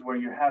areas where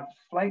you have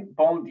slight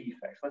bone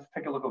defects, let's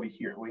take a look over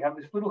here. We have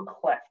this little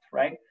cleft,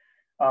 right?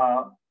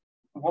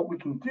 What we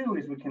can do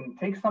is we can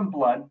take some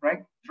blood,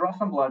 right? Draw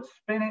some blood,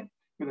 spin it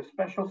with a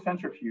special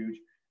centrifuge.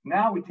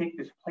 Now we take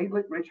this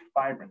platelet-rich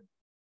fibrin.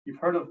 You've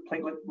heard of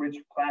platelet-rich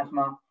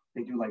plasma.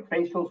 They do like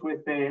facials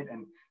with it.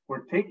 And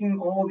we're taking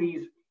all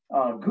these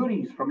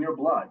goodies from your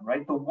blood,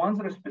 right? The ones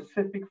that are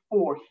specific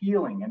for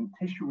healing and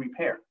tissue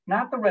repair,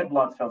 not the red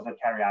blood cells that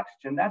carry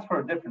oxygen. That's for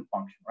a different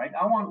function, right?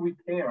 I want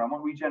repair, I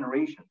want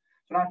regeneration.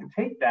 So now I can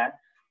take that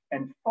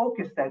and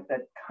focus that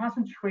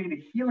concentrated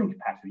healing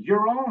capacity,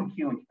 your own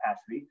healing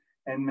capacity,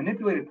 and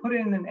manipulate it, put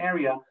it in an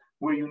area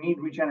where you need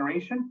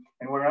regeneration.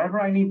 And wherever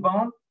I need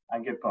bone, I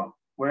get bone.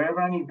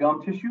 Wherever I need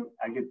gum tissue,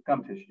 I get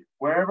gum tissue.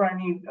 Wherever I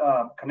need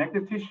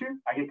connective tissue,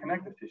 I get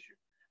connective tissue.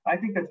 I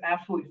think that's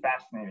absolutely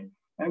fascinating.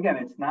 And again,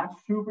 it's not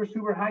super,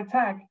 super high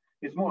tech.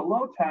 It's more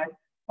low tech,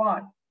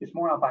 but it's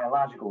more a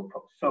biological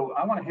approach. So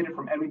I want to hit it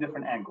from every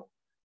different angle.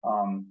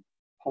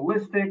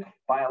 Holistic,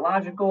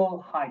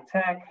 biological, high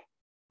tech,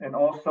 and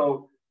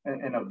also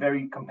in a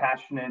very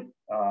compassionate,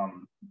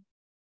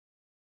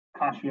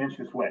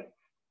 conscientious way.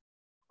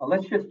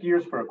 Let's shift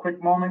gears for a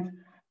quick moment.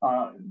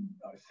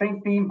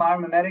 Same theme,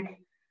 biomimetic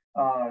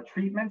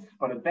treatments,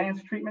 but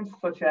advanced treatments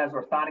such as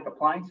orthotic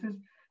appliances.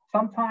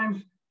 Sometimes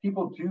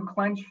people do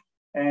clench,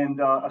 and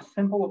a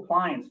simple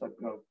appliance, like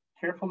a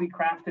carefully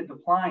crafted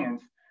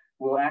appliance,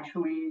 will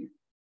actually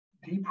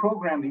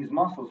deprogram these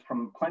muscles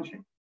from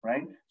clenching,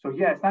 right? So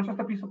yeah, it's not just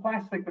a piece of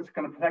plastic that's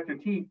going to protect your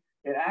teeth.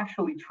 It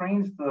actually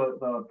trains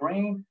the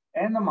brain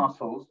and the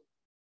muscles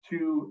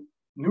to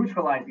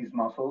neutralize these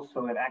muscles,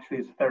 so it actually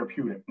is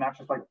therapeutic. Not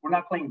just like, we're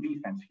not playing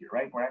defense here,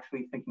 right? We're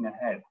actually thinking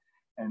ahead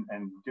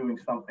and doing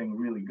something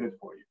really good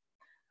for you.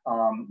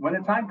 When the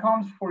time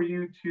comes for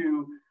you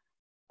to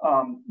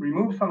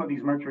remove some of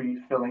these mercury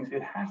fillings,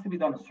 it has to be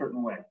done a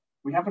certain way.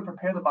 We have to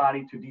prepare the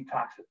body to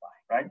detoxify,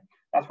 right?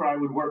 That's where I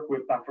would work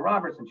with Dr.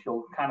 Roberts, and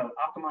she'll kind of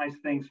optimize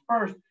things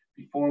first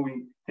before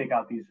we take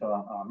out these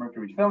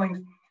mercury fillings.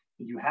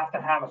 You have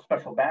to have a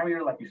special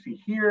barrier like you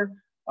see here.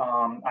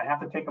 I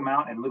have to take them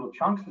out in little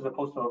chunks as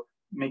opposed to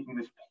making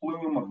this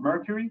plume of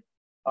mercury.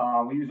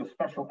 We use a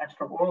special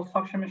extra oral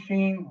suction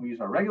machine. We use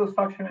a regular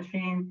suction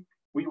machine.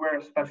 We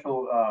wear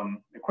special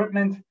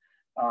equipment.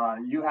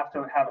 You have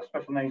to have a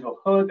special nasal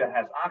hood that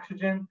has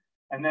oxygen.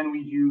 And then we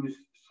use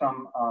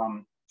some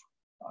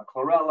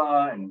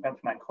chlorella and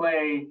bentonite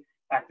clay,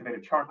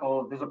 activated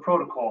charcoal. There's a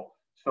protocol.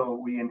 So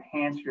we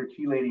enhance your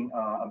chelating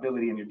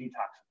ability and your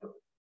detox ability.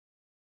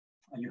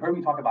 You heard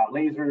me talk about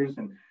lasers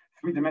and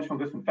three-dimensional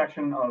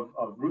disinfection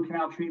of root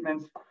canal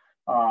treatments.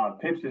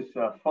 PIPS is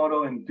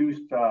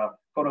photo-induced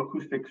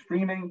photoacoustic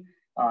streaming.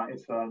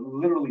 It's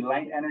literally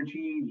light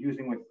energy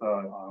using with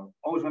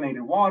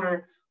ozonated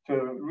water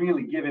to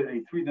really give it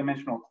a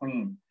three-dimensional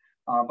clean.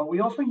 But we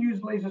also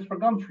use lasers for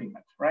gum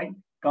treatments, right?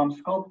 Gum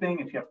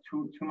sculpting, if you have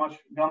too much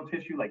gum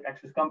tissue, like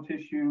excess gum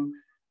tissue,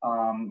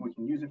 we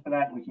can use it for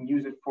that. We can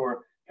use it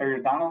for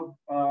periodontal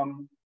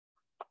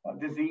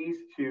disease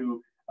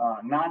to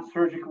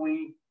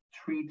non-surgically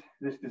treat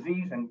this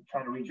disease and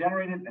try to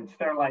regenerate it and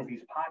sterilize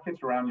these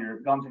pockets around your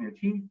gums and your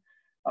teeth.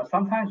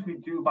 Sometimes we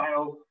do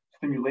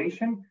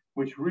biostimulation,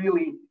 which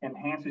really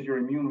enhances your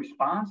immune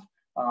response.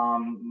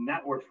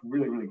 That works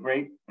really, really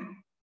great.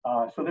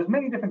 So there's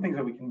many different things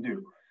that we can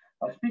do.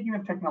 Speaking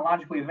of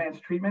technologically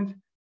advanced treatment,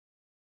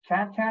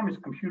 CAD/CAM is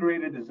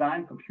computer-aided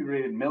design,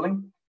 computer-aided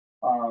milling.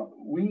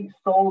 We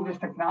stole this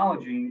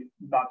technology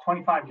about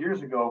 25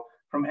 years ago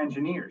from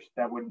engineers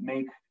that would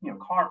make,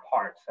 car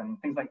parts and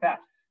things like that.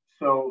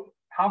 So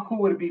how cool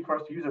would it be for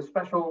us to use a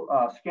special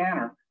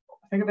scanner?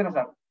 Think of it as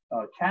a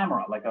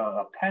camera, like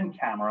a pen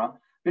camera,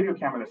 video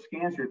camera that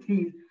scans your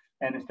teeth.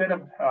 And instead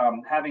of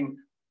having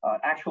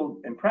actual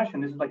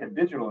impression, this is like a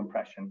digital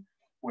impression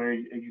where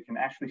you can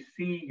actually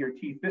see your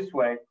teeth this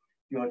way.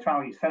 You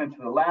electronically send it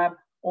to the lab,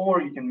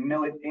 or you can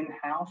mill it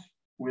in-house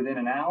within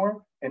an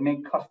hour and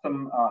make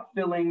custom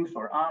fillings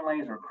or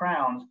onlays or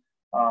crowns.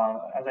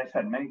 As I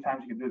said, many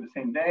times you can do it the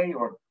same day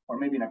or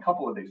maybe in a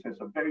couple of days. So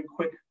it's a very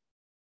quick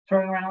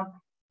turnaround,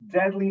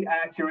 deadly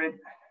accurate,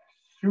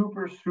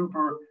 super,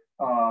 super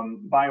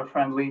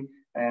bio-friendly.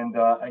 And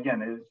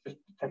again, it's just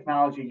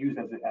technology used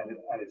at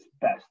its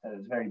best, at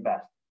its very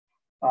best.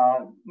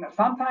 Now,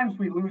 sometimes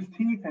we lose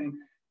teeth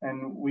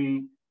and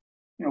we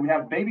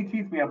have baby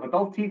teeth, we have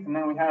adult teeth, and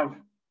then we have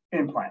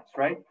implants,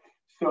 right?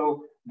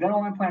 So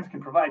dental implants can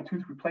provide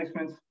tooth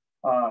replacements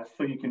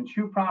so you can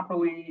chew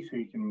properly, so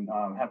you can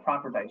have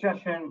proper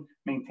digestion,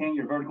 maintain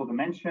your vertical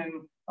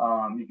dimension,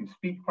 you can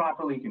speak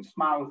properly, you can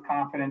smile with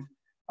confidence.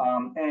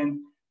 And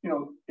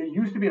it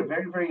used to be a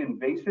very, very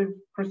invasive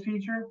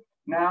procedure.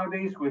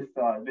 Nowadays, with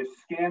this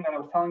scan that I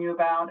was telling you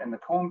about and the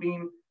cone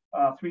beam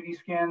 3D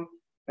scan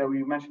that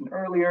we mentioned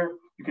earlier,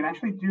 you can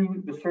actually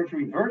do the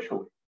surgery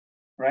virtually,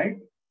 right?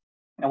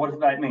 Now, what does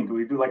that mean? Do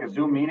we do like a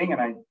Zoom meeting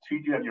and I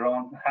treat you at your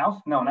own house?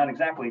 No, not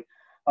exactly.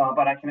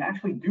 But I can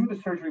actually do the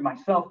surgery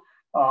myself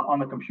on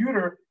the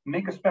computer,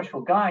 make a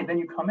special guide. Then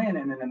you come in,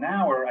 and in an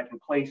hour, I can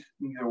place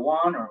either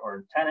 1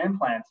 or 10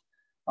 implants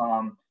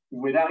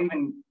without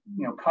even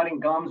cutting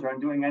gums or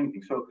doing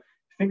anything. So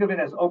think of it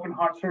as open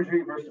heart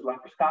surgery versus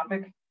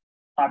laparoscopic.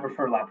 I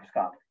prefer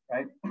laparoscopic,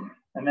 right?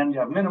 And then you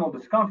have minimal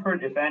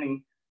discomfort, if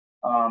any,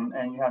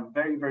 and you have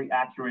very, very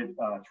accurate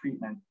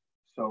treatment.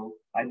 So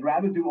I'd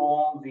rather do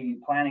all the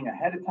planning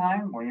ahead of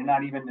time where you're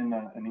not even in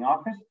the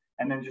office,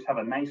 and then just have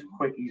a nice,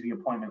 quick, easy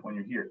appointment when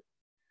you're here.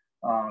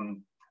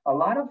 A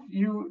lot of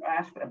you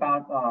asked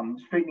about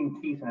straightening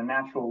teeth in a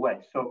natural way.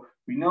 So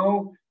we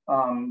know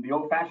the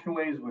old-fashioned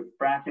ways with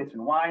brackets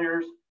and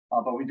wires,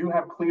 but we do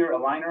have clear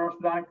aligner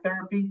orthodontic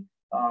therapy.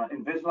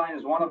 Invisalign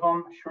is one of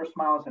them.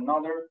 SureSmile is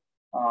another.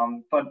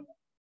 But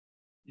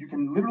you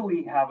can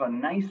literally have a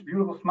nice,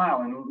 beautiful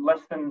smile in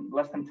less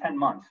than 10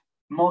 months.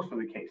 most of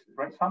the cases,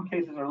 right? Some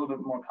cases are a little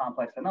bit more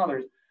complex than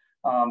others,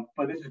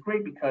 but this is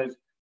great because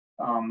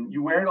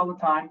you wear it all the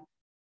time.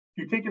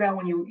 You take it out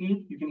when you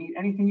eat. You can eat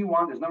anything you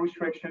want. There's no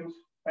restrictions,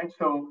 right?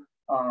 So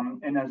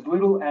in as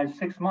little as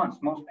 6 months,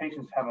 most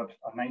patients have a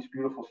nice,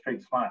 beautiful,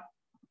 straight smile,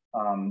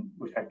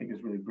 which I think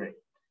is really great.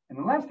 And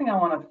the last thing I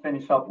want to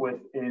finish up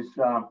with is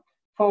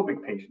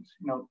phobic patients.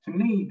 You know, to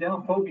me,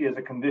 dental phobia is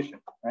a condition,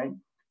 right?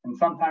 And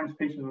sometimes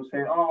patients will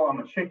say, "Oh, I'm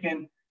a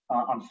chicken.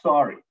 I'm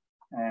sorry."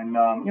 And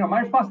you know,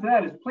 my response to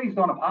that is, please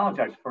don't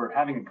apologize for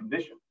having a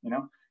condition. You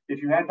know,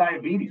 if you had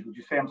diabetes, would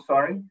you say, "I'm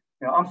sorry"?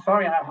 You know, "I'm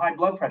sorry, I have high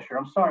blood pressure.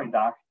 I'm sorry,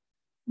 doc."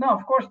 No,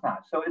 of course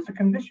not. So it's a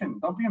condition.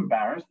 Don't be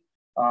embarrassed.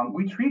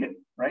 We treat it,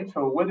 right?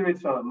 So whether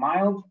it's a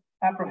mild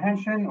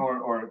apprehension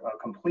or a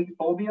complete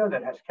phobia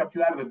that has kept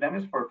you out of a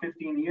dentist for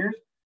 15 years,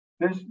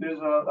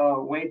 there's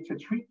a way to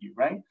treat you,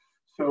 right?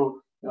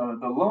 So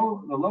the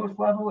lowest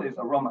level is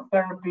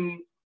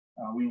aromatherapy.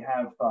 We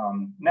have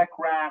neck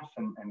wraps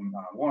and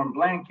warm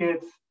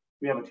blankets.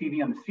 We have a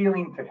TV on the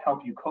ceiling to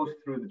help you coast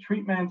through the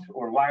treatment,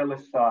 or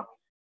wireless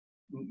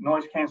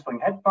noise canceling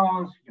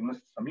headphones. You can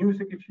listen to some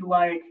music if you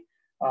like.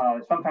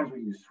 Sometimes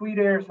we use sweet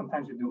air.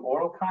 Sometimes we do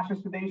oral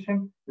conscious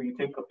sedation, where you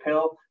take a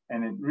pill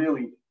and it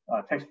really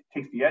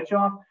takes the edge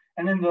off.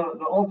 And then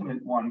the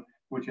ultimate one,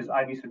 which is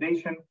IV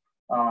sedation,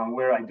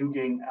 where I do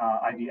gain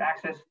IV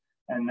access,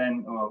 and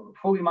then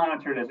fully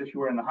monitored as if you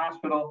were in the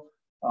hospital.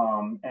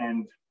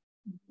 And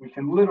we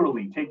can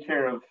literally take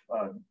care of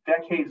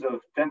decades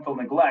of dental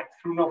neglect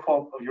through no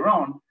fault of your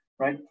own,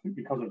 right?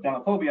 Because of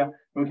dental phobia,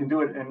 we can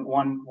do it in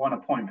one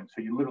appointment.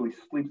 So you literally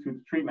sleep through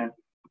the treatment,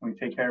 and we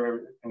take care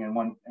of everything in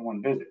one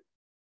visit.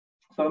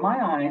 So in my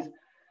eyes,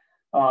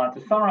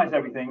 to summarize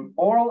everything,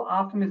 oral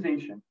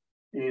optimization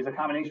is a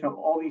combination of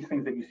all these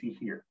things that you see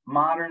here.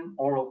 Modern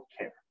oral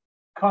care,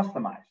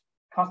 customized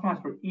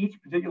for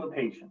each particular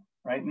patient,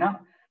 right?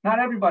 Not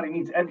everybody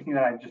needs everything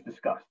that I've just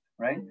discussed,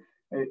 right?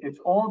 It's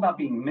all about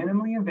being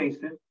minimally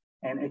invasive,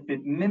 and if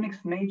it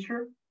mimics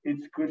nature,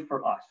 it's good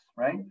for us,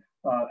 right?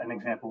 An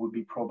example would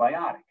be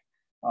probiotic.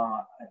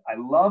 I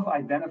love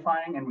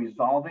identifying and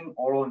resolving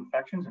oral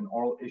infections and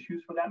oral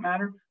issues, for that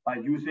matter, by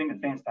using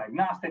advanced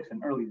diagnostics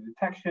and early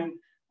detection.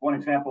 One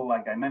example,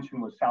 like I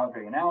mentioned, was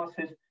salivary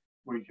analysis,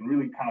 where you can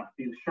really kind of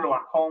be the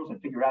Sherlock Holmes and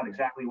figure out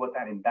exactly what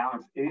that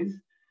imbalance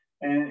is.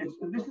 And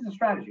this is a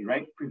strategy,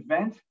 right?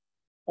 Prevent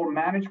or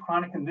manage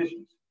chronic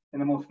conditions in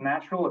the most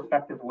natural,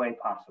 effective way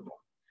possible.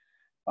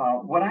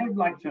 What I'd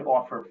like to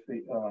offer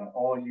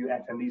all you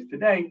attendees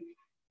today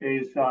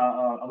is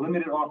a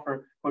limited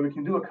offer where we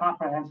can do a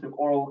comprehensive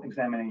oral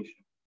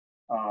examination.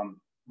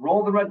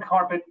 Roll the red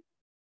carpet,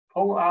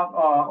 pull out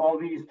all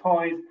these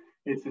toys.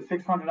 It's a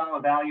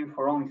 $600 value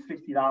for only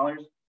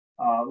 $60,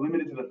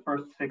 limited to the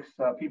first 6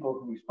 people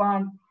who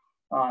respond.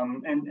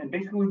 And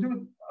basically we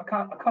do a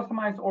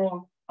customized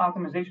oral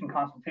optimization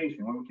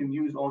consultation where we can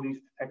use all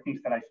these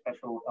techniques that I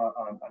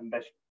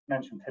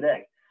mentioned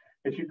today.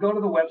 If you go to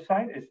the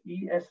website, it's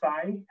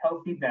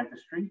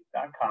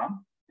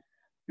esihealthydentistry.com.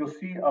 You'll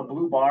see a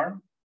blue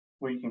bar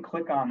where you can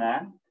click on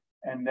that,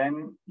 and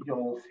then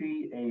you'll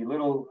see a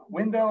little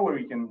window where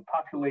you can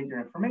populate your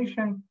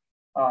information,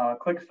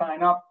 click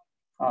sign up.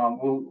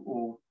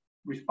 We'll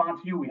respond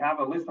to you. We have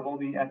a list of all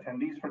the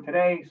attendees for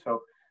today,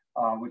 so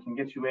we can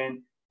get you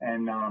in.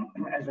 And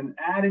as an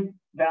added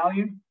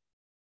value,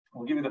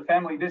 we'll give you the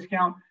family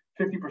discount,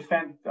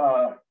 50%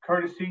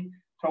 courtesy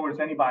towards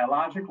any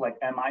biologic like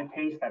MI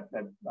paste, that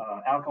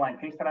alkaline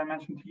paste that I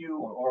mentioned to you,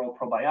 or oral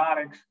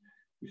probiotics.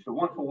 It's a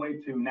wonderful way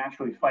to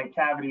naturally fight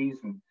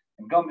cavities and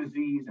gum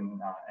disease and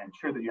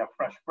ensure that you have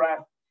fresh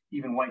breath,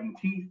 even whitened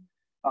teeth.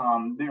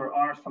 There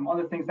are some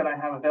other things that I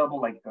have available,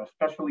 like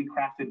specially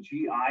crafted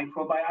GI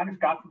probiotics.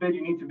 God forbid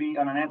you need to be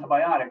on an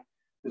antibiotic.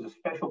 There's a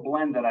special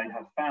blend that I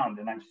have found,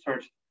 and I've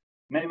searched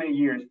many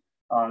years.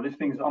 This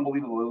thing is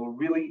unbelievable. It will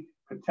really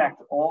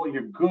protect all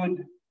your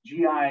good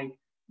GI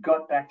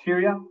gut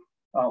bacteria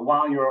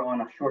while you're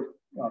on a short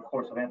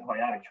course of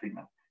antibiotic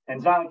treatment.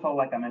 And xylitol,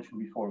 like I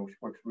mentioned before, which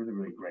works really,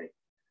 really great.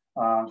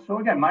 So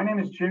again, my name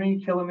is Jimmy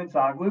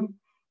Kilimitzoglou,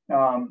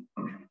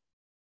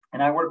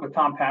 and I work with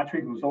Tom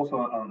Patrick, who's also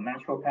a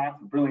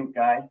naturopath, a brilliant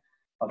guy,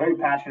 very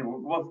passionate. We're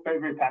both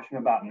very passionate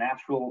about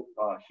natural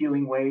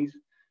healing ways,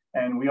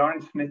 and we are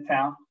in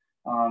Smithtown.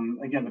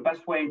 Again, the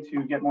best way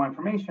to get more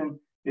information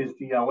is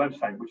the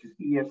website, which is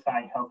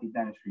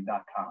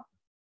esihealthydentistry.com.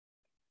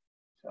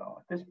 So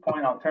at this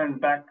point, I'll turn it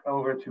back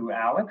over to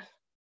Alex.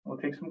 We'll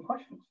take some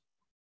questions.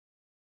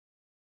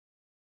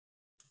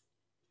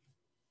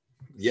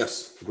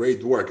 Yes,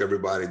 great work,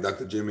 everybody.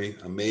 Dr. Jimmy,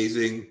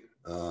 amazing.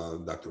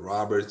 Dr.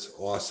 Roberts,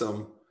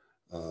 awesome.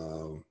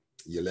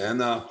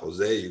 Yelena,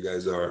 Jose, you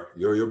guys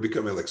you're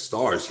becoming like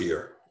stars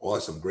here.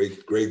 Awesome,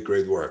 great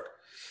work.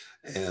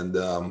 And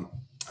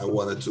I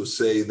wanted to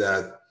say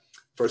that,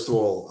 first of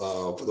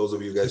all, for those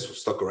of you guys who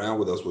stuck around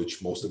with us,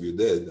 which most of you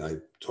did,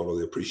 I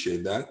totally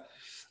appreciate that.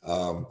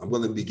 I'm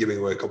going to be giving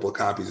away a couple of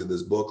copies of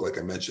this book, like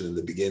I mentioned in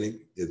the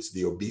beginning. It's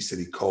The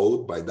Obesity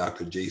Code by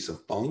Dr. Jason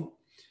Fung.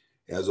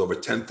 It has over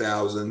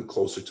 10,000,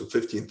 closer to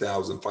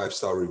 15,000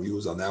 5-star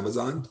reviews on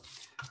Amazon.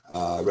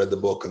 I read the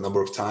book a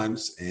number of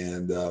times,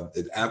 and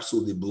it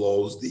absolutely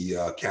blows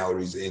the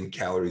calories in,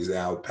 calories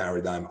out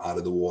paradigm out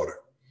of the water.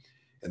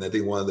 And I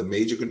think one of the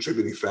major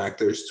contributing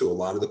factors to a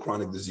lot of the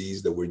chronic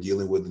disease that we're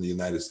dealing with in the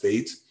United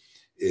States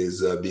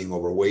is being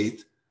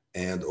overweight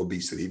and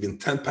obesity. Even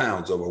 10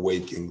 pounds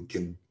overweight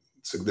can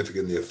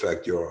significantly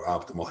affect your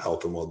optimal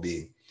health and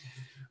well-being.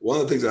 One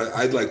of the things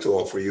I'd like to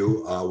offer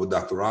you with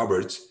Dr.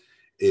 Roberts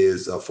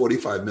is a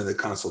 45-minute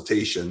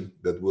consultation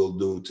that we'll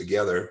do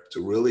together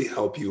to really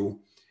help you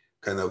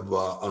kind of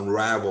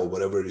unravel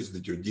whatever it is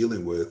that you're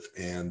dealing with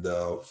and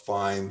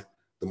find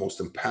the most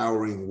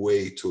empowering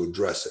way to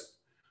address it.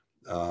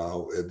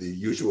 The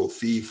usual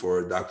fee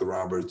for Dr.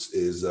 Roberts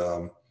is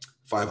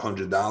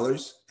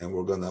 $500, and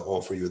we're going to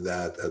offer you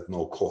that at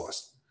no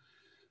cost.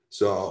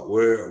 So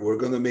we're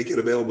going to make it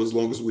available as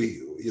long as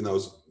we,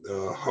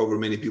 however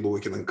many people we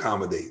can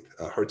accommodate.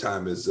 Her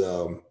time is,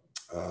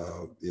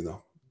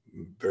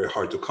 very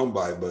hard to come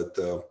by, but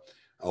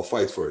I'll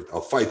fight for it.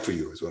 I'll fight for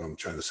you is what I'm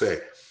trying to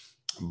say.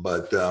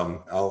 But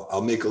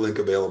I'll make a link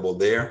available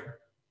there.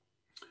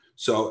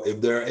 So if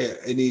there are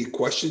any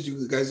questions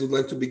you guys would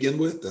like to begin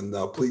with, then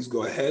please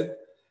go ahead.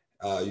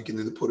 You can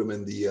either put them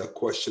in the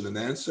question and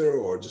answer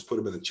or just put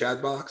them in the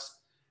chat box,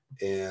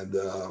 and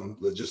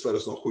just let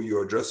us know who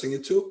you're addressing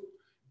it to.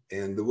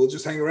 And we'll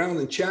just hang around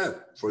and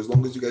chat for as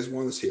long as you guys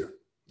want us here.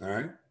 All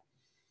right.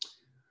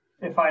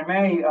 If I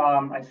may,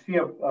 I see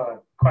a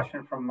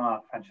question from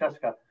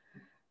Francesca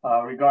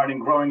regarding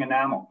growing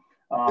enamel.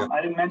 Yeah.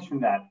 I didn't mention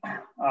that.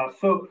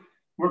 So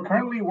we're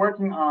currently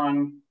working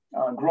on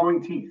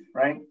growing teeth,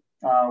 right?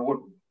 We're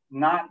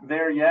not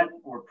there yet.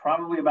 We're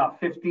probably about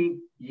 50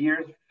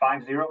 years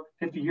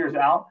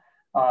out.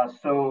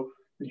 So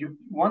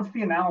once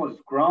the enamel is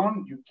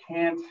grown, you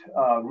can't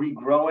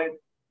regrow it,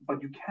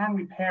 but you can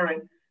repair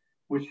it,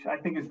 which I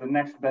think is the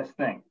next best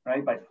thing,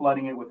 right? By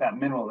flooding it with that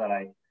mineral that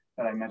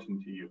I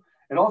mentioned to you.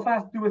 It also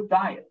has to do with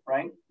diet,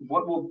 right?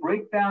 What will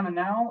break down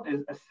enamel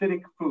is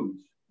acidic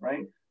foods,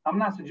 right? I'm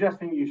not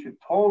suggesting you should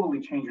totally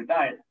change your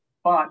diet,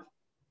 but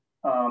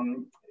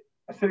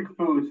acidic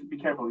foods, be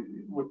careful.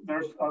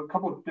 There's a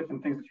couple of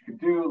different things that you could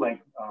do,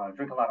 like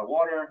drink a lot of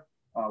water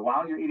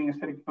while you're eating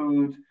acidic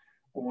foods,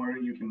 or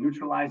you can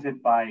neutralize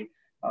it by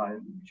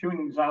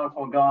chewing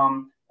xylitol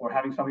gum or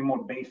having something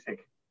more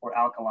basic or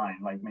alkaline,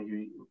 like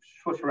maybe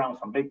swish around with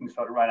some baking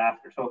soda right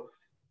after. So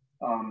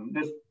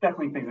there's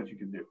definitely things that you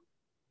can do.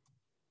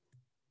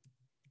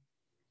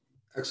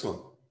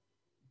 Excellent.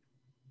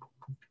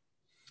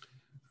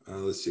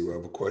 Let's see, we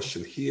have a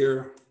question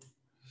here.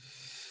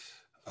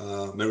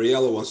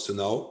 Mariella wants to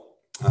know,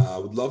 I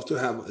would love to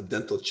have a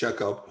dental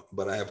checkup,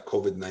 but I have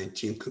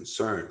COVID-19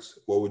 concerns.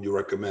 What would you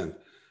recommend?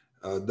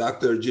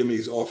 Dr.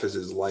 Jimmy's office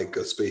is like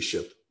a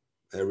spaceship.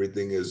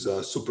 Everything is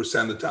super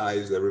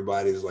sanitized.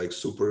 Everybody's like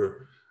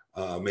super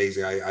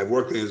amazing. I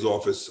worked in his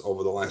office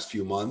over the last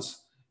few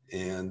months,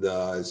 and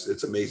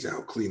it's amazing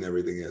how clean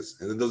everything is.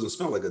 And it doesn't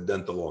smell like a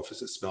dental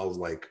office. It smells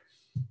like,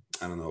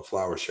 I don't know, a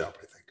flower shop,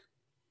 I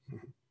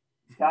think.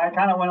 Yeah, I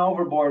kind of went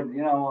overboard,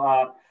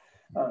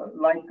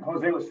 like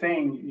Jose was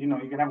saying, you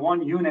can have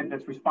one unit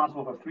that's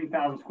responsible for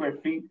 3,000 square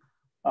feet.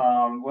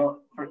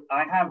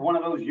 I have one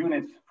of those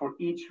units for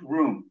each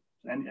room,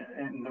 and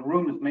the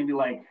room is maybe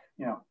like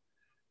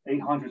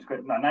 800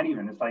 square, not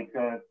even. It's like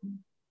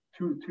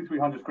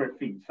 300 square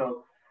feet.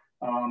 So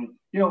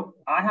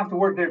I have to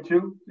work there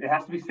too. It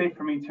has to be safe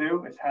for me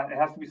too. It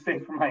has to be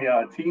safe for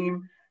my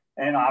team,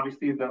 and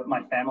obviously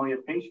my family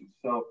of patients.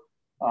 So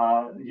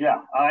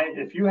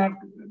if you have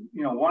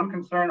one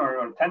concern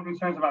or 10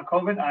 concerns about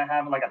COVID, I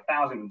have like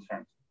 1,000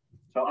 concerns.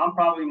 So I'm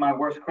probably my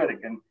worst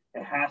critic, and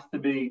it has to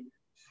be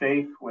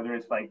safe, whether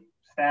it's like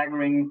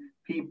staggering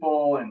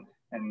people and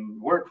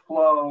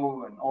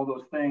workflow and all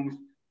those things.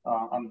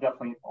 I'm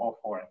definitely all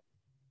for it.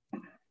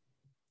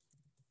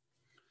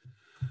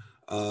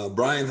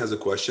 Brian has a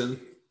question.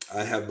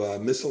 I have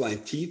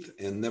misaligned teeth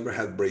and never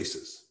had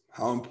braces.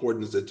 How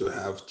important is it to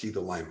have teeth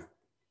alignment?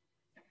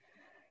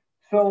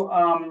 So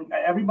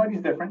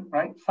everybody's different,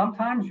 right?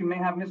 Sometimes you may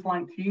have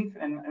misaligned teeth,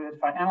 and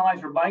if I analyze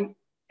your bite,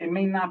 it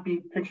may not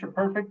be picture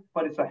perfect,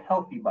 but it's a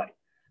healthy bite.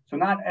 So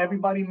not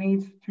everybody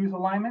needs tooth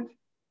alignment,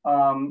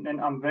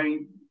 and I'm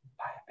very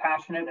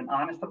passionate and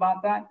honest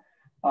about that.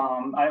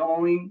 I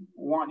only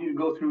want you to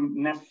go through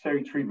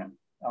necessary treatment.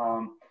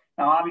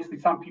 Now, obviously,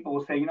 some people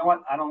will say, you know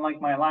what, I don't like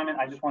my alignment.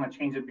 I just want to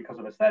change it because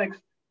of aesthetics.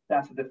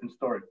 That's a different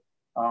story.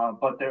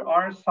 But there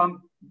are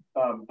some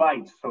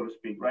bites, so to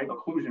speak, right?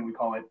 Occlusion, we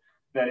call it,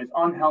 that is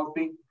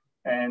unhealthy.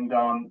 And,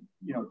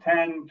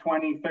 10,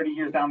 20, 30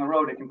 years down the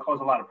road, it can cause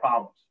a lot of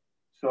problems.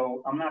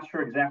 So I'm not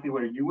sure exactly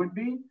where you would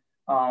be.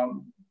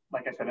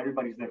 Like I said,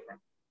 everybody's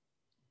different.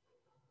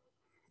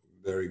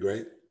 Very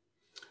great.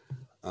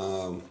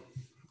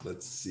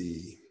 Let's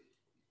see.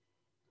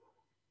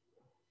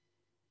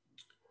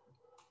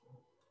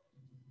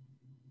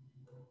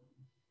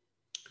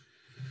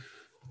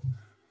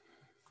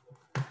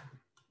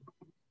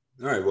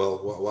 All right, well,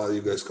 while you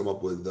guys come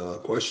up with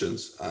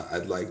questions,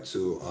 I'd like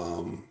to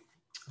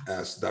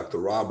ask Dr.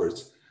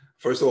 Roberts.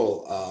 First of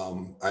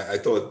all, I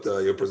thought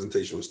your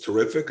presentation was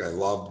terrific. I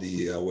love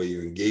the way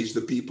you engaged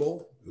the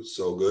people. It was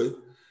so good.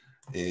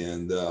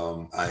 And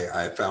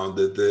I found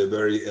it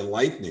very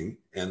enlightening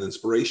and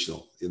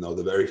inspirational. You know,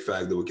 the very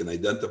fact that we can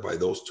identify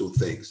those two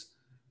things,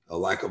 a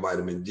lack of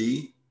vitamin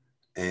D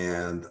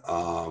and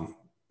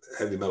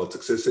heavy metal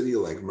toxicity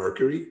like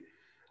mercury,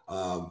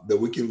 that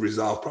we can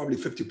resolve probably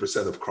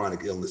 50% of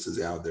chronic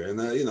illnesses out there.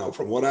 And, you know,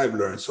 from what I've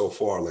learned so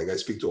far, like I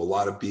speak to a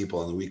lot of people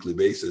on a weekly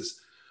basis.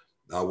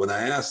 When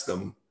I ask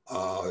them,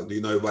 do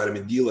you know your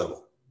vitamin D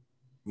level?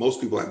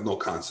 Most people have no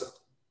concept.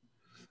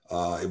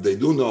 If they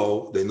do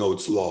know, they know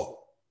it's low.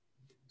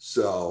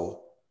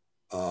 So,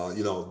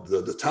 you know,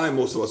 the time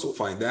most of us will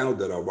find out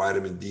that our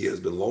vitamin D has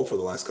been low for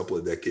the last couple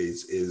of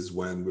decades is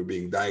when we're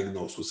being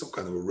diagnosed with some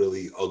kind of a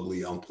really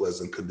ugly,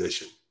 unpleasant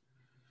condition.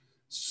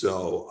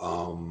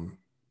 So,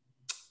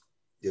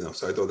 you know,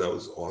 so I thought that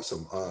was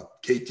awesome.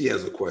 KT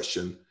has a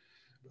question.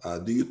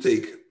 Do you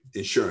take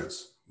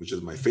insurance? Which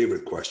is my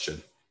favorite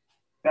question.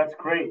 That's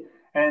great.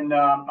 And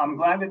I'm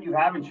glad that you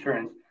have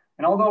insurance.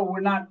 And although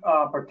we're not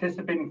a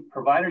participating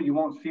provider, you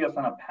won't see us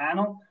on a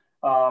panel.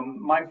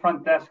 My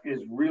front desk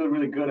is really,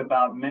 really good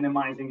about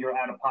minimizing your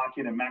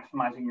out-of-pocket and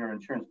maximizing your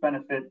insurance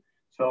benefit.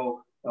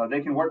 So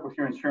they can work with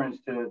your insurance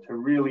to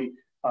really,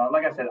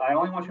 like I said, I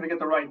only want you to get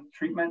the right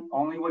treatment,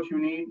 only what you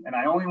need, and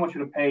I only want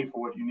you to pay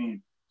for what you need.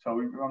 So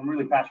I'm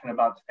really passionate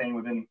about staying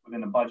within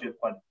the budget,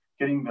 but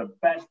getting the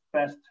best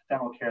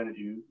dental care that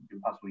you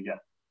possibly get.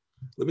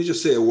 Let me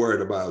just say a word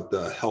about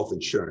health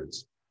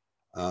insurance.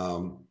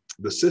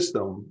 The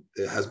system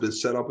has been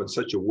set up in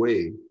such a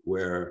way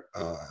where,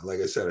 like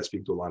I said, I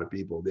speak to a lot of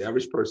people. The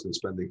average person is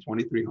spending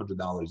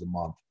 $2,300 a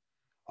month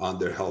on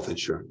their health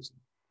insurance.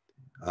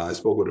 I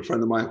spoke with a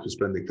friend of mine who's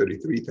spending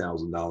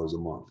 $33,000 a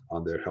month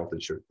on their health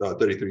insurance,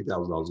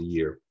 $33,000 a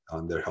year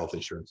on their health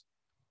insurance,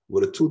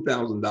 with a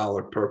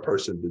 $2,000 per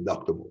person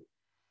deductible.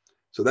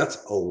 So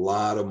that's a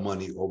lot of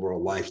money over a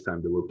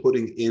lifetime that we're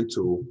putting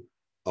into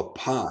a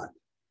pot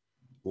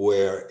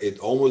where it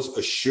almost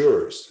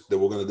assures that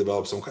we're going to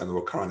develop some kind of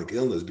a chronic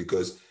illness,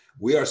 because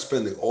we are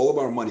spending all of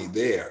our money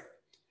there.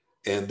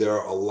 And there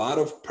are a lot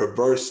of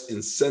perverse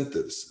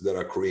incentives that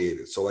are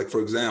created. So like, for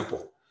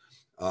example,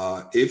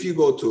 if you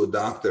go to a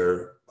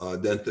doctor,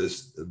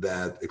 dentist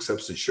that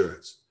accepts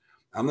insurance,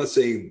 I'm not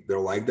saying they're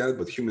like that,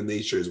 but human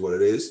nature is what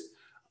it is.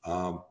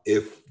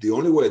 If the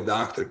only way a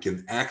doctor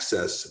can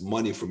access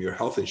money from your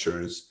health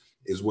insurance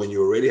is when you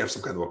already have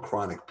some kind of a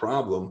chronic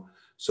problem.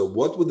 So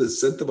what would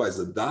incentivize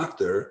a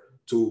doctor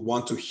to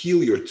want to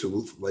heal your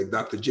tooth, like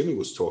Dr. Jimmy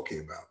was talking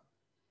about?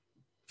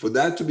 For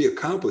that to be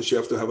accomplished, you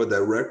have to have a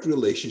direct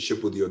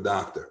relationship with your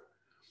doctor.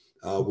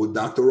 With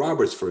Dr.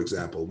 Roberts, for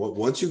example,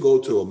 once you go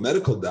to a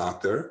medical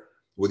doctor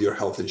with your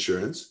health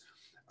insurance,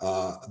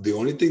 the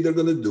only thing they're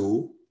going to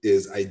do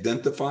is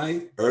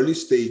identify early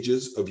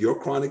stages of your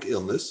chronic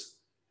illness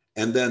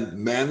and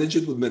then manage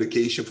it with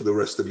medication for the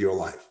rest of your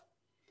life.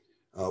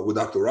 With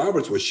Dr.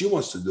 Roberts, what she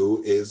wants to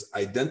do is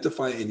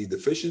identify any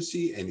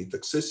deficiency, any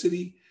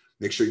toxicity,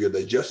 make sure your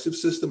digestive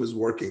system is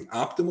working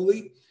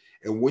optimally.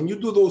 And when you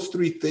do those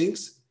three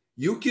things,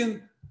 you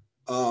can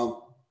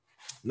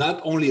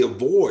not only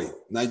avoid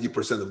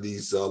 90% of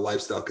these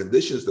lifestyle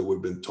conditions that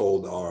we've been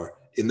told are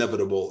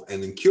inevitable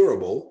and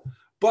incurable,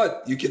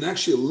 but you can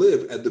actually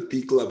live at the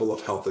peak level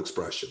of health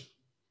expression.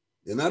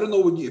 And I don't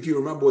know if you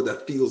remember what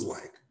that feels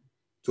like,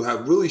 to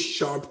have really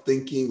sharp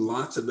thinking,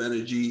 lots of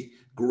energy,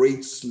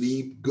 great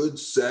sleep, good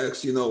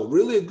sex, you know,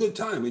 really a good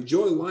time.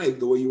 Enjoy life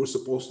the way you were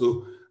supposed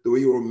to, the way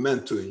you were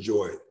meant to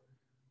enjoy it.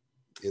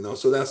 You know,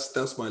 so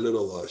that's my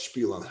little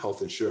spiel on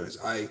health insurance.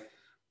 I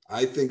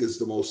think it's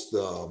the most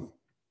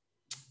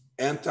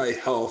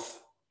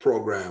anti-health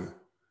program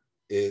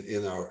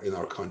in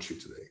our country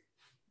today.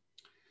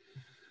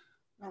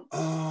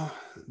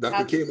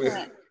 Dr.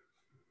 K,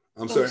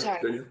 I'm sorry. I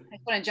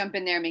just want to jump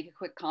in there and make a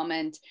quick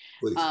comment.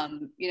 Please.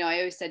 You know, I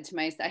always said to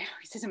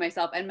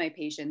myself and my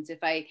patients,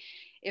 if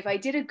I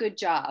did a good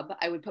job,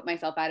 I would put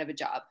myself out of a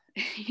job,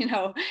 you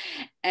know,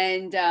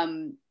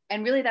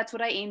 and really that's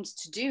what I aimed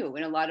to do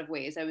in a lot of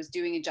ways. I was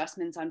doing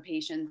adjustments on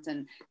patients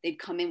and they'd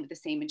come in with the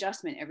same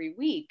adjustment every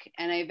week.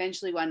 And I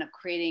eventually wound up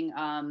creating,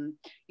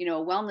 you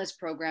know, a wellness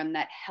program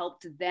that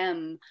helped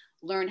them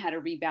learn how to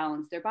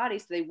rebalance their body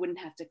so they wouldn't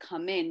have to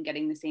come in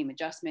getting the same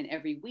adjustment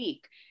every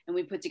week. And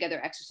we put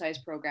together exercise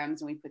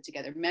programs and we put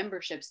together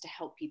memberships to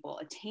help people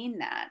attain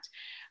that.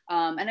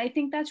 And I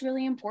think that's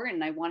really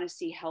important. I want to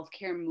see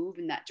healthcare move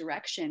in that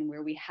direction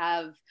where we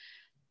have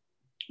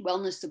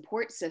wellness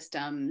support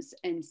systems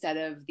instead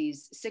of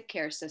these sick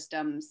care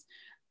systems.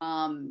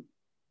 You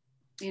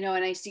know,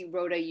 and I see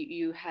Rhoda,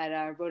 you had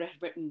Rhoda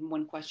had written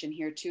one question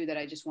here too that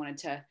I just wanted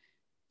to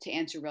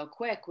answer real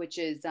quick, which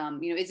is,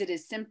 you know, is it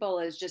as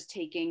simple as just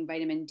taking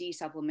vitamin D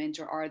supplement,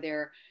 or are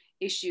there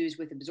issues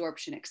with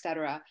absorption, et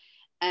cetera?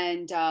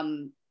 And,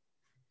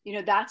 you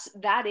know,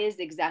 that is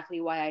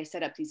exactly why I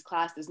set up these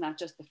classes, not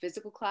just the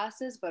physical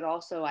classes, but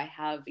also I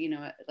have, you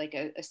know, like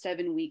a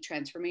 7-week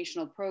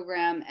transformational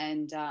program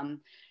and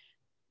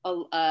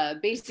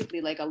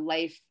basically like a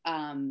life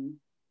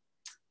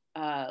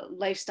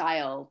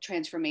lifestyle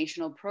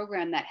transformational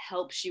program that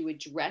helps you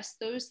address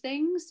those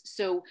things.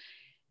 So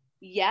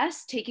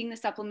yes, taking the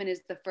supplement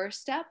is the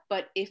first step,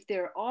 but if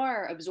there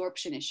are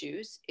absorption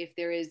issues, if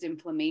there is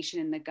inflammation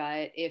in the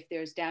gut, if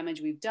there's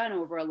damage we've done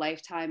over a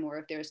lifetime, or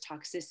if there's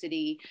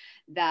toxicity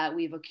that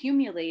we've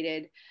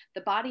accumulated,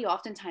 the body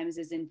oftentimes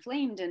is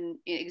inflamed. And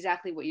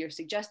exactly what you're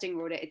suggesting,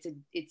 Rhoda,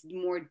 it's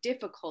more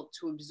difficult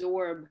to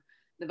absorb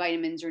the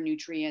vitamins or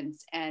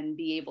nutrients and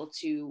be able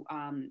to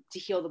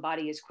heal the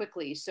body as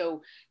quickly.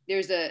 So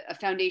there's a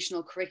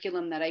foundational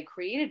curriculum that I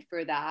created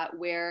for that,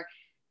 where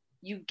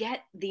you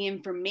get the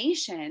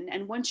information,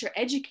 and once you're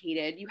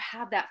educated, you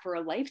have that for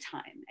a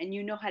lifetime, and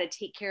you know how to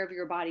take care of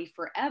your body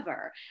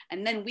forever.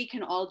 And then we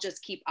can all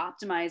just keep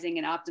optimizing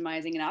and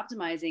optimizing and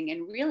optimizing,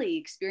 and really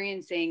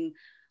experiencing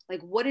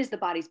like, what is the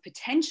body's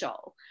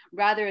potential,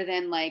 rather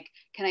than like,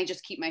 can I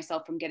just keep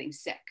myself from getting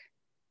sick?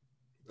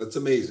 That's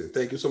amazing.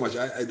 Thank you so much.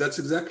 That's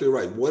exactly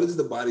right. What is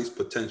the body's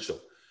potential?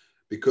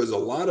 Because a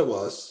lot of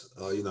us,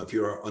 if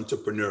you're an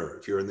entrepreneur,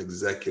 if you're an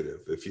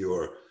executive, if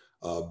you're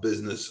a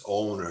business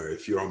owner,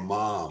 if you're a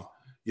mom,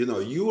 you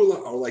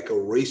are like a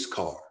race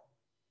car,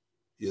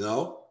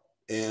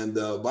 and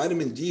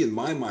vitamin D in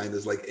my mind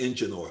is like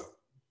engine oil.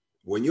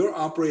 When you're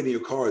operating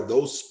your car at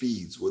those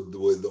speeds with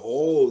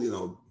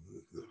all,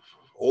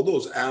 all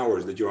those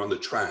hours that you're on the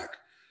track,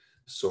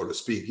 so to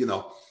speak,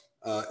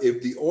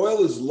 if the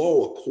oil is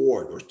low, a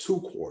quart or 2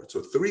 quarts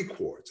or 3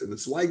 quarts, and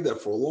it's like that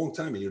for a long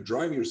time, and you're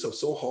driving yourself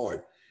so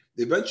hard,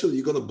 eventually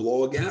you're going to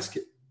blow a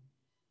gasket.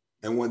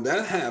 And when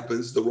that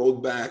happens, the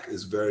road back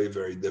is very,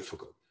 very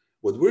difficult.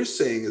 What we're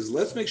saying is,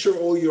 let's make sure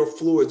all your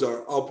fluids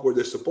are up where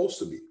they're supposed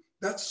to be.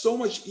 That's so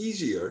much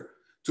easier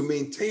to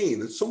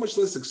maintain. It's so much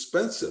less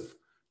expensive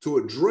to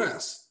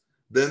address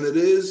than it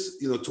is,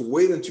 to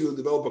wait until you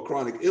develop a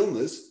chronic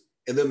illness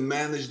and then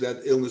manage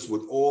that illness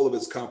with all of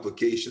its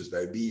complications,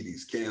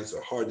 diabetes, cancer,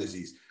 heart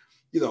disease.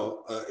 In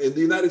the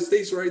United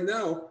States right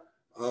now,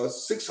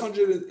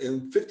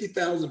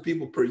 650,000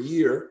 people per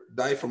year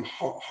die from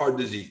heart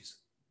disease.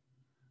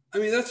 I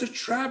mean, that's a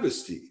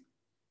travesty.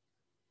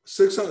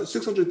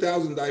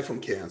 600,000 die from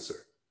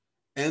cancer.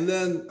 And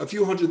then a few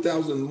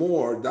 100,000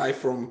 more die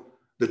from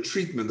the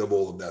treatment of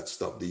all of that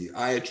stuff, the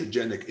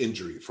iatrogenic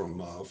injury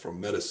from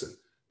medicine,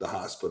 the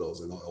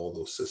hospitals and all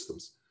those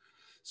systems.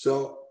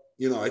 So,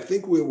 I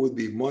think we would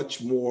be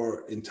much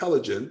more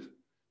intelligent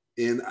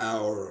in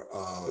our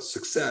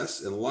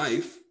success in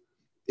life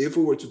if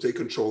we were to take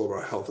control of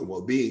our health and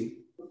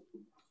well-being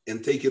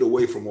and take it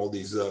away from all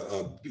these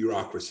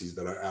bureaucracies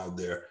that are out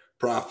there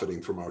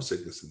profiting from our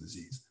sickness and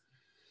disease.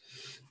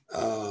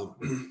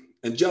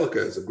 Angelica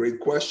has a great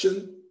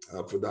question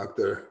for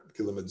Dr.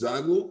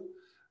 Kilimitzoglou.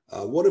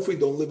 What if we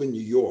don't live in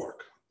New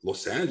York,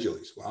 Los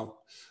Angeles? Wow.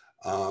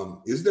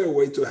 Is there a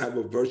way to have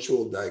a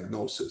virtual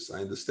diagnosis?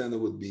 I understand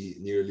it would be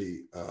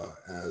nearly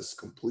as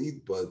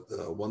complete, but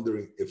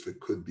wondering if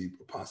it could be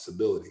a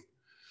possibility.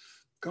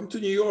 Come to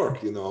New York,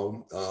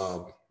 the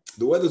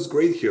weather's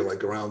great here,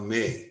 like around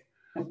May.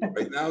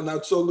 Right now,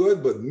 not so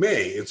good, but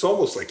May, it's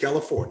almost like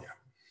California.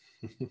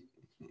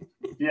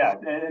 Yeah,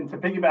 and to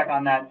piggyback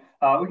on that,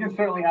 we can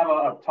certainly have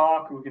a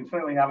talk, we can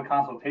certainly have a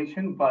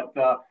consultation, but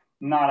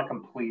not a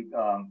complete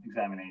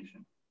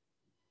examination.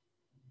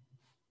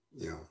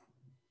 Yeah.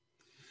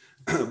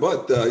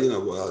 But,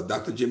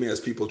 Dr. Jimmy has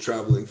people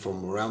traveling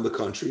from around the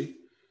country,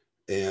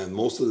 and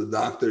most of the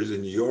doctors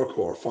in New York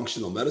who are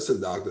functional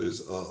medicine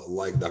doctors,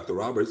 like Dr.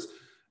 Roberts,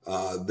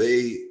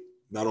 they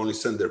not only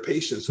send their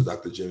patients to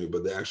Dr. Jimmy,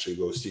 but they actually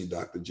go see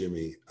Dr.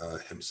 Jimmy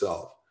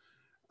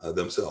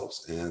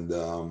themselves. And,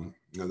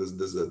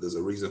 there's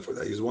a reason for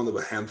that. He's one of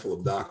a handful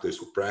of doctors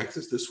who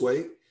practice this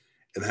way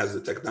and has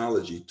the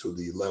technology to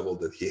the level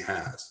that he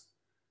has.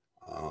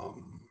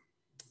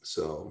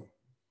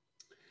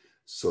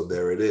 So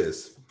there it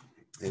is.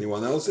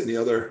 Anyone else? Any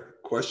other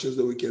questions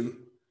that we can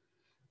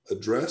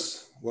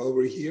address while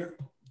we're here?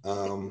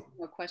 A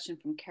question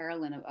from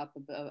Carolyn up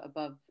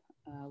above,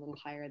 a little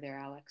higher there,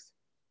 Alex.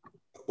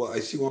 Well, I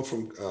see one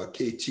from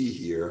KT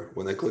here.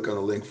 When I click on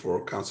a link for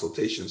a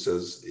consultation, it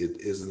says it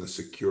isn't a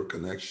secure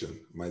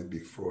connection. Might be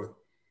fraud.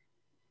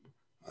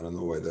 I don't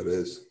know why that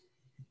is.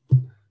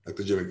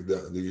 Dr. Jimmy,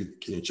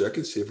 can you check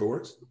it, see if it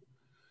works?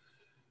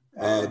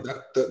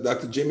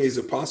 Dr. Jimmy, is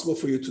it possible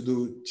for you to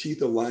do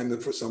teeth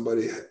alignment for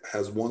somebody who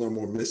has one or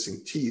more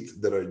missing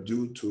teeth that are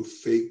due to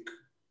fake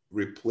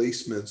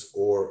replacements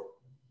or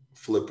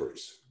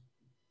flippers?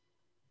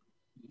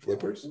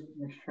 Flippers?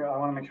 I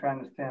want to make sure I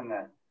understand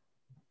that.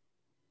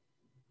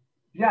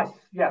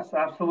 Yes,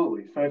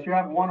 absolutely. So if you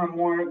have one or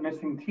more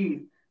missing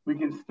teeth, we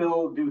can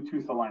still do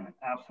tooth alignment.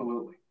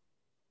 Absolutely.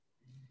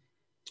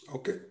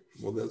 Okay,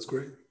 well, that's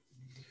great.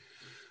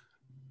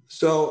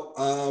 So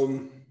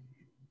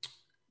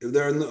if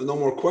there are no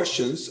more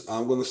questions,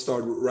 I'm going to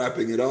start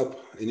wrapping it up.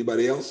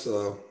 Anybody else?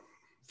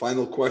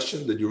 Final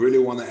question that you really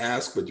want to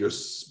ask, but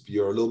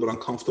you're a little bit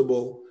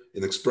uncomfortable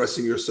in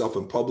expressing yourself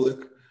in public.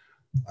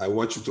 I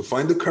want you to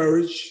find the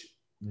courage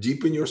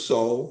deep in your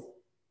soul,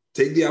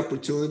 take the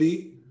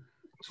opportunity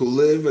to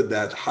live at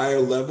that higher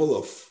level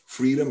of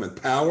freedom and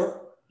power,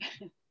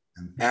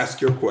 and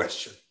ask your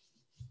question.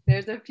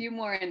 There's a few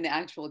more in the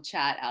actual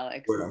chat,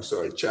 Alex. Where, I'm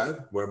sorry,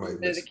 Chad, where am I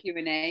There's a missing?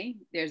 Q&A.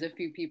 There's a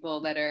few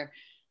people that are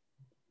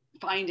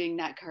finding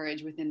that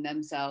courage within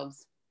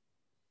themselves.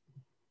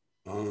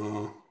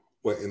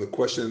 What, in the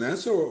question and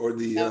answer or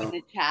the? No, in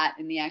the chat,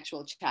 in the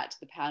actual chat to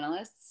the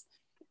panelists.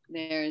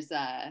 There's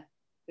a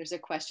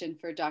question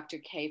for Dr.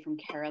 K from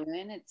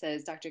Carolyn. It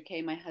says, Dr.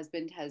 K, my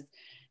husband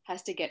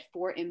has to get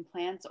 4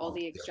 implants. All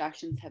the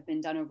extractions have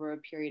been done over a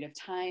period of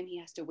time. He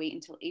has to wait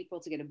until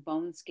April to get a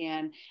bone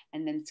scan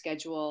and then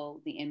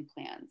schedule the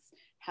implants.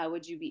 How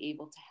would you be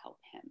able to help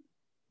him?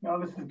 No,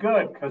 this is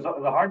good because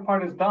the hard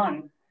part is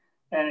done,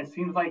 and it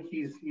seems like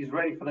he's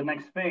ready for the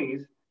next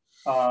phase.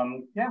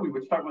 Yeah, we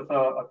would start with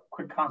a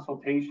quick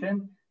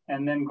consultation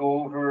and then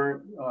go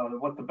over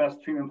what the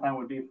best treatment plan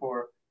would be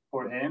for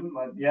him.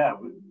 But yeah,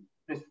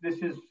 this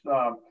is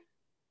the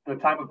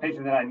type of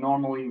patient that I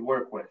normally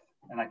work with,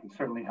 and I can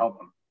certainly help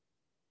him.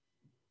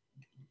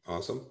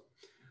 Awesome.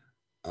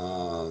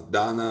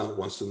 Donna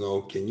wants to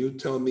know, can you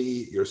tell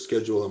me your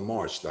schedule in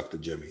March, Dr.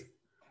 Jimmy?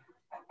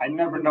 I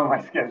never know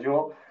my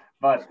schedule,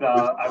 but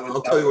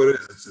I'll tell you what it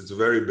is. It's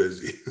very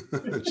busy.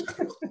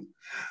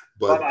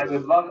 but I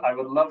would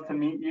love to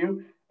meet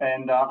you,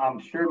 and I'm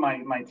sure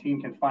my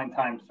team can find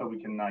time so we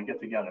can get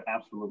together.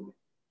 Absolutely.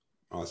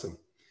 Awesome.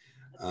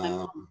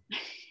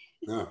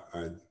 No,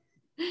 all right.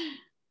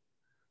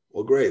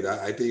 Well, great.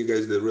 I think you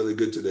guys did really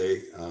good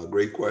today.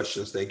 Great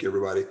questions. Thank you,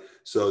 everybody.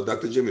 So,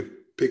 Dr. Jimmy,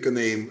 pick a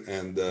name,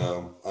 and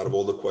out of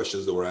all the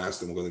questions that were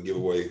asked, I'm going to give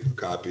away a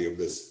copy of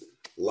this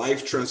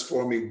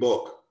life-transforming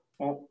book.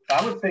 Well,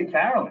 I would say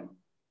Carolyn.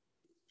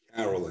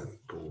 Carolyn,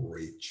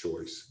 great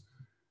choice.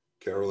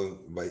 Carolyn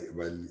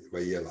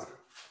Vilela.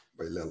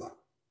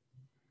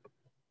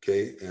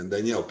 Okay, and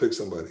Danielle, pick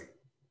somebody.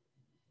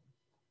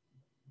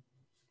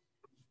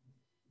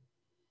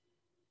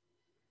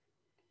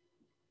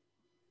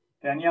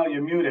 Danielle,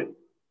 you're muted.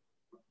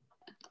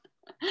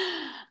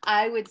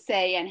 I would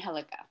say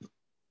Angelica.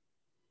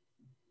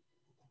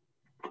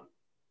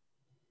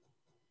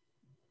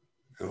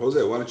 And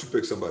Jose, why don't you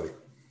pick somebody?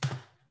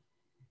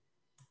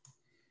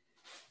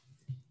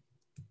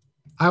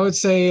 I would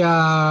say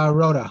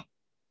Rhoda.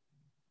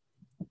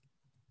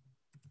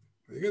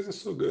 You guys are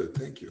so good.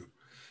 Thank you.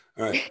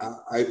 All right.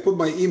 I put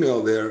my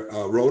email there.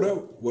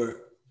 Rhoda,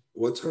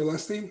 what's her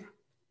last name?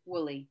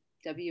 Woolley.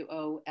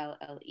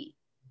 W-O-L-L-E.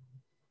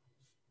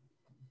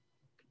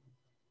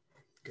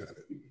 Got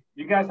it.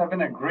 You guys have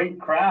been a great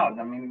crowd.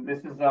 I mean, this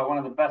is one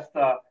of the best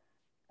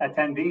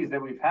attendees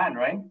that we've had,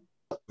 right?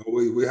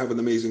 We have an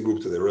amazing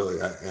group today,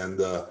 really.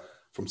 And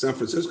from San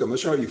Francisco, I'm not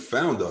sure how you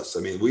found us. I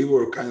mean, we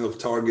were kind of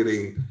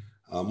targeting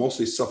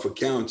mostly Suffolk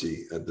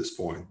County at this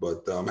point,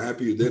 but I'm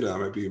happy you did it.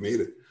 I'm happy you made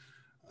it.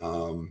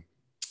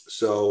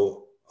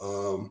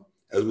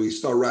 As we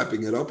start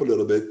wrapping it up a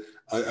little bit,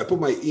 I put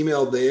my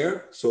email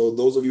there. So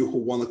those of you who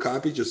want a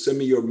copy, just send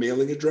me your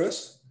mailing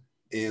address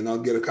and I'll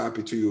get a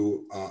copy to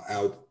you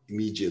out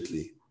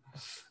immediately.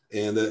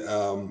 And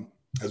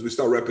as we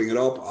start wrapping it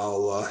up,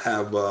 I'll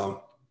have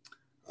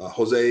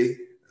Jose,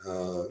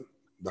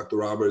 Dr.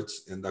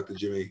 Roberts, and Dr.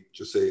 Jimmy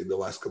just say the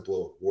last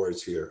couple of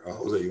words here.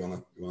 Jose, you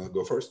wanna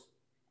go first?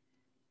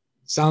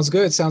 Sounds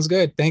good. Sounds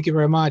good. Thank you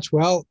very much.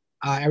 Well,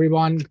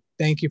 everyone,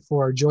 thank you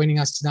for joining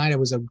us tonight. It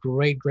was a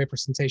great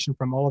presentation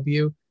from all of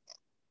you.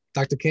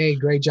 Dr. K,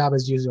 great job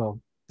as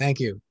usual. Thank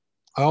you.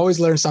 I always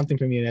learn something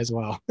from you as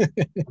well. Good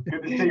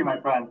to see you, my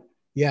friend.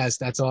 Yes,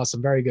 that's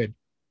awesome. Very good.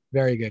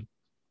 Very good.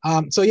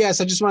 So yes,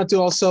 I just wanted to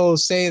also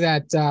say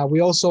that we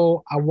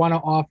also want to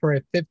offer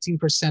a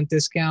 15%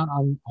 discount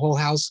on whole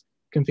house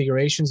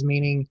configurations,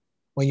 meaning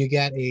when you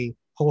get a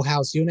whole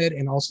house unit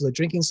and also the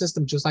drinking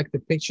system, just like the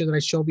picture that I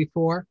showed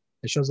before,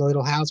 that shows a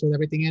little house with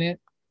everything in it.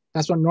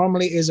 That's what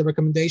normally is a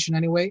recommendation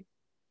anyway,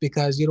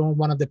 because you don't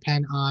want to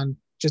depend on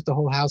just the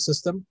whole house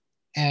system.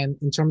 And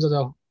in terms of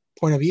the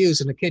point of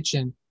use in the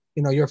kitchen,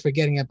 you know, you're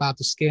forgetting about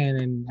the skin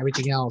and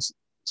everything else.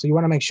 So you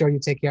want to make sure you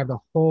take care of the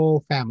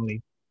whole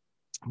family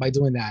by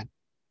doing that.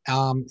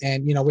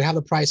 And, you know, we have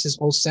the prices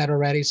all set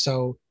already.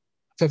 So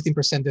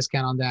 15%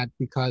 discount on that,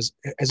 because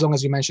as long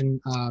as you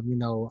mention,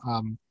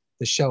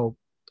 the show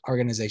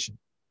organization,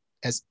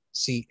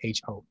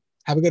 SCHO.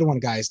 Have a good one,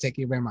 guys. Thank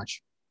you very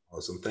much.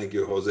 Awesome. Thank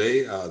you,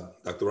 Jose.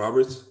 Dr.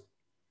 Roberts?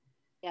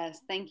 Yes,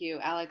 thank you.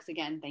 Alex,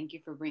 again, thank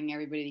you for bringing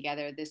everybody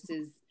together.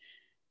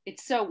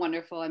 It's so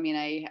wonderful. I mean,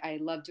 I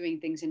love doing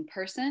things in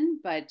person,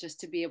 but just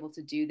to be able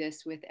to do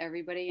this with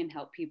everybody and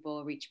help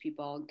people, reach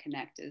people, and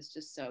connect is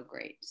just so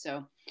great.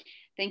 So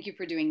thank you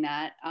for doing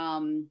that.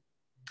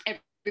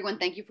 Everyone,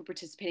 thank you for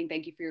participating.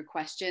 Thank you for your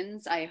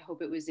questions. I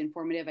hope it was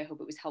informative. I hope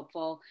it was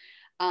helpful.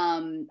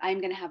 I'm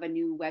going to have a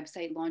new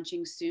website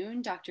launching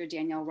soon, Dr.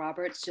 Danielle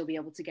Roberts. You'll be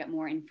able to get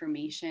more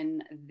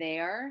information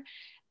there.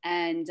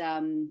 And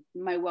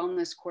my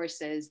wellness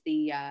courses,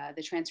 the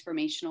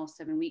transformational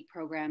 7-week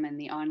program and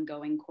the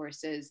ongoing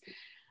courses,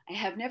 I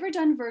have never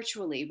done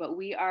virtually, but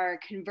we are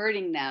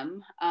converting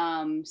them.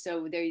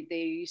 So they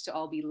used to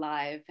all be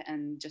live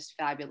and just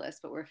fabulous,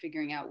 but we're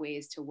figuring out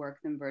ways to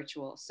work them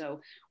virtual.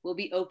 So we'll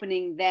be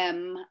opening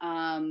them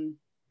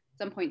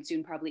some point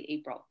soon, probably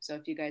April. So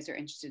if you guys are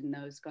interested in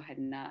those, go ahead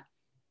and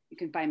you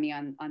can find me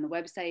on the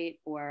website,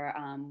 or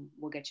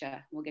we'll get you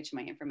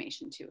my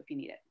information too if you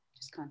need it.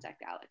 Just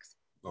contact Alex.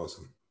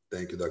 Awesome.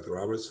 Thank you, Dr.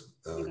 Roberts.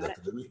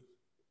 Dr. Jimmy?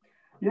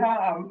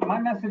 Yeah, my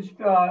message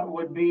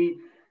would be,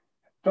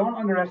 don't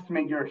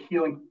underestimate your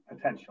healing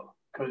potential,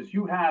 because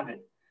you have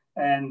it.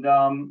 And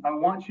I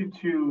want you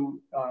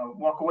to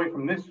walk away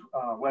from this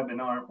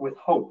webinar with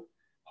hope.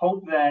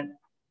 Hope that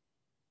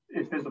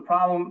if there's a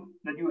problem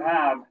that you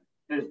have,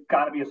 there's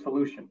got to be a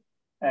solution.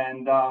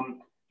 And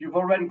you've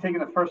already taken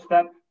the first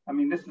step. I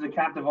mean, this is a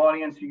captive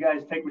audience. You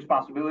guys take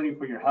responsibility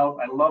for your health.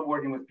 I love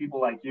working with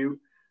people like you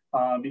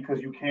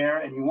because you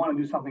care and you want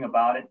to do something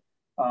about it.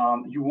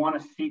 You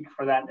want to seek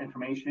for that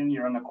information.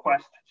 You're on a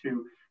quest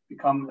to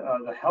become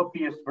the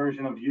healthiest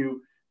version of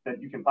you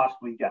that you can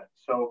possibly get.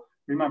 So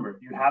remember,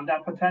 you have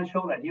that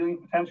potential, that healing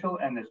potential,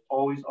 and there's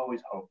always,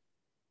 always hope.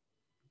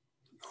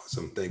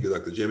 Awesome. Thank you,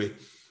 Dr. Jimmy.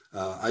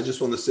 I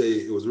just want to say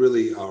it was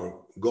really our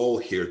goal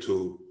here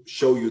to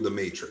show you the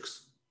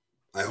matrix.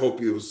 I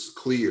hope it was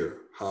clear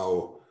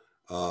how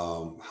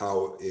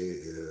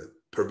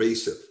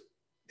pervasive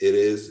it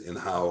is and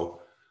how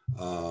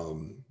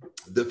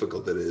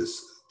difficult it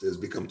has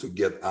become to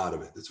get out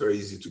of it. It's very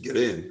easy to get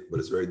in, but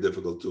it's very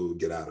difficult to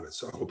get out of it.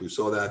 So I hope you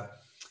saw that.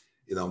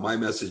 You know, my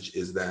message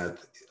is that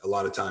a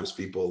lot of times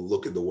people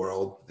look at the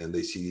world and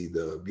they see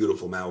the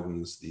beautiful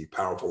mountains, the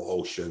powerful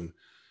ocean,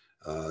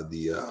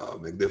 the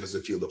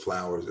magnificent field of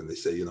flowers, and they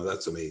say, you know,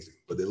 that's amazing.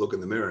 But they look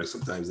in the mirror and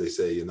sometimes they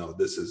say, you know,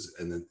 this is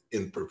an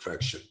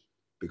imperfection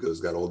because it's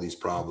got all these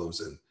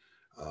problems and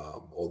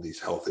all these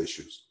health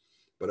issues.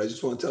 But I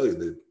just want to tell you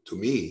that, to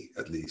me,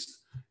 at least,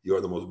 you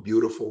are the most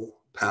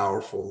beautiful,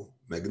 powerful,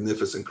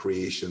 magnificent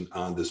creation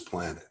on this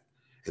planet.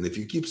 And if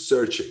you keep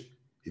searching,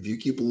 if you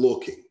keep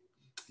looking,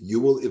 you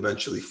will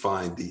eventually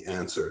find the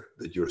answer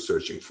that you're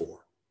searching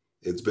for.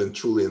 It's been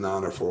truly an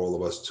honor for all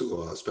of us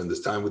to spend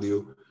this time with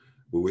you.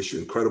 We wish you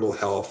incredible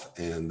health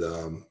and,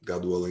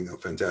 God willing, a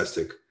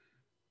fantastic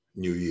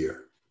new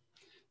year.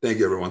 Thank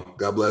you, everyone.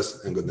 God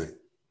bless and good night.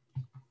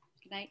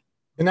 Good night.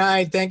 Good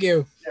night. Thank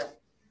you. Yeah.